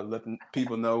and let the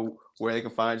people know where they can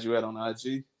find you at on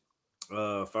IG.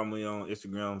 Find me on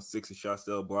Instagram, 60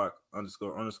 Shotsdale block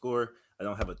 __. I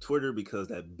don't have a Twitter because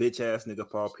that bitch ass nigga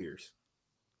Paul Pierce.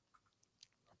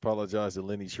 Apologize to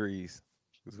Lenny Trees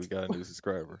because we got a new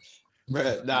subscriber.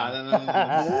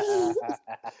 Nah.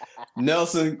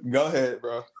 Nelson, go ahead,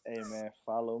 bro. Hey man,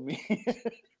 follow me.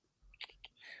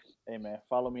 Hey man,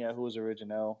 follow me at Who's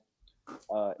Original.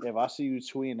 If I see you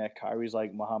tweeting that Kyrie's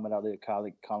like Muhammad Ali,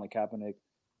 Colin Kaepernick,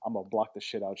 I'm gonna block the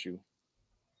shit out you.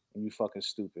 And you fucking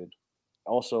stupid.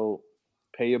 Also,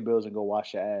 pay your bills and go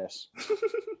wash your ass.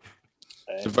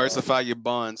 And, diversify your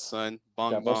bonds, son.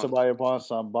 Diversify your bonds,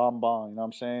 son. Bong. You know what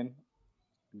I'm saying?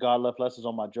 God left lessons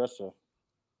on my dresser,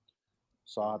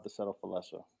 so I have to settle for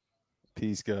lesser.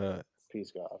 Peace, God.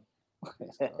 Peace, God.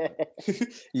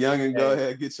 Youngin, go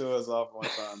ahead, get yours off one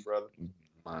time, brother.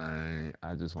 Man,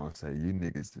 I just want to say you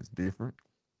niggas is different.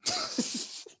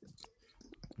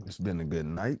 It's been a good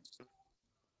night.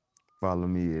 Follow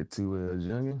me at 2Ls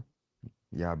Youngin.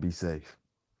 Y'all be safe.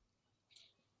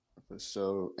 For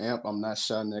sure. Amp, I'm not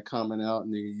shouting that comment out,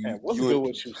 nigga. What's good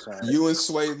with you, son? You and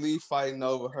Sway Lee fighting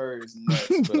over her is nuts,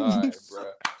 but all right,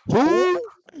 bro.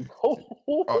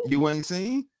 Oh, you ain't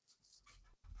seen?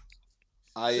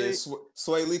 Yeah,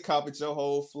 Sway Lee copied your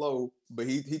whole flow, but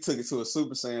he took it to a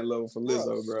Super Saiyan level for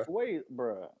Lizzo, bro. Wait,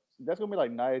 bro. That's going to be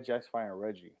like Nia Jax fighting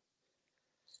Reggie.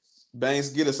 Banks,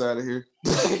 get us out of here.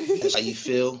 How you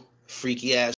feel?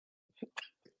 Freaky ass.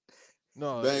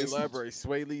 No, Banks. Elaborate.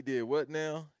 Sway Lee did what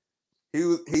now? He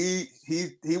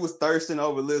was thirsting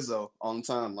over Lizzo on the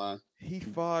timeline. He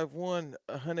 5'1",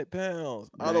 100 pounds.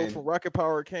 Otto from Rocket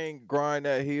Power can't grind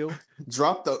that heel.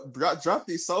 Drop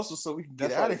these socials so we can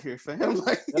get out of here, fam.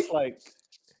 That's like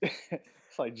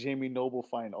It's like Jamie Noble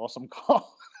fighting Awesome Kong.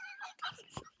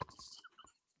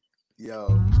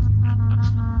 Yo.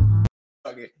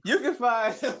 Okay. You can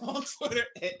find him on Twitter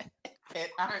at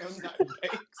I am not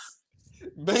Banks.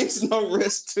 Banks no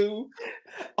rest 2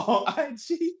 on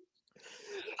IG.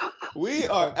 We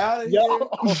are out of here.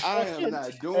 I am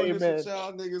not doing this with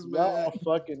y'all niggas, man. Y'all are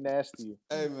fucking nasty.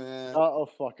 Hey, man. Y'all are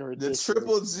fucking ridiculous. The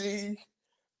Triple G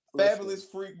Fabulous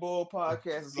Freak Bowl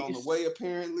podcast is on the way,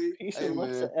 apparently. Peace and love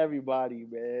to everybody,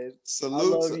 man. Salute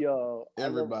I love y'all.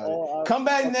 everybody. Come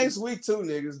back next week, too,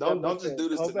 niggas. Don't just do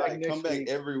this tonight. Come back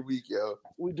every week, yo.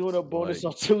 We're doing a bonus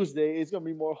on Tuesday. It's going to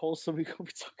be more wholesome. We're going to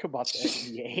be talking about the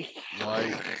NBA.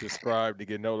 Like, subscribe to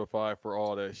get notified for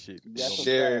all that shit.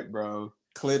 Share it, bro.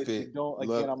 Clip it. I'm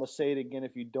going to say it again.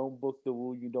 If you don't book the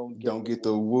woo, you don't get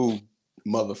the woo,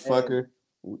 motherfucker.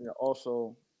 And,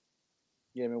 also,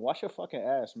 yeah, man, wash your fucking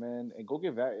ass, man, and go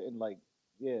get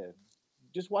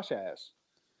just wash your ass.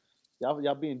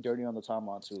 Y'all being dirty on the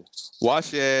timeline too.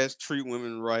 Wash your ass, treat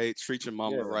women right, treat your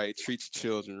mama right, treat your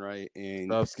children right, and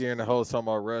stop scaring the hoes talking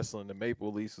about wrestling. The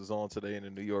Maple Leafs was on today in the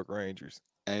New York Rangers.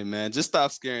 Hey man, just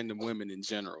stop scaring the women in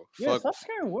general. Yeah, stop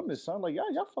scaring women, son. Like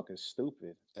y'all fucking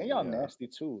stupid, and y'all nasty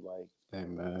too. Like, hey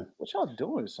man, what y'all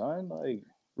doing, son? Like,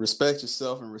 respect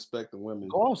yourself and respect the women.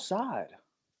 Go outside.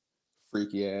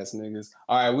 Freaky ass niggas.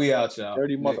 All right, we out, y'all.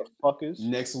 Dirty motherfuckers.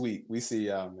 Next week, we see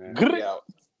y'all, man. We out.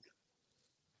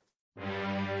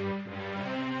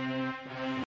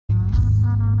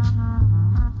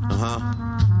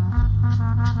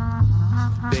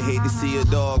 They hate to see a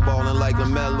dog balling like a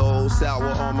mellow.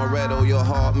 Sour amaretto, your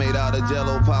heart made out of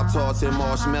jello. Pop tarts and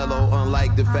marshmallow.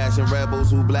 Unlike the fashion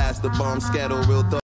rebels who blast the bomb skettle. Real